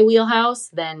in my wheelhouse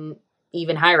than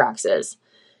even Hyrox is.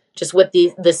 Just with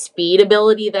the speed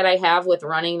ability that I have with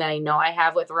running, that I know I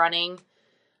have with running.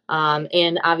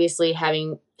 And obviously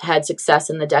having had success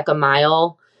in the DECA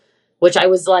mile, which I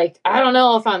was like, I don't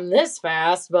know if I'm this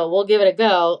fast, but we'll give it a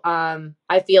go.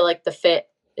 I feel like the fit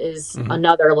is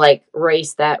another like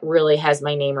race that really has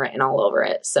my name written all over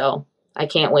it. So I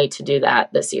can't wait to do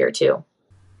that this year too.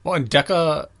 Well, and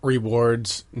DECA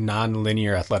rewards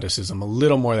non-linear athleticism a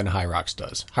little more than Hyrox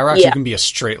does. Hyrox, you can be a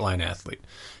straight line athlete.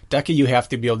 DECA, you have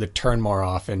to be able to turn more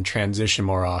often, transition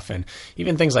more often,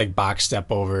 even things like box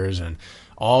step overs and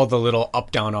all the little up,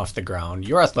 down, off the ground.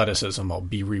 Your athleticism will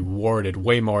be rewarded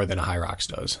way more than Hyrox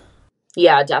does.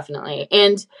 Yeah, definitely.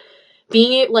 And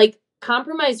being like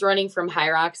compromised running from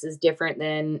Hyrox is different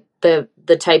than the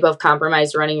type of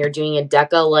compromised running you're doing in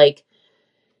DECA. Like,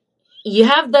 you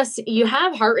have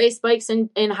heart rate spikes in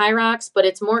Hyrox, but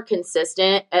it's more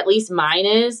consistent. At least mine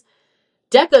is.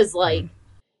 DECA's like,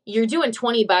 you're doing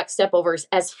 20 box step overs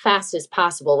as fast as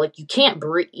possible. Like, you can't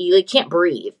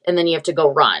breathe, and then you have to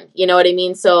go run. You know what I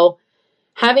mean? So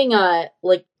having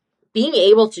being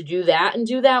able to do that and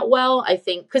do that well, I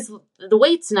think, because the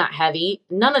weight's not heavy.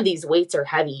 None of these weights are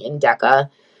heavy in DECA.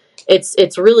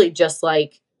 It's really just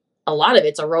like a lot of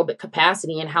it's aerobic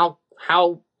capacity and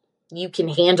how you can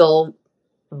handle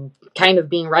kind of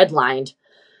being redlined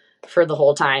for the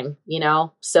whole time, you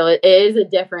know? So it is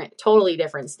a totally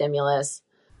different stimulus.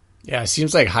 Yeah, it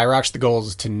seems like Hyrox, the goal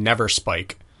is to never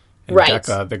spike. And right.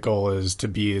 DECA, the goal is to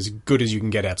be as good as you can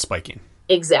get at spiking.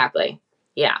 Exactly.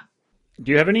 Yeah.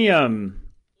 Do you have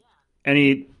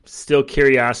any still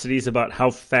curiosities about how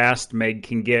fast Meg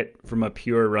can get from a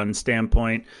pure run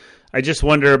standpoint? I just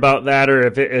wonder about that, or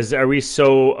if are we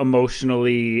so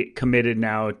emotionally committed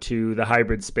now to the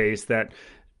hybrid space that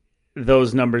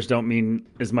those numbers don't mean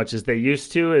as much as they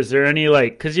used to? Is there any,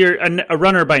 like, because you're a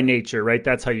runner by nature, right?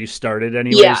 That's how you started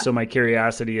anyway. Yeah. So my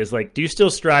curiosity is, like, do you still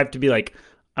strive to be like,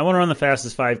 I want to run the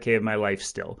fastest 5K of my life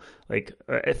still? Like,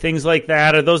 things like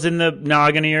that. Are those in the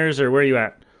noggin ears, or where are you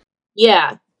at?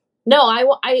 Yeah. No,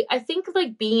 I think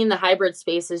like being in the hybrid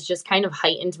space has just kind of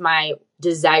heightened my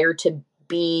desire to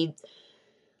be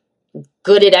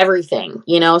good at everything,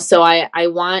 so I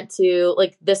want to,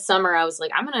 like, this summer I was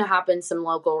like, I'm going to hop in some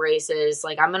local races.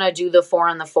 Like, I'm going to do the 4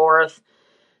 on the 4th,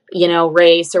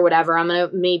 race or whatever. I'm going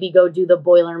to maybe go do the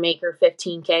Boilermaker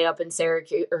 15K up in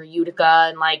Syracuse or Utica.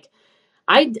 And like,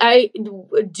 I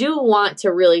do want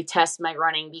to really test my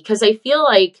running, because I feel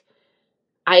like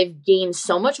I've gained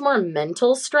so much more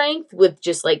mental strength with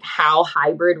just like how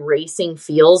hybrid racing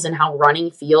feels and how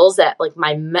running feels, that like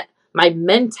my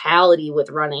mentality with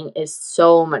running is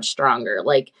so much stronger.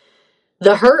 Like,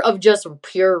 the hurt of just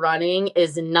pure running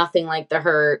is nothing like the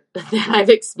hurt that I've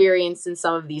experienced in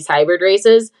some of these hybrid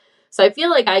races. So I feel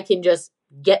like I can just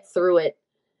get through it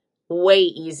way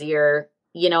easier.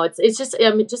 It's just,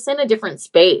 I'm just in a different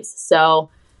space. So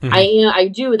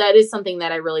I do, that is something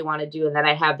that I really want to do, and that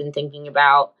I have been thinking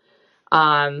about,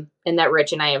 and that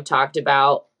Rich and I have talked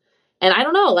about. And I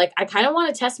don't know, like, I kind of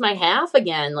want to test my half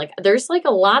again. Like, there's like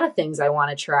a lot of things I want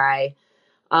to try,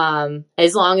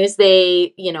 as long as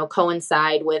they,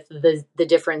 coincide with the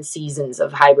different seasons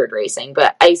of hybrid racing.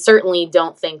 But I certainly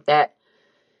don't think that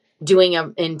doing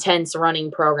an intense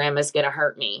running program is going to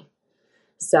hurt me.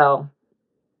 So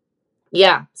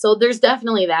yeah, so there's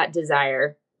definitely that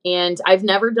desire. And I've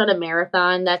never done a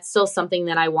marathon. That's still something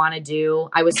that I want to do.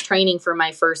 I was training for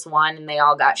my first one and they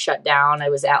all got shut down. I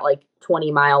was at like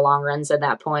 20-mile long runs at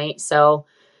that point. So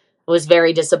I was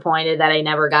very disappointed that I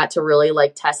never got to really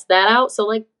like test that out. So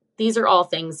like, these are all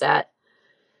things that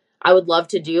I would love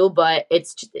to do, but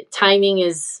timing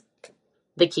is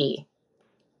the key.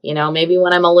 Maybe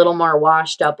when I'm a little more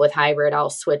washed up with hybrid, I'll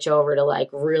switch over to like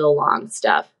real long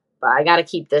stuff. But I got to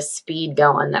keep this speed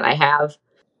going that I have.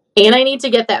 And I need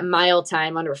to get that mile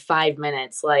time under 5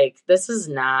 minutes. Like, this is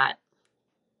not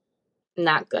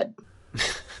good.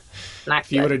 Not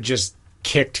If you would have just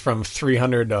kicked from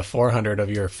 300 to 400 of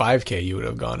your 5K, you would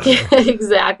have gone under.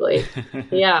 Exactly.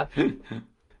 Yeah.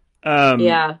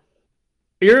 Yeah.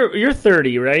 You're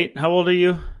 30, right? How old are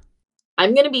you?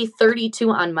 I'm going to be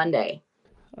 32 on Monday.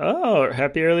 Oh,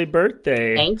 happy early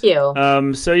birthday. Thank you.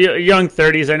 So you're young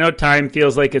 30s. I know time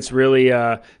feels like it's really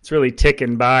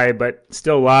ticking by, but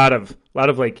still a lot of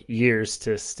like years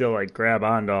to still like grab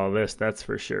onto all this. That's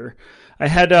for sure. I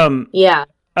had, yeah.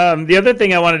 The other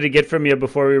thing I wanted to get from you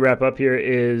before we wrap up here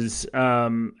is,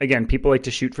 again, people like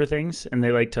to shoot for things and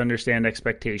they like to understand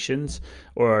expectations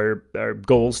or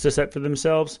goals to set for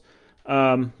themselves.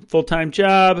 Full-time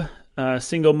job,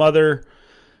 single mother,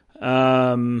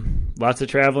 lots of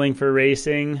traveling for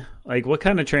racing. Like, what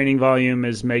kind of training volume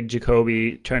is Meg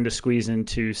Jacoby trying to squeeze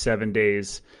into 7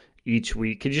 days each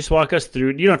week? Could you just walk us through?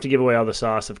 You don't have to give away all the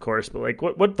sauce, of course, but like,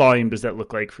 what volume does that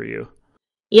look like for you?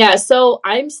 Yeah, so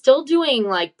I'm still doing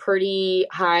like pretty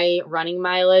high running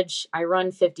mileage. I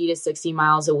run 50 to 60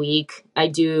 miles a week. I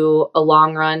do a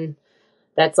long run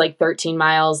that's like 13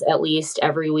 miles at least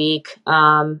every week.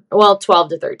 12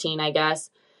 to 13, I guess.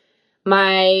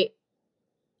 My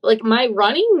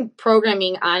running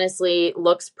programming honestly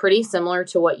looks pretty similar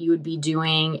to what you would be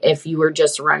doing if you were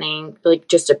just running, like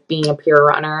just being a pure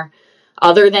runner.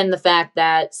 Other than the fact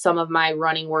that some of my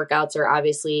running workouts are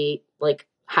obviously like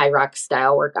Hyrox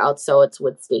style workouts, so it's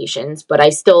with stations, but I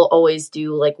still always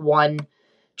do like one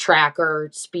tracker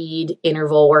speed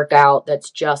interval workout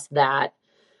that's just that.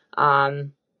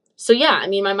 So yeah, I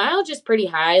mean, my mileage is pretty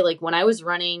high. Like when I was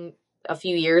running a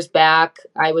few years back,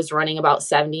 I was running about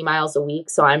 70 miles a week.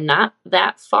 So I'm not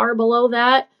that far below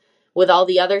that with all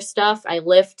the other stuff. I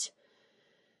lift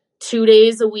 2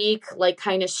 days a week, like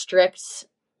kind of strict,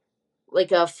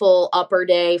 like a full upper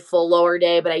day, full lower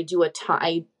day, but I do a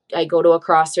ton. I go to a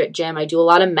CrossFit gym. I do a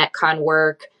lot of Metcon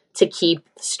work to keep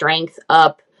strength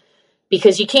up,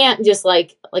 because you can't just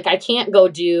like I can't go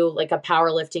do like a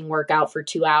powerlifting workout for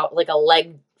 2 hours, like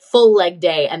a full leg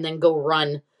day, and then go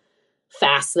run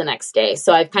fast the next day.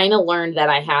 So I've kind of learned that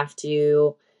I have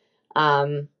to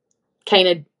kind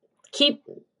of keep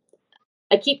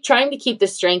trying to keep the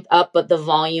strength up, but the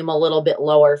volume a little bit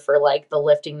lower for like the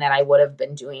lifting that I would have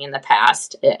been doing in the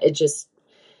past.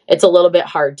 It's a little bit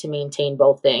hard to maintain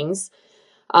both things.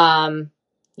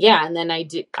 Yeah. And then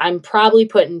I'm probably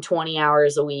putting 20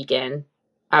 hours a week in,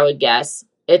 I would guess.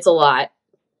 It's a lot.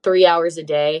 3 hours a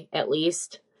day, at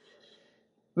least,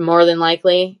 more than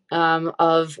likely,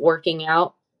 of working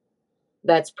out.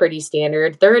 That's pretty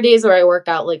standard. There are days where I work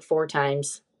out like 4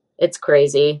 times. It's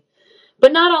crazy,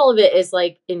 but not all of it is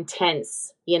like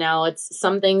intense. It's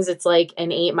some things, it's like an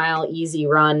 8-mile easy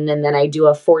run. And then I do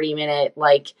a 40-minute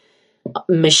like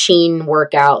machine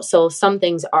workout. So some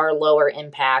things are lower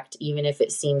impact, even if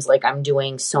it seems like I'm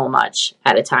doing so much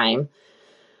at a time.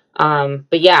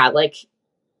 But yeah, like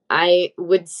I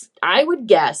would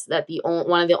guess that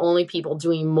one of the only people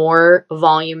doing more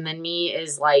volume than me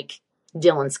is like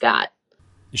Dylan Scott.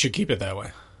 You should keep it that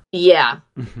way. Yeah,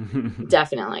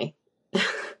 definitely.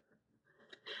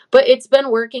 But it's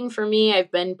been working for me.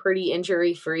 I've been pretty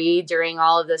injury free during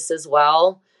all of this as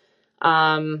well.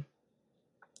 And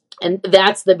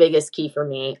that's the biggest key for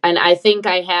me. And I think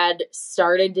I had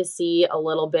started to see a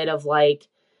little bit of like,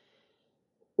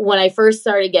 when I first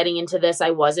started getting into this,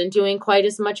 I wasn't doing quite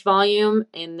as much volume,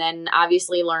 and then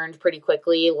obviously learned pretty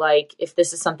quickly, like, if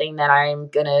this is something that I'm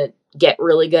going to get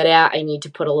really good at, I need to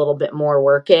put a little bit more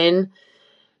work in.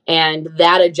 And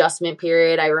that adjustment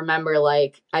period, I remember,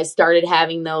 like, I started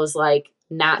having those, like,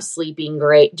 not sleeping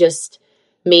great, just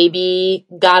maybe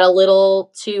got a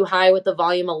little too high with the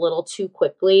volume a little too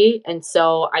quickly. And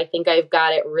so I think I've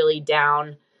got it really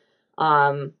down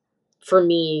for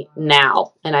me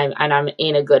now, and I'm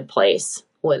in a good place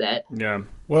with it. Yeah.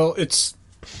 Well, it's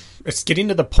getting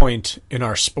to the point in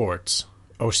our sports,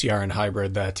 OCR and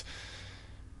hybrid, that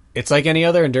it's like any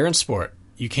other endurance sport.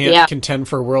 You can't contend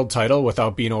for a world title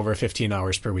without being over 15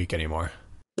 hours per week anymore.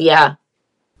 Yeah,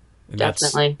 and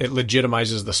definitely. It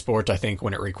legitimizes the sport, I think,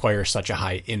 when it requires such a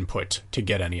high input to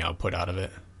get any output out of it.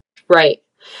 Right.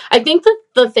 I think that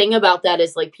the thing about that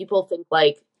is, like, people think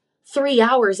like 3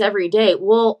 hours every day.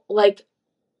 Well, like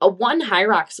a one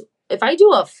Hyrox, if I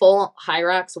do a full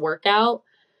Hyrox workout,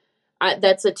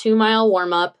 that's a 2-mile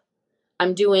warm up.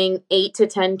 I'm doing 8 to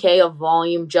 10K of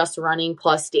volume, just running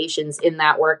plus stations in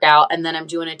that workout. And then I'm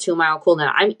doing a 2-mile cool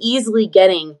down. I'm easily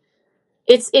getting,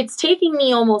 it's taking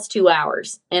me almost 2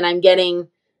 hours, and I'm getting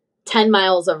 10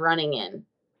 miles of running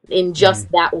in just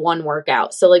that one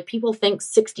workout. So like, people think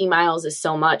 60 miles is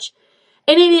so much,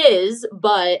 and it is,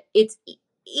 but it's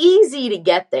easy to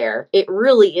get there. It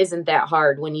really isn't that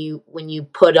hard when you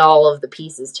put all of the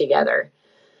pieces together.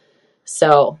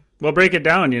 So, well, break it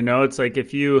down, it's like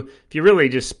if you really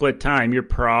just split time, you're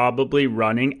probably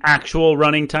actual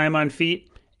running time on feet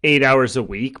 8 hours a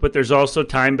week, but there's also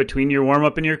time between your warm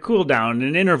up and your cool down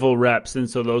and interval reps, and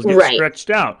so those get stretched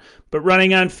out. But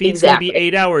running on feet's maybe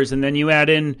 8 hours, and then you add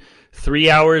in 3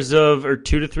 hours or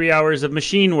 2 to 3 hours of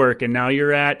machine work, and now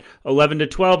you're at 11 to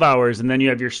 12 hours, and then you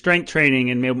have your strength training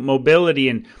and mobility,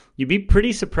 and you'd be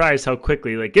pretty surprised how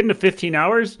quickly, like, getting to 15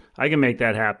 hours, I can make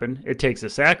that happen. It takes a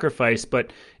sacrifice,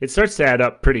 but it starts to add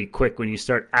up pretty quick when you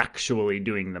start actually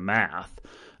doing the math.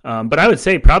 But I would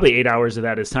say probably 8 hours of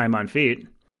that is time on feet.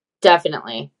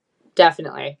 Definitely.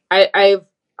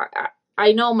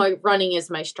 I know my running is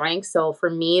my strength. So for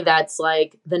me, that's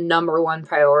like the number one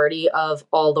priority of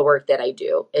all the work that I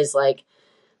do, is like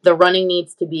the running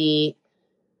needs to be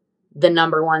the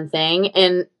number one thing.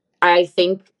 And I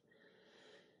think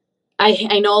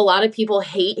I know a lot of people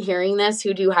hate hearing this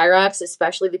who do Hyrox,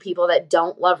 especially the people that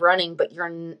don't love running, but you're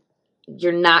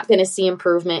not going to see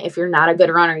improvement if you're not a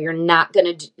good runner. You're not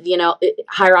going to,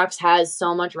 Hyrox has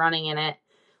so much running in it,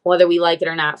 whether we like it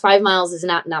or not. 5 miles is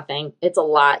not nothing. It's a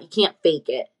lot. You can't fake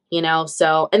it,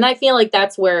 So, and I feel like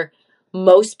that's where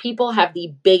most people have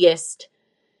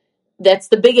that's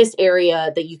the biggest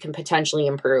area that you can potentially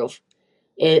improve,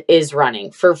 is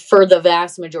running for the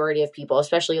vast majority of people,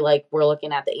 especially like we're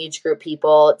looking at the age group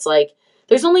people. It's like,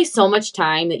 there's only so much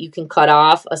time that you can cut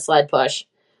off a sled push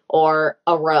or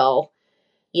a row,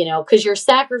 because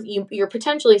you're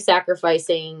potentially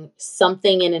sacrificing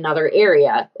something in another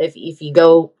area. If you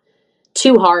go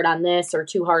too hard on this or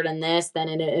too hard on this, then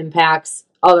it impacts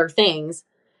other things.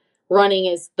 Running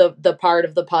is the part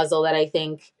of the puzzle that I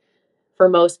think for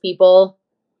most people,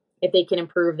 if they can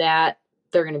improve that,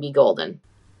 they're going to be golden.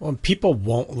 Well, people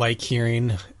won't like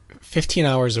hearing 15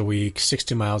 hours a week,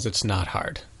 60 miles. It's not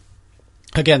hard.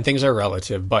 Again, things are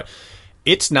relative, but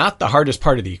it's not the hardest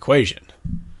part of the equation.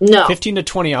 No. 15 to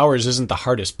 20 hours isn't the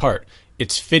hardest part.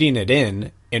 It's fitting it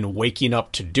in and waking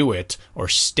up to do it, or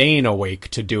staying awake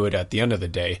to do it at the end of the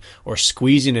day, or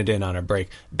squeezing it in on a break.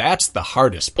 That's the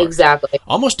hardest part. Exactly.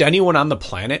 Almost anyone on the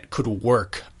planet could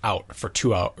work out for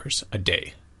 2 hours a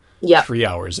day. Yeah. 3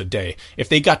 hours a day, if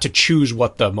they got to choose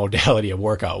what the modality of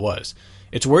workout was.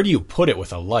 It's where do you put it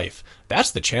with a life? That's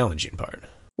the challenging part.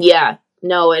 Yeah,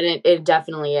 no, and it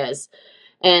definitely is.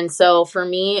 And so for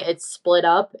me, it's split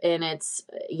up, and it's,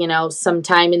 some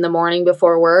time in the morning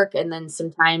before work, and then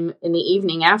some time in the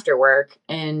evening after work.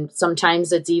 And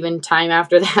sometimes it's even time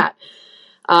after that.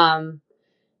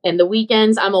 And the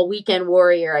weekends, I'm a weekend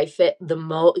warrior. I fit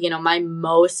my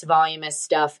most voluminous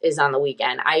stuff is on the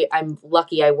weekend. I'm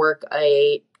lucky. I work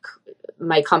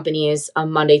my company is a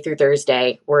Monday through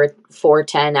Thursday. We're 4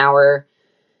 10-hour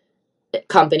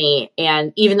company.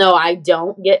 And even though I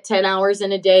don't get 10 hours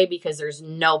in a day because there's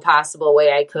no possible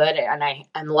way I could, and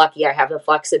I'm lucky I have the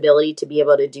flexibility to be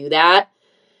able to do that,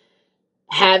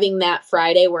 having that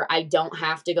Friday where I don't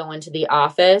have to go into the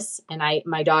office and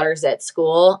my daughter's at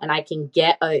school and I can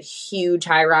get a huge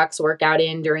Hyrox workout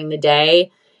in during the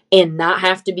day and not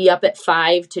have to be up at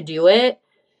 5 to do it,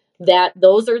 that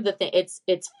those are the things.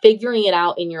 It's figuring it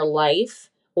out in your life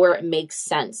where it makes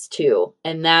sense too.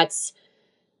 And that's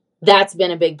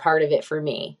been a big part of it for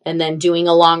me. And then doing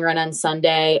a long run on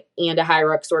Sunday and a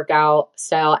Hyrox workout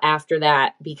style after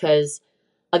that, because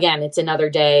again, it's another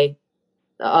day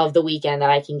of the weekend that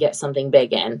I can get something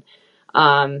big in.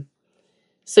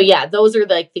 So yeah, those are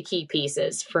like the key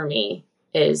pieces for me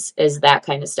is that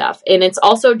kind of stuff. And it's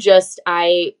also just,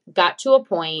 I got to a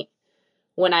point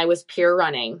when I was pure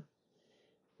running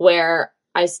where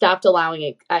I stopped allowing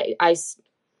it. I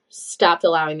stopped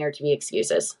allowing there to be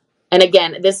excuses. And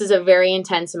again, this is a very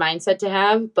intense mindset to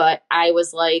have, but I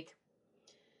was like,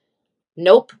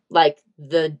 nope, like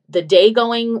the day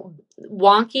going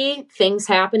wonky, things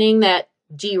happening that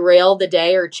derail the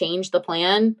day or change the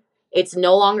plan, it's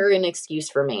no longer an excuse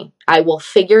for me. I will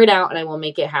figure it out and I will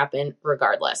make it happen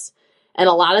regardless. And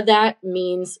a lot of that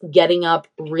means getting up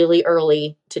really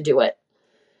early to do it.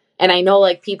 And I know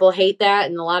like people hate that,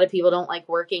 and a lot of people don't like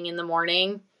working in the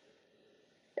morning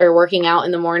or working out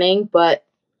in the morning, but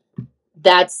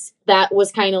that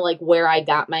was kind of like where I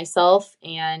got myself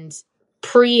and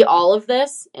pre all of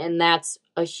this. And that's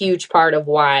a huge part of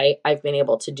why I've been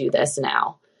able to do this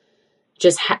now.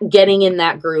 Just getting in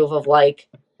that groove of like,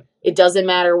 it doesn't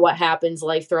matter what happens,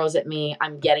 life throws at me,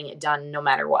 I'm getting it done no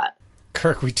matter what.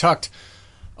 Kirk, we talked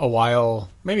a while,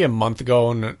 maybe a month ago,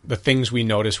 and the things we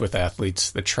notice with athletes,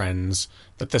 the trends,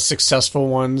 that the successful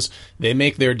ones, they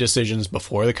make their decisions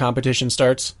before the competition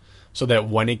starts, so that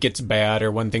when it gets bad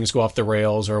or when things go off the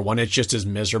rails or when it just is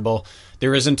miserable,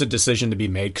 there isn't a decision to be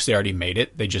made because they already made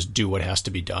it. They just do what has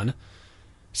to be done.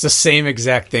 It's the same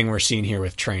exact thing we're seeing here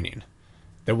with training.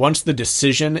 That once the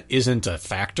decision isn't a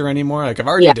factor anymore, like I've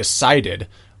already decided,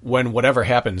 when whatever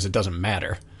happens, it doesn't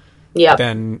matter. Yeah.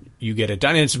 Then you get it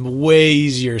done. And it's way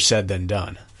easier said than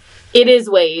done. It is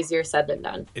way easier said than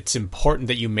done. It's important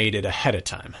that you made it ahead of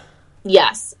time.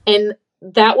 Yes. And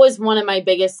that was one of my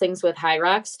biggest things with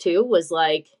Hyrox too, was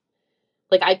like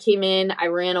I came in, I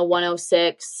ran a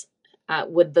 106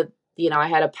 with I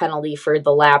had a penalty for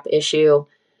the lap issue.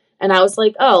 And I was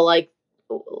like, oh,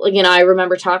 I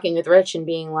remember talking with Rich and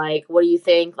being like, what do you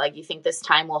think? Like, you think this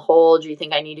time will hold? Do you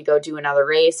think I need to go do another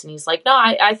race? And he's like, no,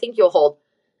 I think you'll hold.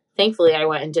 Thankfully, I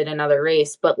went and did another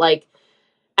race. But like,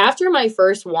 after my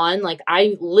first one, like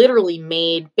I literally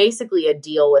made basically a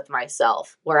deal with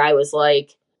myself where I was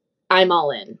like, I'm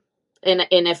all in. And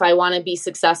if I want to be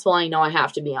successful, I know I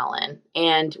have to be all in.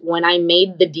 And when I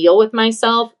made the deal with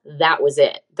myself, that was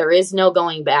it. There is no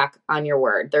going back on your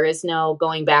word. There is no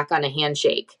going back on a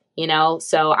handshake,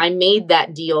 So I made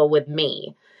that deal with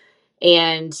me.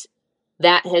 And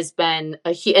that has been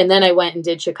and then I went and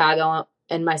did Chicago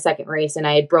in my second race, and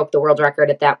I had broke the world record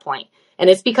at that point. And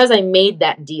it's because I made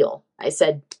that deal. I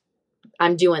said,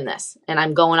 I'm doing this and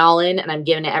I'm going all in and I'm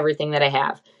giving it everything that I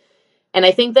have. And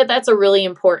I think that that's a really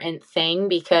important thing,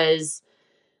 because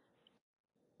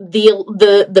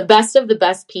the best of the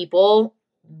best people,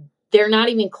 they're not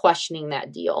even questioning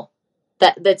that deal.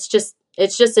 It's just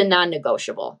a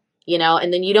non-negotiable,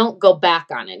 and then you don't go back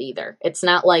on it either. It's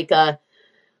not like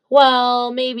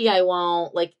well, maybe I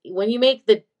won't. Like when you make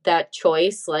that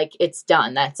choice, like it's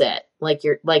done. That's it. Like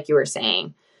you were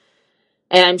saying.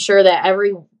 And I'm sure that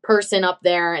every person up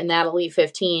there in that Elite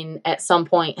 15 at some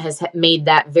point has made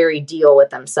that very deal with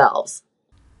themselves.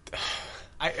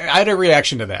 I had a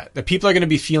reaction to that. The people are going to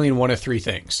be feeling one of three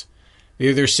things.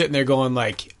 Either they're sitting there going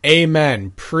like,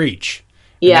 amen, preach.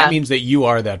 And that means that you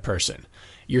are that person.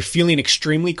 You're feeling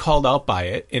extremely called out by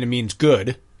it, and it means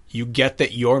good. You get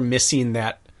that you're missing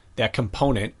that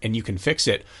component and you can fix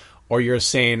it. Or you're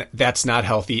saying, that's not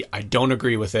healthy, I don't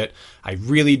agree with it, I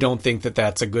really don't think that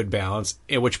that's a good balance,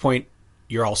 at which point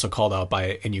you're also called out by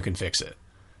it and you can fix it.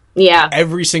 Yeah.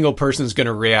 Every single person is going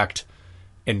to react,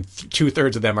 and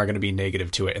 2/3 of them are going to be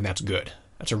negative to it, and that's good.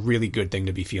 That's a really good thing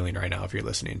to be feeling right now if you're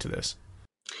listening to this.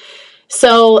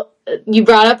 So you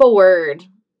brought up a word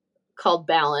called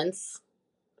balance,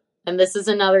 and this is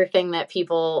another thing that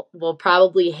people will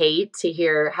probably hate to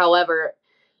hear. However,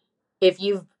 if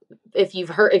you've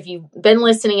been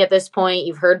listening at this point,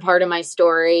 you've heard part of my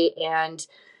story, and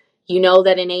you know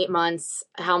that in 8 months,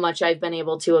 how much I've been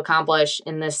able to accomplish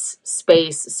in this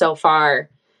space so far.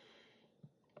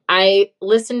 I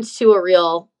listened to a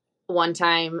reel one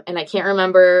time, and I can't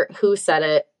remember who said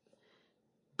it,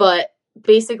 but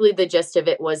basically the gist of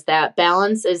it was that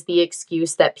balance is the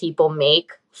excuse that people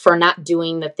make for not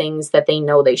doing the things that they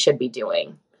know they should be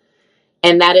doing.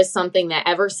 And that is something that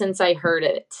ever since I heard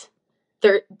it,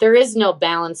 there is no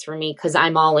balance for me because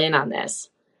I'm all in on this.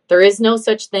 There is no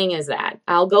such thing as that.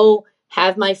 I'll go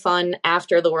have my fun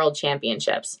after the World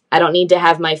Championships. I don't need to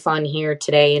have my fun here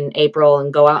today in April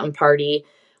and go out and party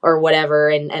or whatever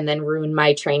and then ruin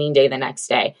my training day the next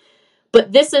day.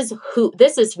 But this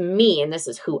is me, and this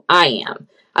is who I am.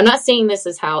 I'm not saying this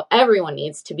is how everyone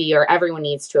needs to be or everyone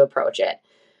needs to approach it.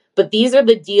 But these are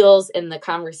the deals and the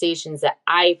conversations that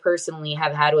I personally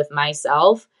have had with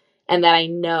myself and that I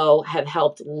know have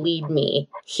helped lead me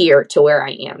here to where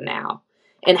I am now.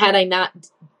 And had I not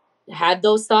had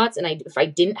those thoughts, and if I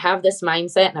didn't have this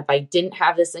mindset, and if I didn't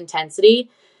have this intensity,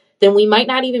 then we might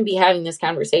not even be having this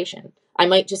conversation. I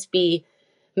might just be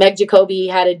Meg Jacoby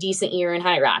had a decent year in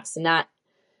Hyrox, not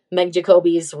Meg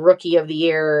Jacoby's rookie of the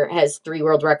year has 3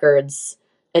 world records,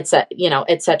 et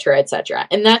cetera, et cetera.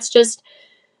 And that's just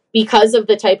because of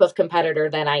the type of competitor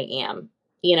that I am,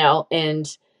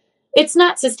 and it's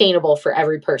not sustainable for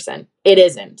every person. It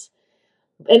isn't.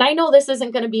 And I know this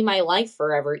isn't going to be my life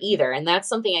forever either. And that's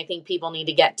something I think people need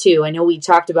to get to. I know we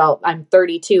talked about, I'm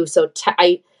 32, so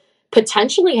I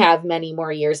potentially have many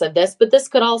more years of this, but this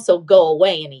could also go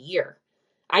away in a year.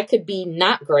 I could be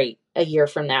not great a year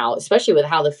from now, especially with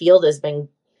how the field has been.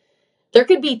 There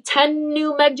could be 10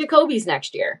 new Meg Jacobys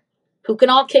next year who can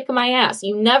all kick my ass.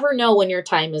 You never know when your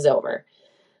time is over.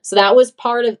 So that was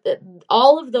part of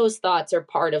all of those thoughts are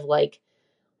part of like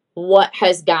what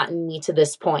has gotten me to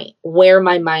this point, where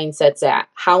my mindset's at,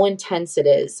 how intense it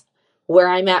is, where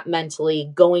I'm at mentally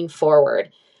going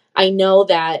forward. I know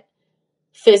that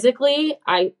physically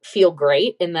I feel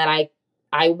great and that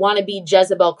I want to be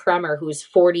Jezebel Kremer, who's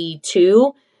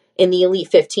 42 in the Elite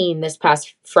 15 this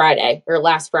past Friday or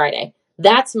last Friday.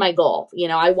 That's my goal.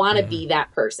 I want to be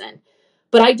that person,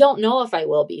 but I don't know if I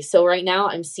will be. So right now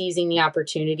I'm seizing the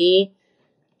opportunity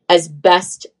as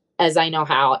best as I know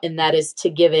how, and that is to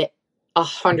give it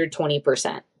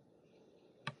 120%.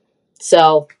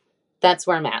 So that's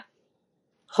where I'm at.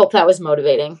 Hope that was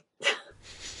motivating.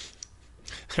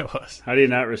 It was. How do you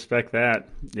not respect that?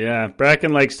 Yeah.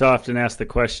 Bracken likes to often ask the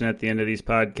question at the end of these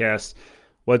podcasts,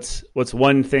 what's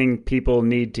one thing people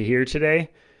need to hear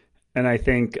today? And I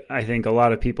think a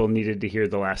lot of people needed to hear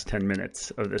the last 10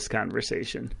 minutes of this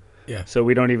conversation. Yeah. So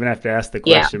we don't even have to ask the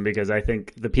question because I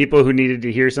think the people who needed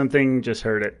to hear something just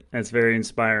heard it. And it's very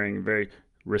inspiring, very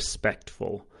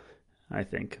respectful, I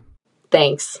think.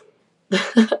 Thanks.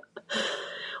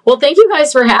 Well, thank you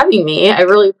guys for having me. I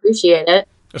really appreciate it.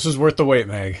 This was worth the wait,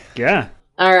 Meg. Yeah.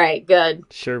 All right, good.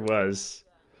 Sure was.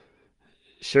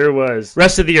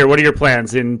 Rest of the year, what are your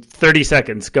plans? In 30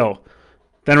 seconds, go.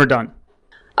 Then we're done.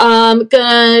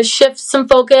 Gonna shift some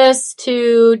focus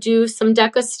to do some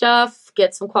DECA stuff,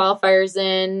 get some qualifiers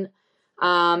in.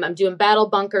 I'm doing Battle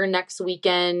Bunker next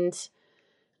weekend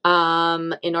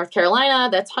in North Carolina.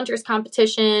 That's Hunter's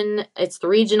competition. It's the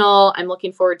regional. I'm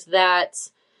looking forward to that.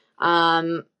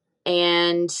 And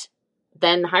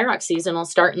then Hyrox season will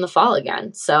start in the fall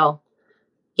again. So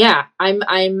yeah,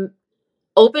 I'm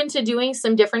open to doing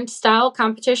some different style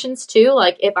competitions too.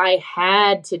 Like if I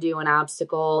had to do an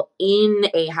obstacle in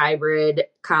a hybrid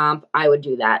comp, I would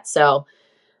do that. So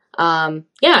yeah,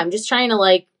 I'm just trying to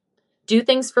like do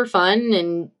things for fun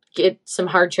and get some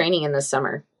hard training in this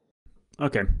summer.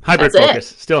 Okay. Hybrid That's focus.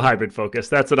 Still hybrid focus.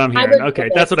 That's what I'm hearing. Hybrid Okay.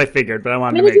 focus. That's what I figured, but I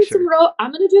wanted to make sure.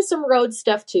 I'm going to do some road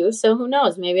stuff too. So who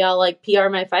knows? Maybe I'll like PR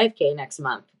my 5K next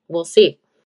month. We'll see.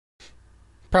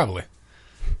 Probably.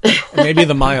 Maybe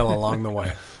the mile along the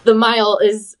way. The mile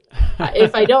is,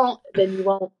 if I don't, then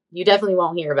you definitely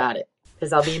won't hear about it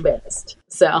because I'll be embarrassed.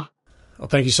 So. Well,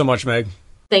 thank you so much, Meg.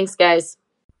 Thanks, guys.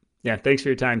 Yeah. Thanks for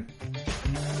your time.